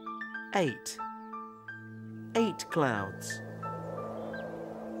 8. 8 clouds.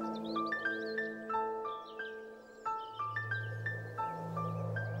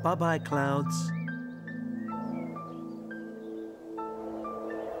 Bye-bye, clouds.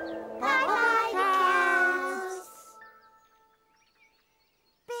 Bye-bye, clouds.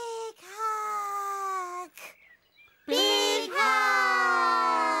 Big hug. Big hug.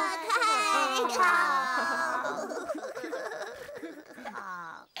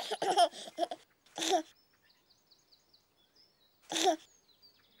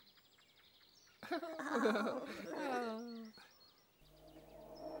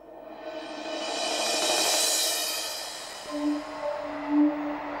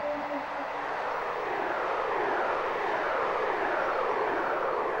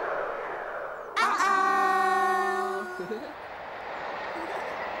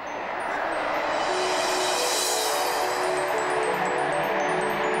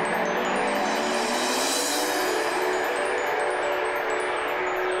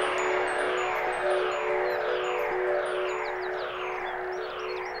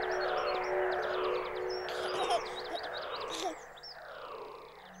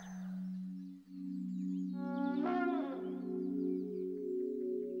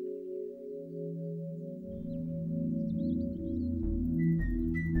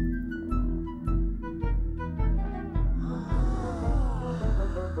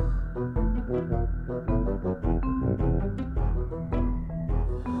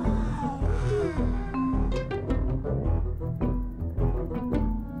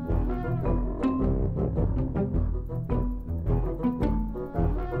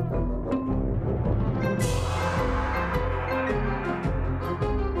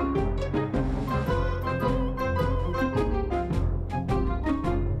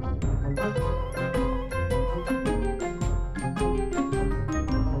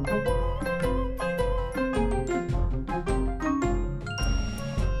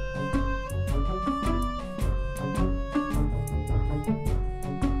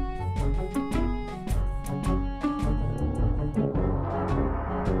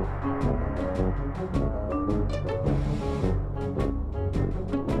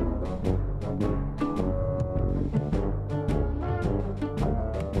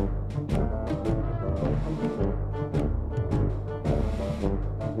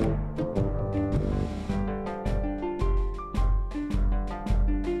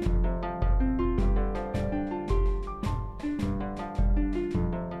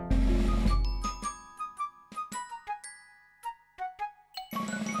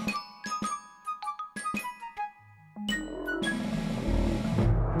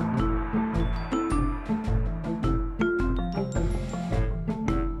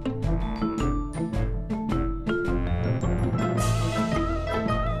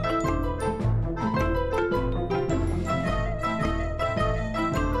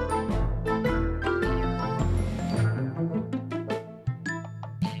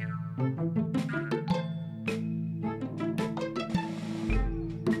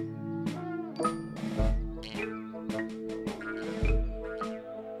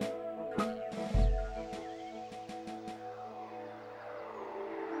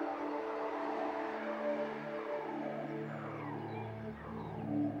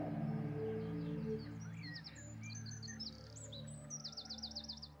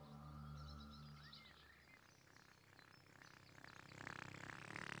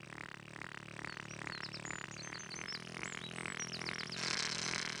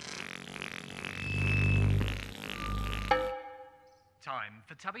 Time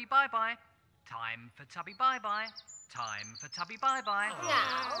for Tubby bye-bye. Time for Tubby bye-bye. Time for Tubby bye-bye.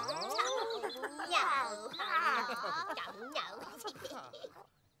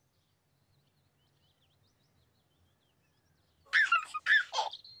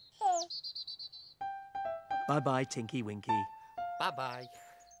 Bye-bye, Tinky-Winky. Bye-bye.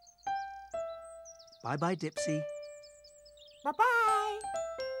 Bye-bye, Dipsy. Bye-bye.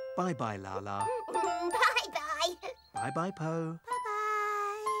 Bye-bye, Laa-Laa. Bye-bye. Bye-bye, Po.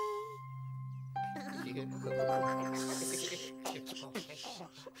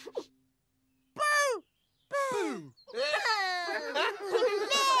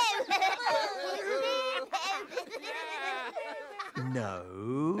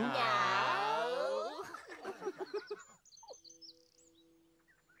 No.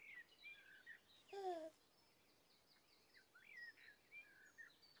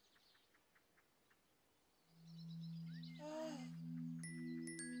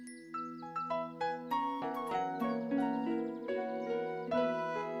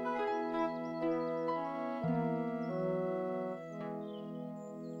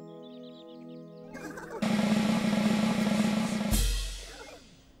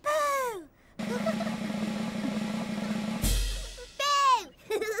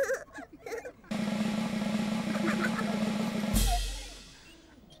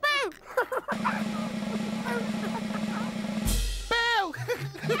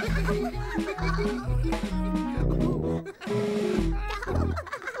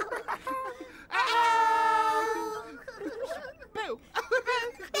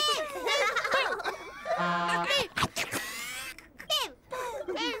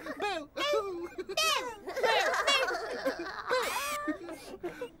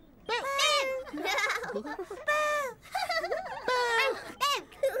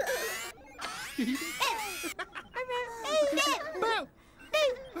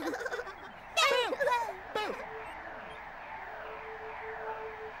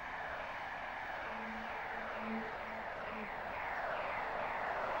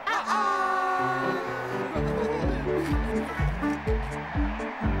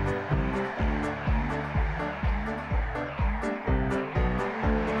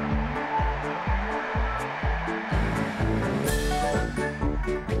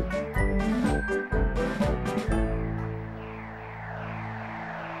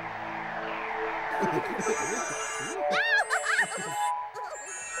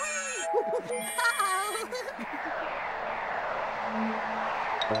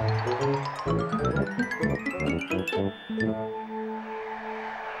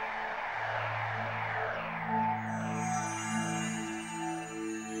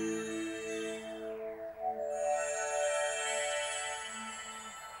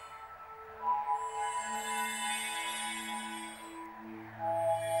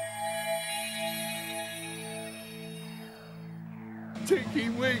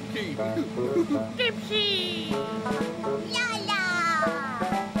 Tinky-Winky. Dipsy. Laa-Laa.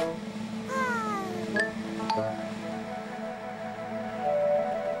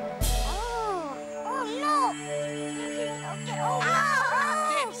 Oh, look.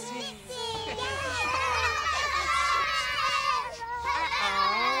 Dipsy.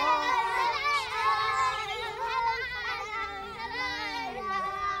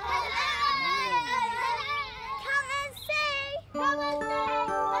 Come and see. Come and see. Come and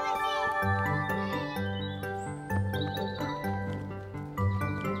see.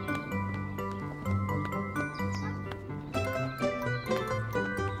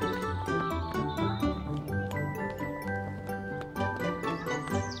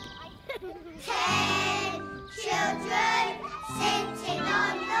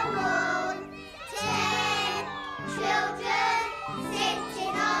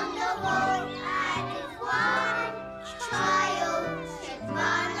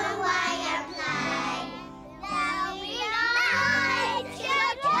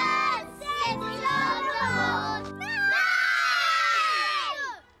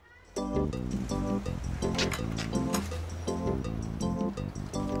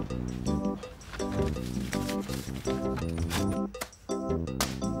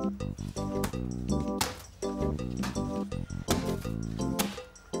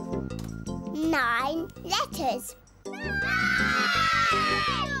 letters.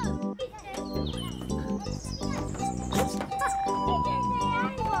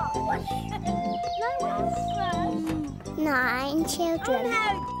 9 children.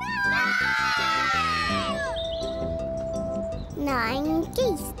 9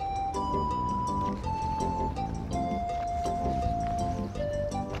 geese.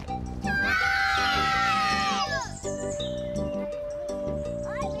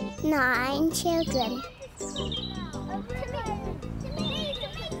 9 children.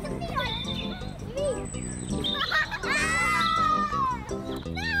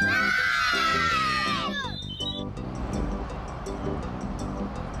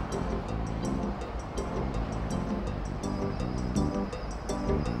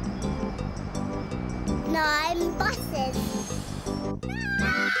 9 buses.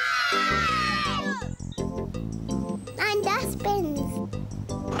 9 dustbins.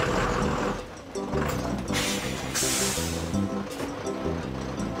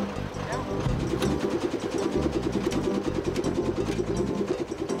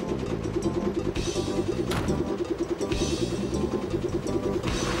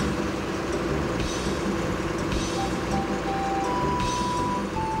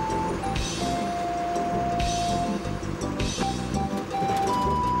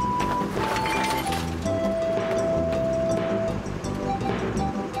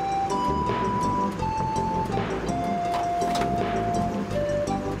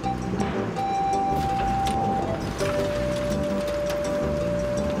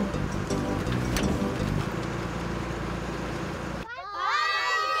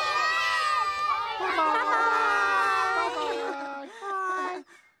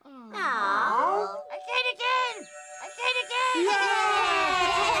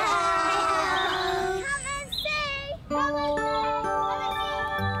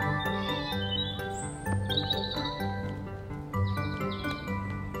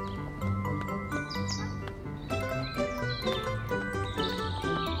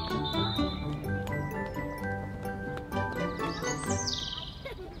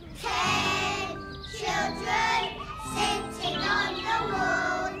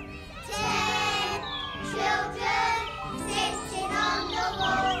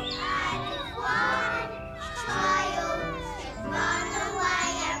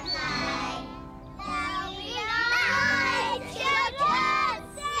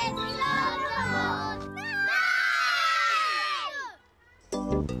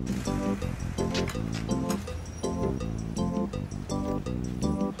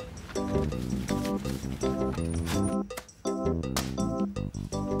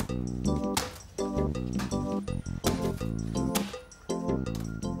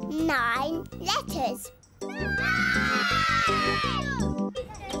 9 letters.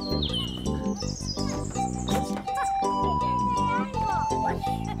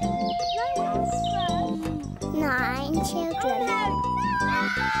 9 children.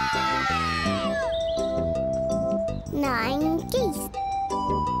 9 geese.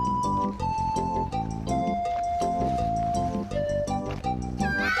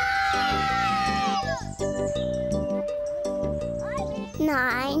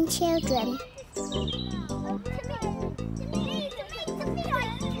 9 children.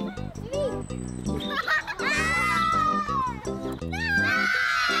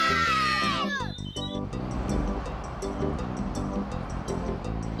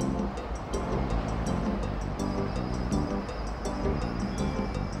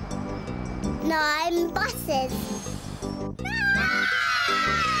 9 buses.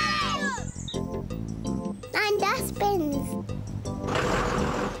 9 dustbins. 9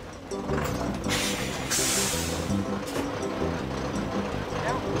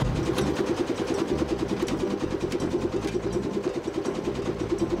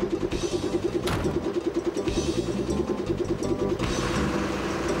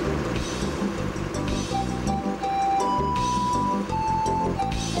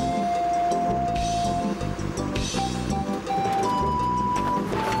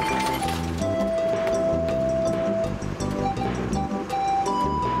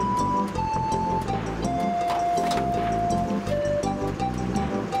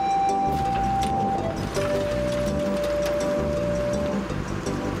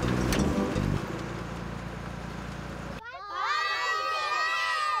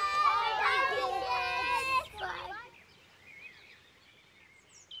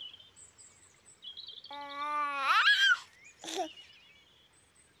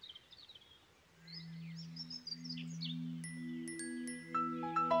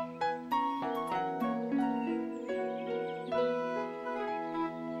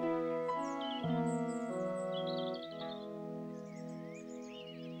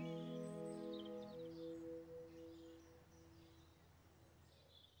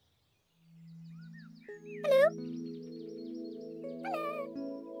 Hello?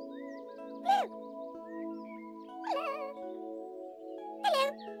 Hello? Hello? Hello? Hello?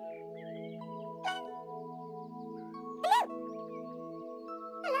 Hello?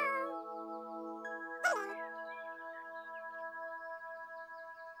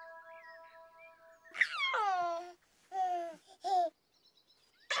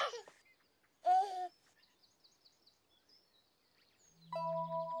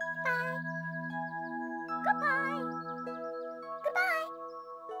 Goodbye. Goodbye.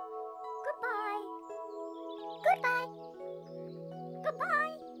 Goodbye.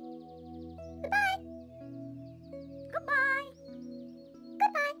 Goodbye. Goodbye. Goodbye.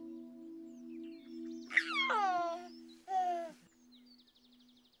 Goodbye. Goodbye.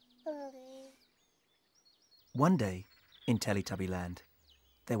 One day, in Teletubby Land,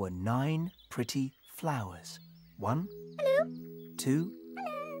 there were 9 pretty flowers. 1, Hello? 2,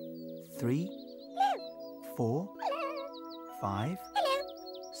 Hello? 3, Hello? 4, Hello? 5, Hello?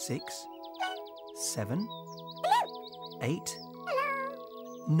 6, 7, Hello? 8,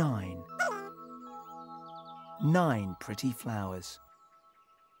 Hello? 9. 9 pretty flowers.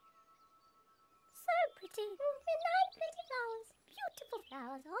 So pretty. We're 9 pretty flowers. Beautiful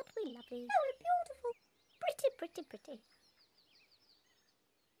flowers, aren't we lovely? Oh, we're beautiful. Pretty, pretty, pretty.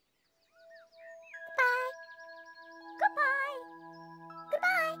 Goodbye. Goodbye.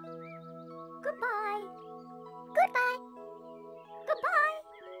 Goodbye. Goodbye. Goodbye.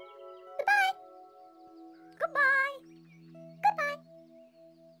 Goodbye. Goodbye. Goodbye.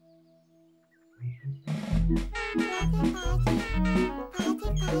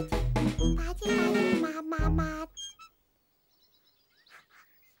 Mama.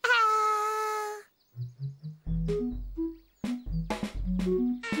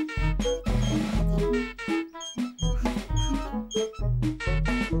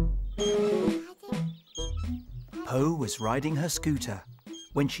 Po was riding her scooter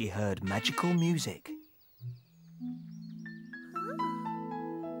when she heard magical music.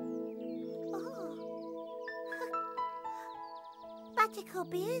 Magical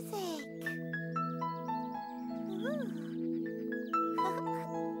music. Hello?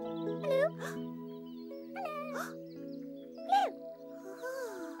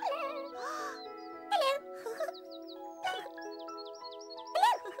 Hello? Hello?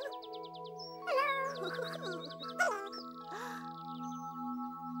 Hello?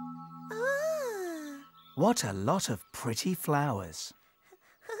 What a lot of pretty flowers.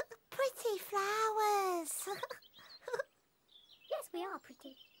 Pretty flowers. Yes, we are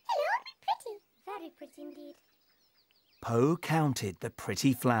pretty. Hello, aren't we pretty? Very pretty indeed. Po counted the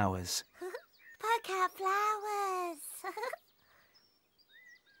pretty flowers. Poke out flowers.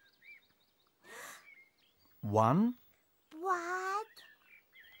 1, 1,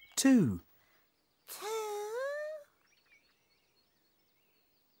 2, 2,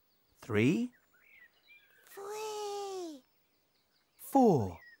 3, 3,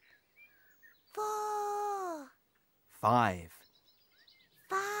 4, 4, 5,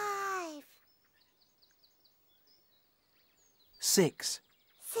 5, 6,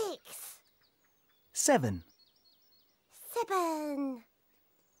 6, 7, 7,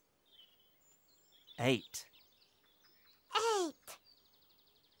 8, 8,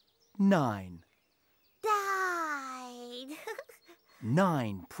 9. 9.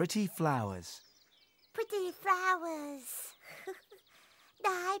 9 pretty flowers. Pretty flowers.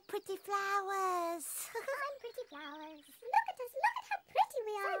 9 pretty flowers. 9 pretty flowers. Look at us, look at how pretty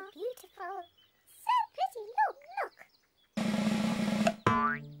we are. So beautiful. So pretty, look, look.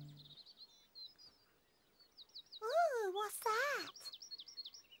 Ooh, what's that?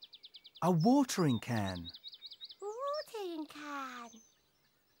 A watering can. Watering can.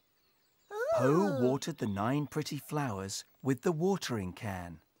 Po Ooh. watered the 9 pretty flowers with the watering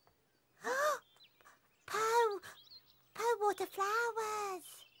can. Po water flowers.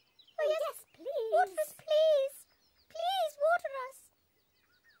 Oh, yes, please. Water us, please. Please, water us.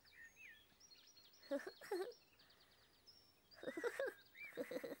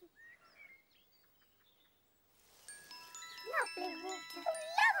 Lovely water.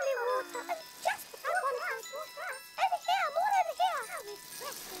 Lovely water. And just what I want. Over here, more over here. How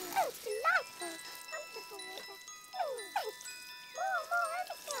refreshing. Oh, delightful. Wonderful water. Thanks. More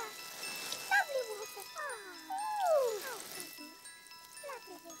over here. Lovely water. Ooh. How pretty.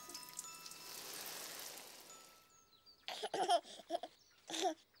 Lovely water.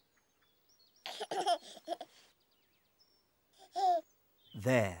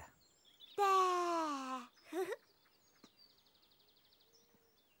 There. There.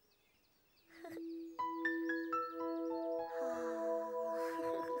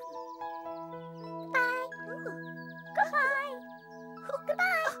 Bye.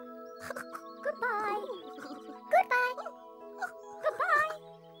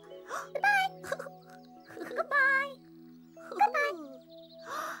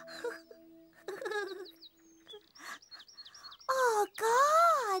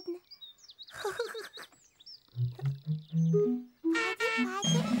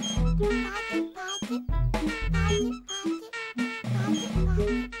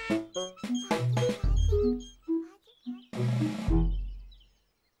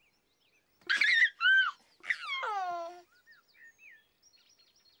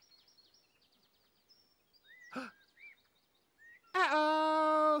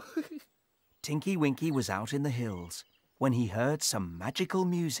 Tinky-Winky was out in the hills when he heard some magical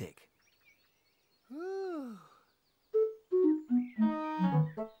music.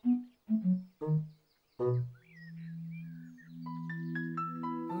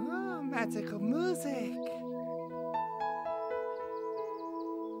 Oh, magical music.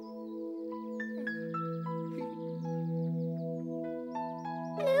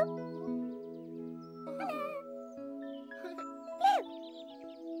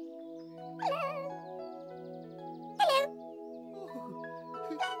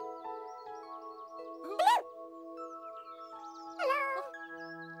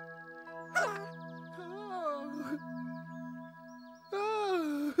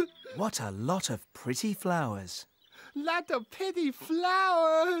 What a lot of pretty flowers. Lot of pretty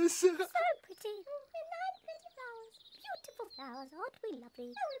flowers. So pretty. We're 9 pretty flowers. Beautiful flowers, aren't we lovely?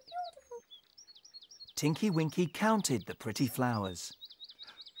 Oh, we're beautiful. Tinky-Winky counted the pretty flowers.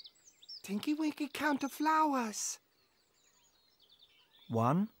 Tinky-Winky count the flowers.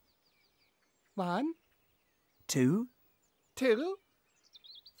 1, 1, 2, 2,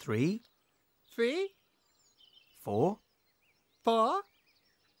 3, 3, 4, 4,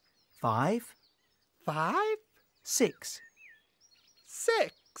 5, 5, 6,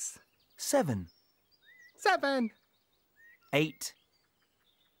 6, 7, 7, 8,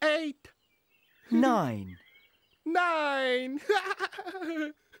 8, 9. 9.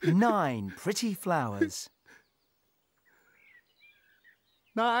 9 pretty flowers.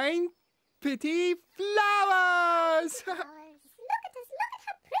 9 pretty flowers. Look at us. Look at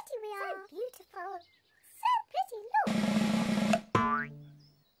how pretty we are. So beautiful. So pretty. Look.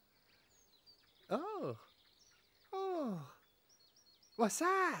 Oh. Oh. What's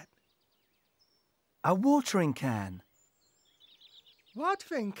that? A watering can.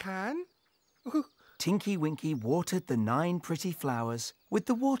 Watering can? Tinky-Winky watered the 9 pretty flowers with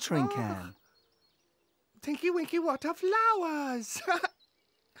the watering can. Tinky-Winky water flowers. Oh,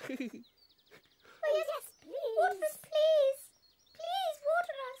 yes, please. Water us, please. Please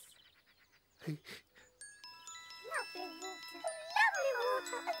water us. Lovely water. Lovely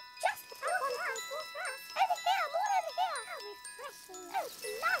water. Oh, just what I want. Nice water us. Over here, more over here. How refreshing. Oh,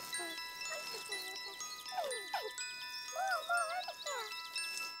 delightful. Wonderful water. More over here.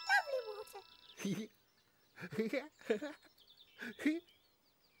 Lovely water.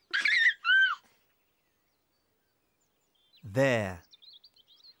 There.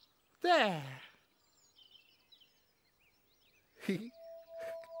 There.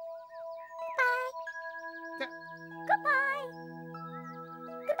 Goodbye.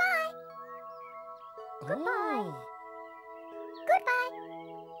 Goodbye. Goodbye. Goodbye.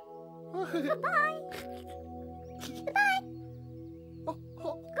 Goodbye. Goodbye.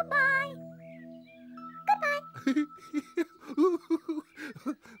 Goodbye. Goodbye.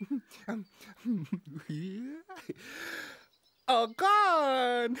 Oh,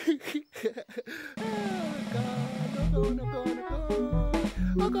 gone.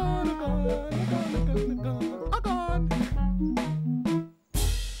 Oh, gone.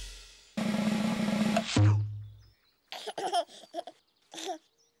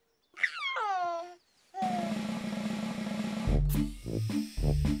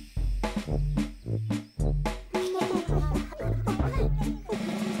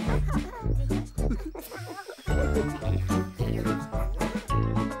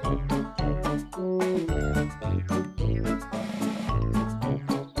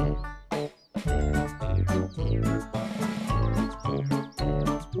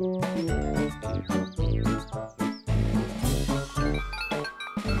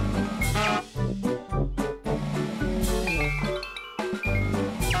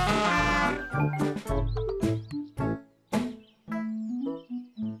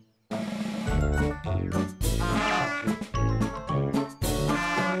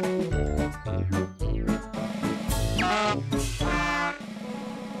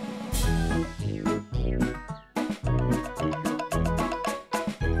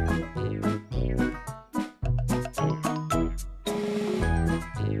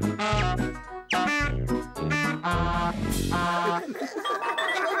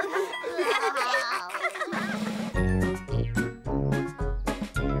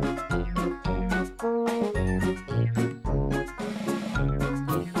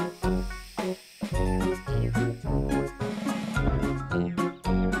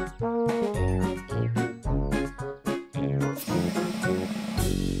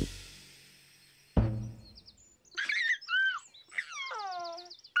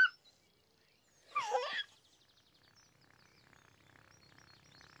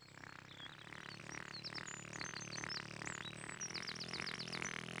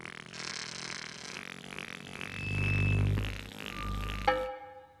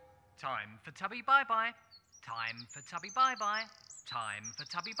 for Tubby bye-bye. Time for Tubby bye-bye. Time for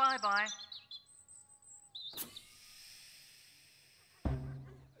Tubby bye-bye.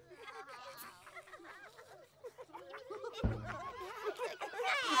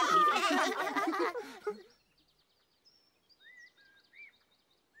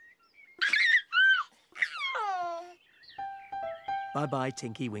 Bye-bye,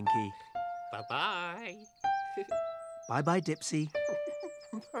 Tinky-Winky. Bye-bye. Bye-bye, Dipsy.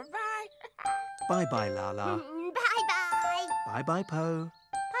 Bye-bye. Bye-bye, Laa-Laa. Bye-bye. Bye-bye, Po.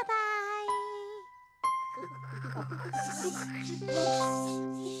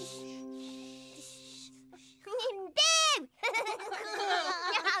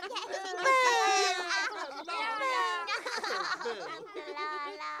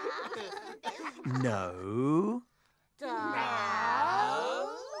 No.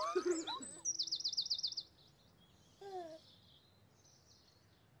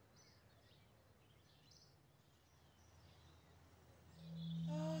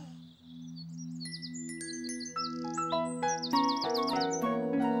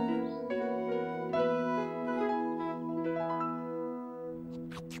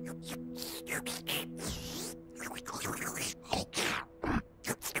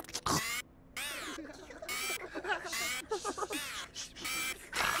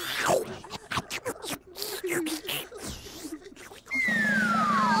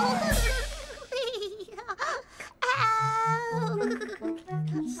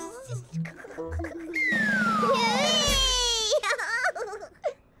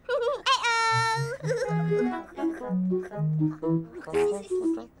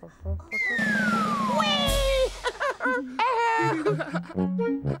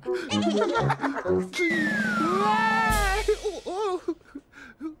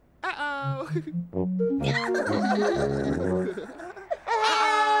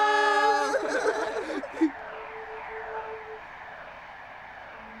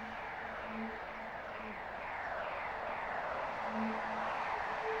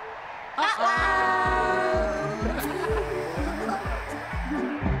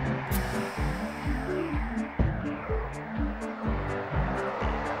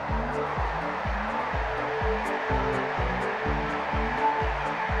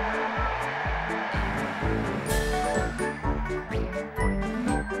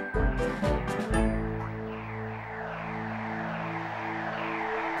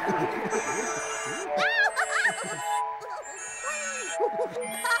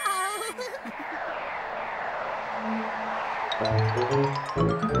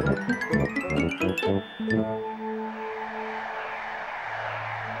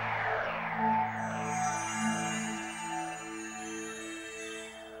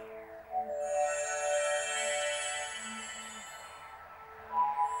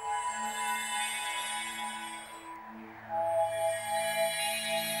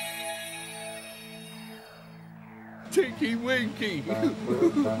 Tinky-Winky.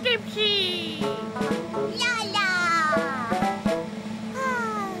 Dipsy. Laa-Laa.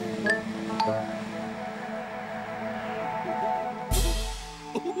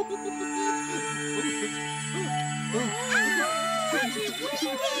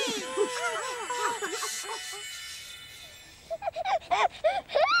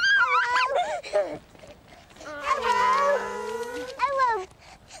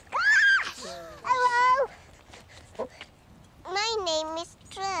 Hello. My name is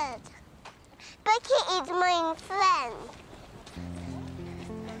Tread. Becky is my friend.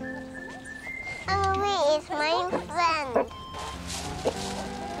 Emily is my friend.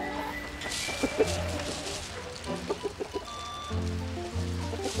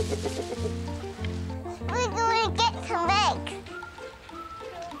 We're going to get some eggs.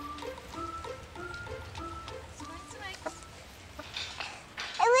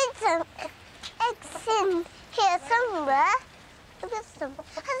 I want some eggs in here somewhere.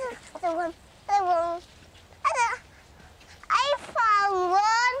 I found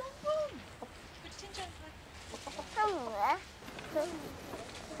one. Somewhere.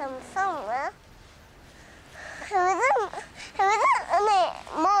 Somewhere. There isn't any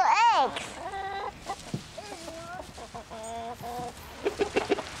more eggs.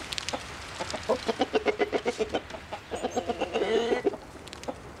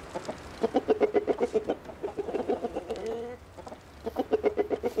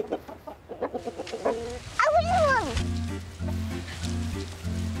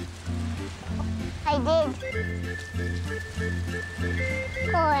 I did.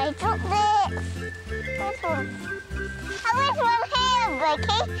 Oh, I dropped it. This one. I wish one here,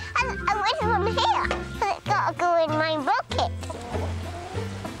 Becky. And I wish one here. Because it's got to go in my bucket.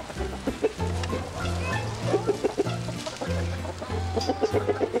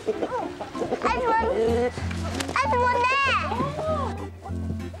 There's one there.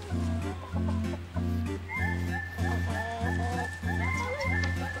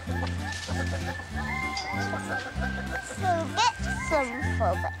 So get some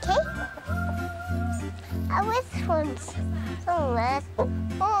for Becky. And this one's somewhere.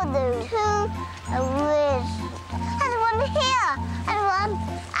 Oh, there's two. And there's one here. And one.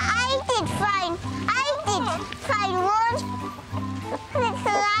 I did find one. And it's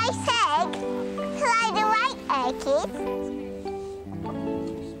a nice egg. Try the right egg, kids.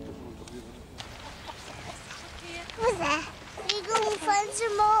 What's that? We're going to find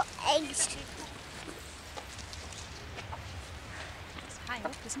some more eggs. It's high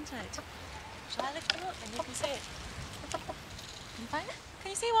up, isn't it? Shall I lift them up and you can see it? Can you find it? Can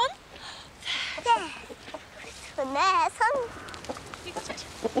you see one? There. One there, son. You got it?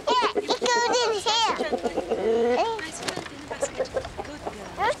 Yeah, it goes in here. Nice and gently in the basket. Good girl.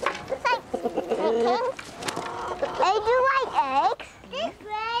 Thanks. They do like eggs. This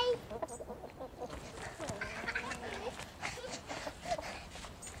way.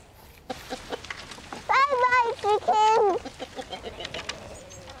 Bye-bye, chickens.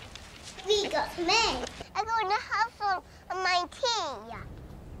 We got some eggs. I'm going to have some on my tea.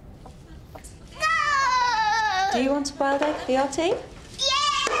 Go! Do you want a boiled egg for your tea?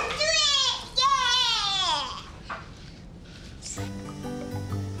 Yeah, do it! Yeah!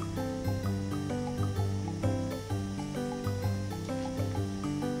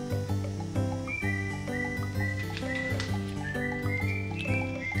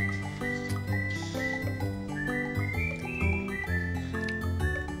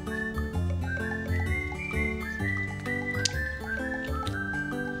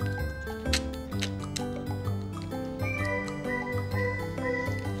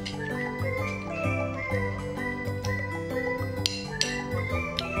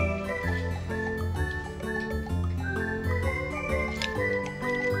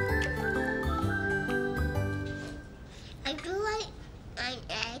 I do like an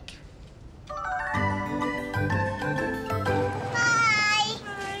egg. Bye.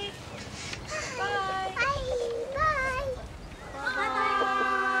 Bye. Bye.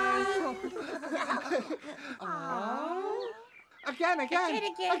 Again. Again.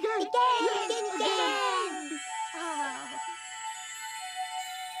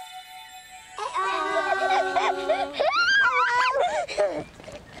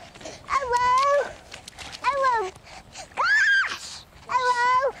 Hello. Gosh!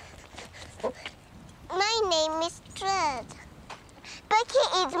 Hello. My name is Tread. Becky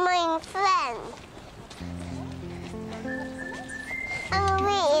is my friend. And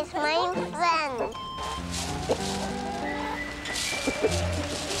Marie is my friend.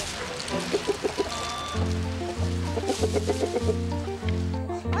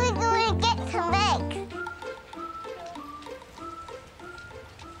 We're going to get some eggs.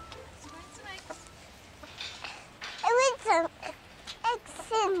 There is some eggs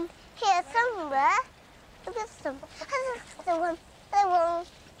in here somewhere. There's some. The one.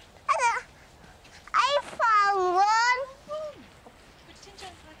 I found one.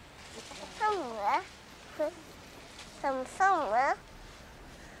 Somewhere. Somewhere.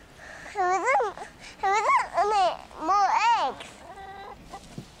 There isn't any more eggs.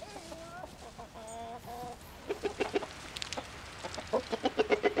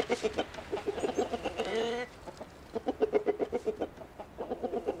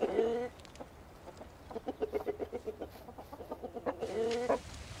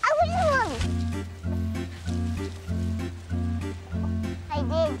 I was one. I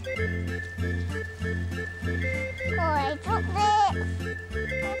did. Oh, I dropped it.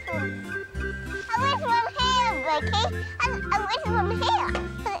 I wish one here, Becky. And I wish one here.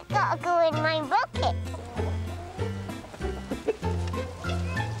 But it's got to go in my bucket.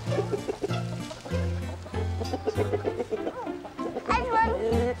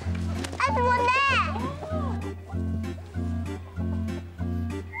 There's one there.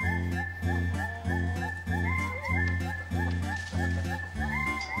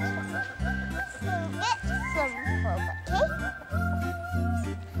 So get some for Becky.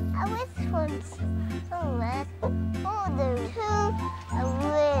 And this one's somewhere. Oh, there's two. And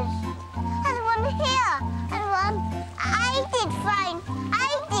there's one here. And one. I did find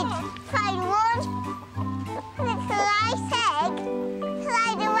one. And it's a nice egg.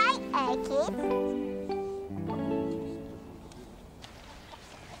 Try the right egg, kids.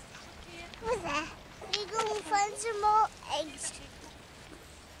 What's that? We're going to find some more eggs.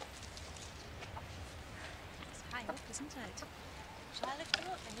 It's high up, isn't it? Shall I lift them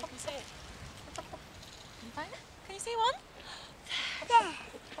up and you can see it? Can you find it? Can you see one? There.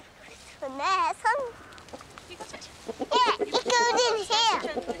 One there, son. You got it? Yeah, it goes in here.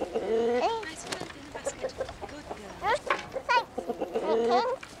 Nice and gently in the basket. Good girl. Thanks. Okay.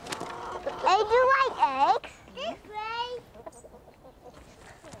 Do you like eggs? This way.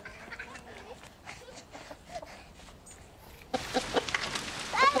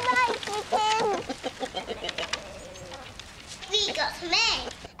 Bye-bye, chicken. We got some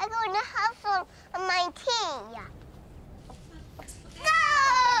eggs. I'm going to have some on my tea. Go!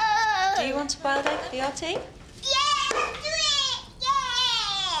 Do you want a boiled egg for your tea? Yeah, do it! Yeah!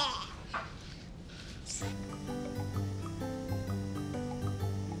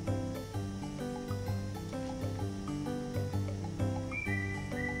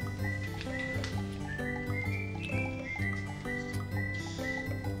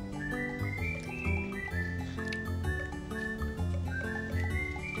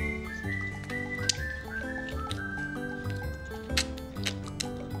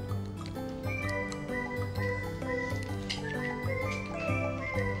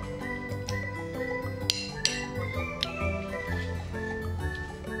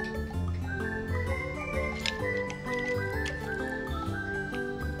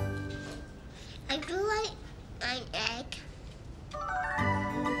 I do like an egg. Bye.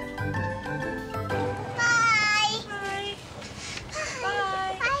 Bye.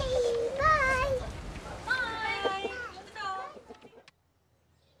 Bye. Bye. Bye. Bye. No.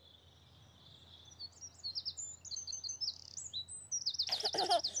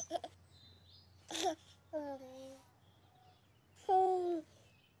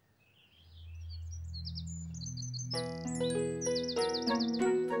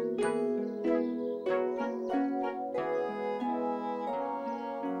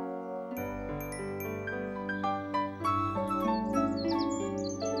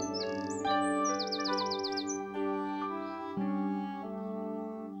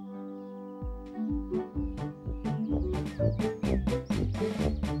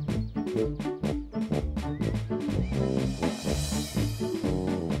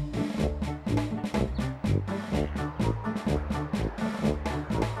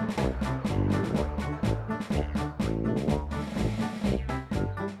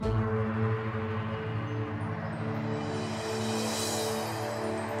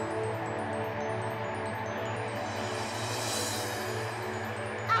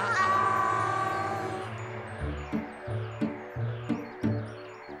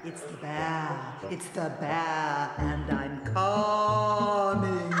 It's the bear. It's the bear, and I'm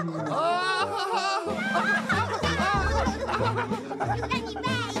coming.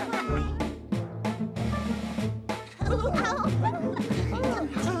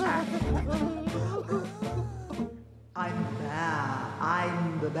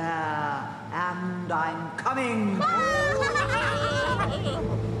 I'm the bear, and I'm coming.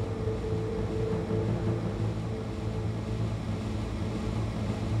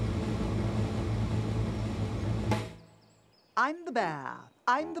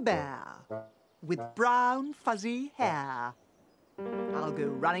 I'm the bear, with brown fuzzy hair. I'll go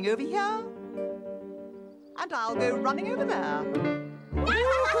running over here, and I'll go running over there.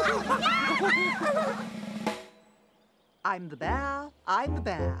 I'm the bear,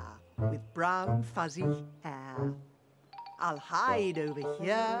 with brown fuzzy hair. I'll hide over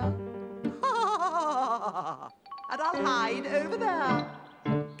here, and I'll hide over there.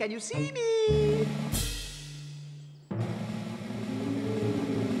 Can you see me?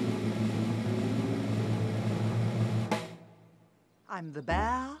 I'm the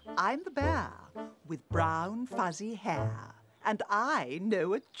bear, with brown fuzzy hair, and I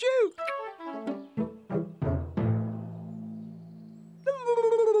know a joke.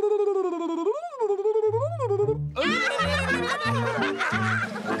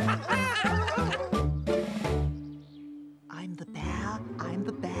 I'm the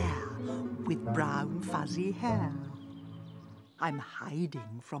bear, with brown fuzzy hair. I'm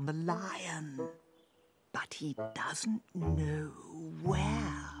hiding from the lion, but he doesn't know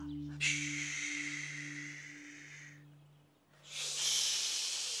where. Shh.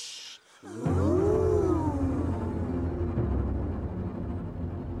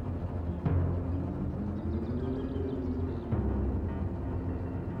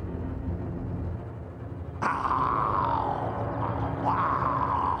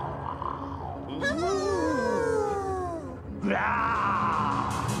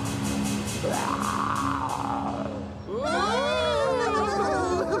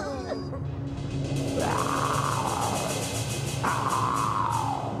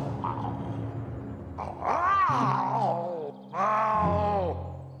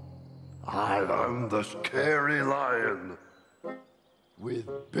 I'm the scary lion with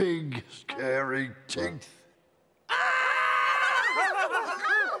big, scary teeth.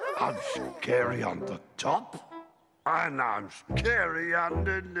 I'm scary on the top, and I'm scary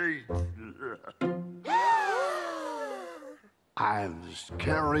underneath. I'm the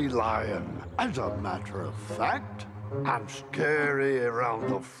scary lion. As a matter of fact, I'm scary around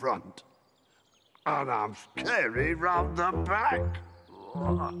the front, and I'm scary round the back.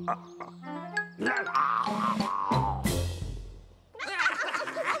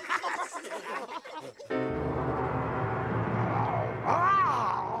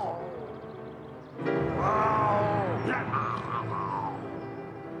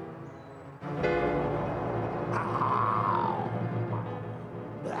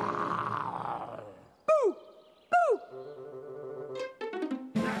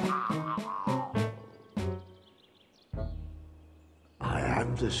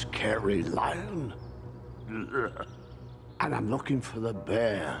 I'm the scary lion, and I'm looking for the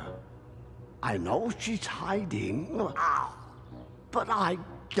bear. I know she's hiding, but I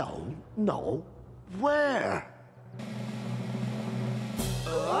don't know where.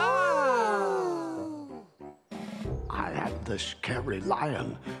 I am the scary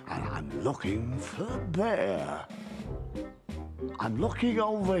lion, and I'm looking for the bear. I'm looking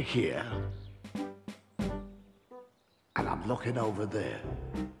over here. And I'm looking over there.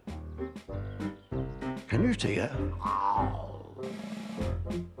 Can you see her?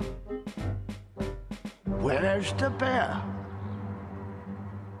 Where's the bear?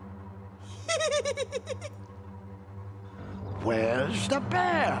 Where's the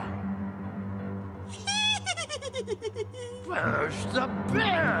bear? Where's the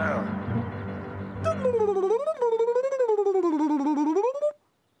bear?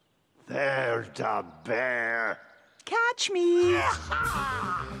 There's the bear. Catch me!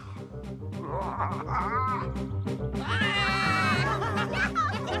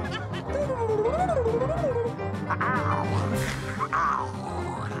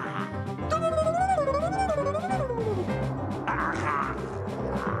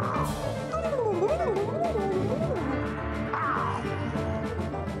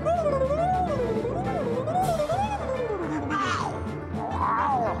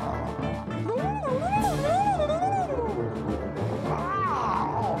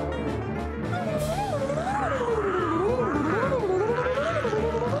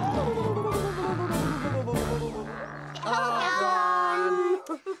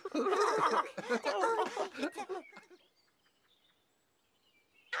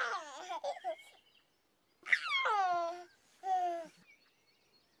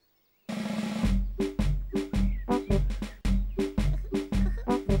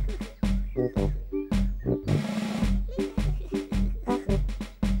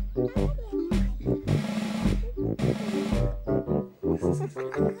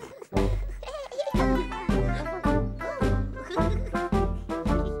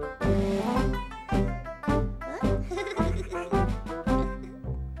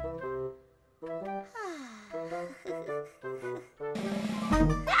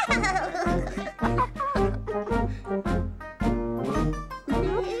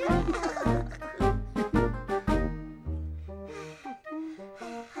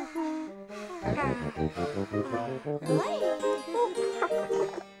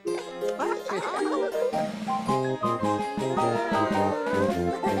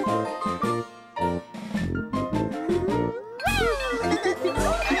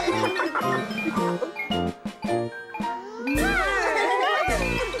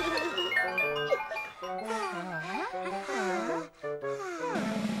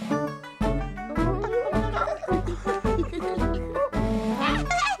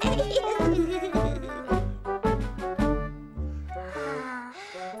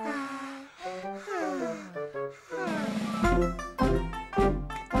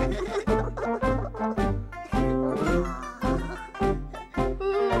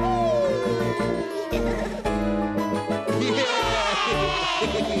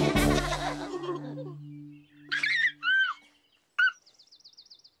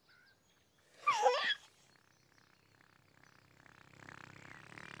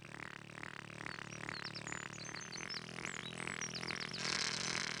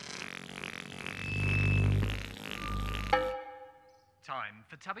 Time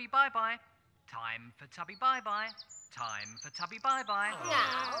for Tubby Bye-Bye. Time for Tubby Bye-Bye. Time for Tubby Bye-Bye.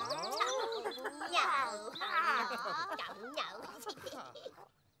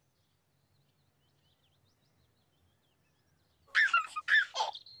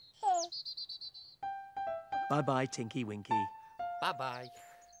 Bye-bye, Tinky-Winky. Bye-bye.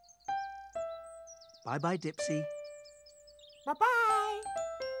 Bye-bye, Dipsy. Bye-bye.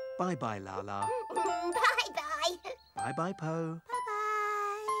 Bye-bye, Laa-Laa. Bye-bye. Bye-bye, Po. Bye-bye.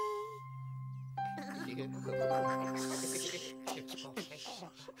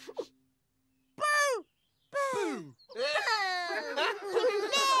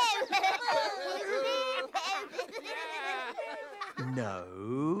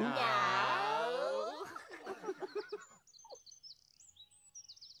 No.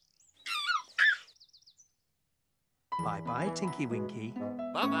 Bye-bye, Tinky-Winky.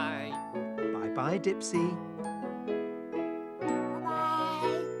 Bye-bye. Bye-bye, Dipsy.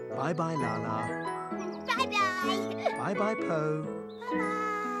 Bye-bye. Bye-bye, Laa-Laa. Bye-bye. Bye-bye, Po.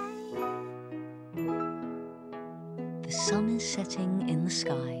 The sun is setting in the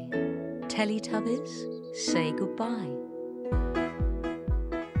sky. Teletubbies, say goodbye.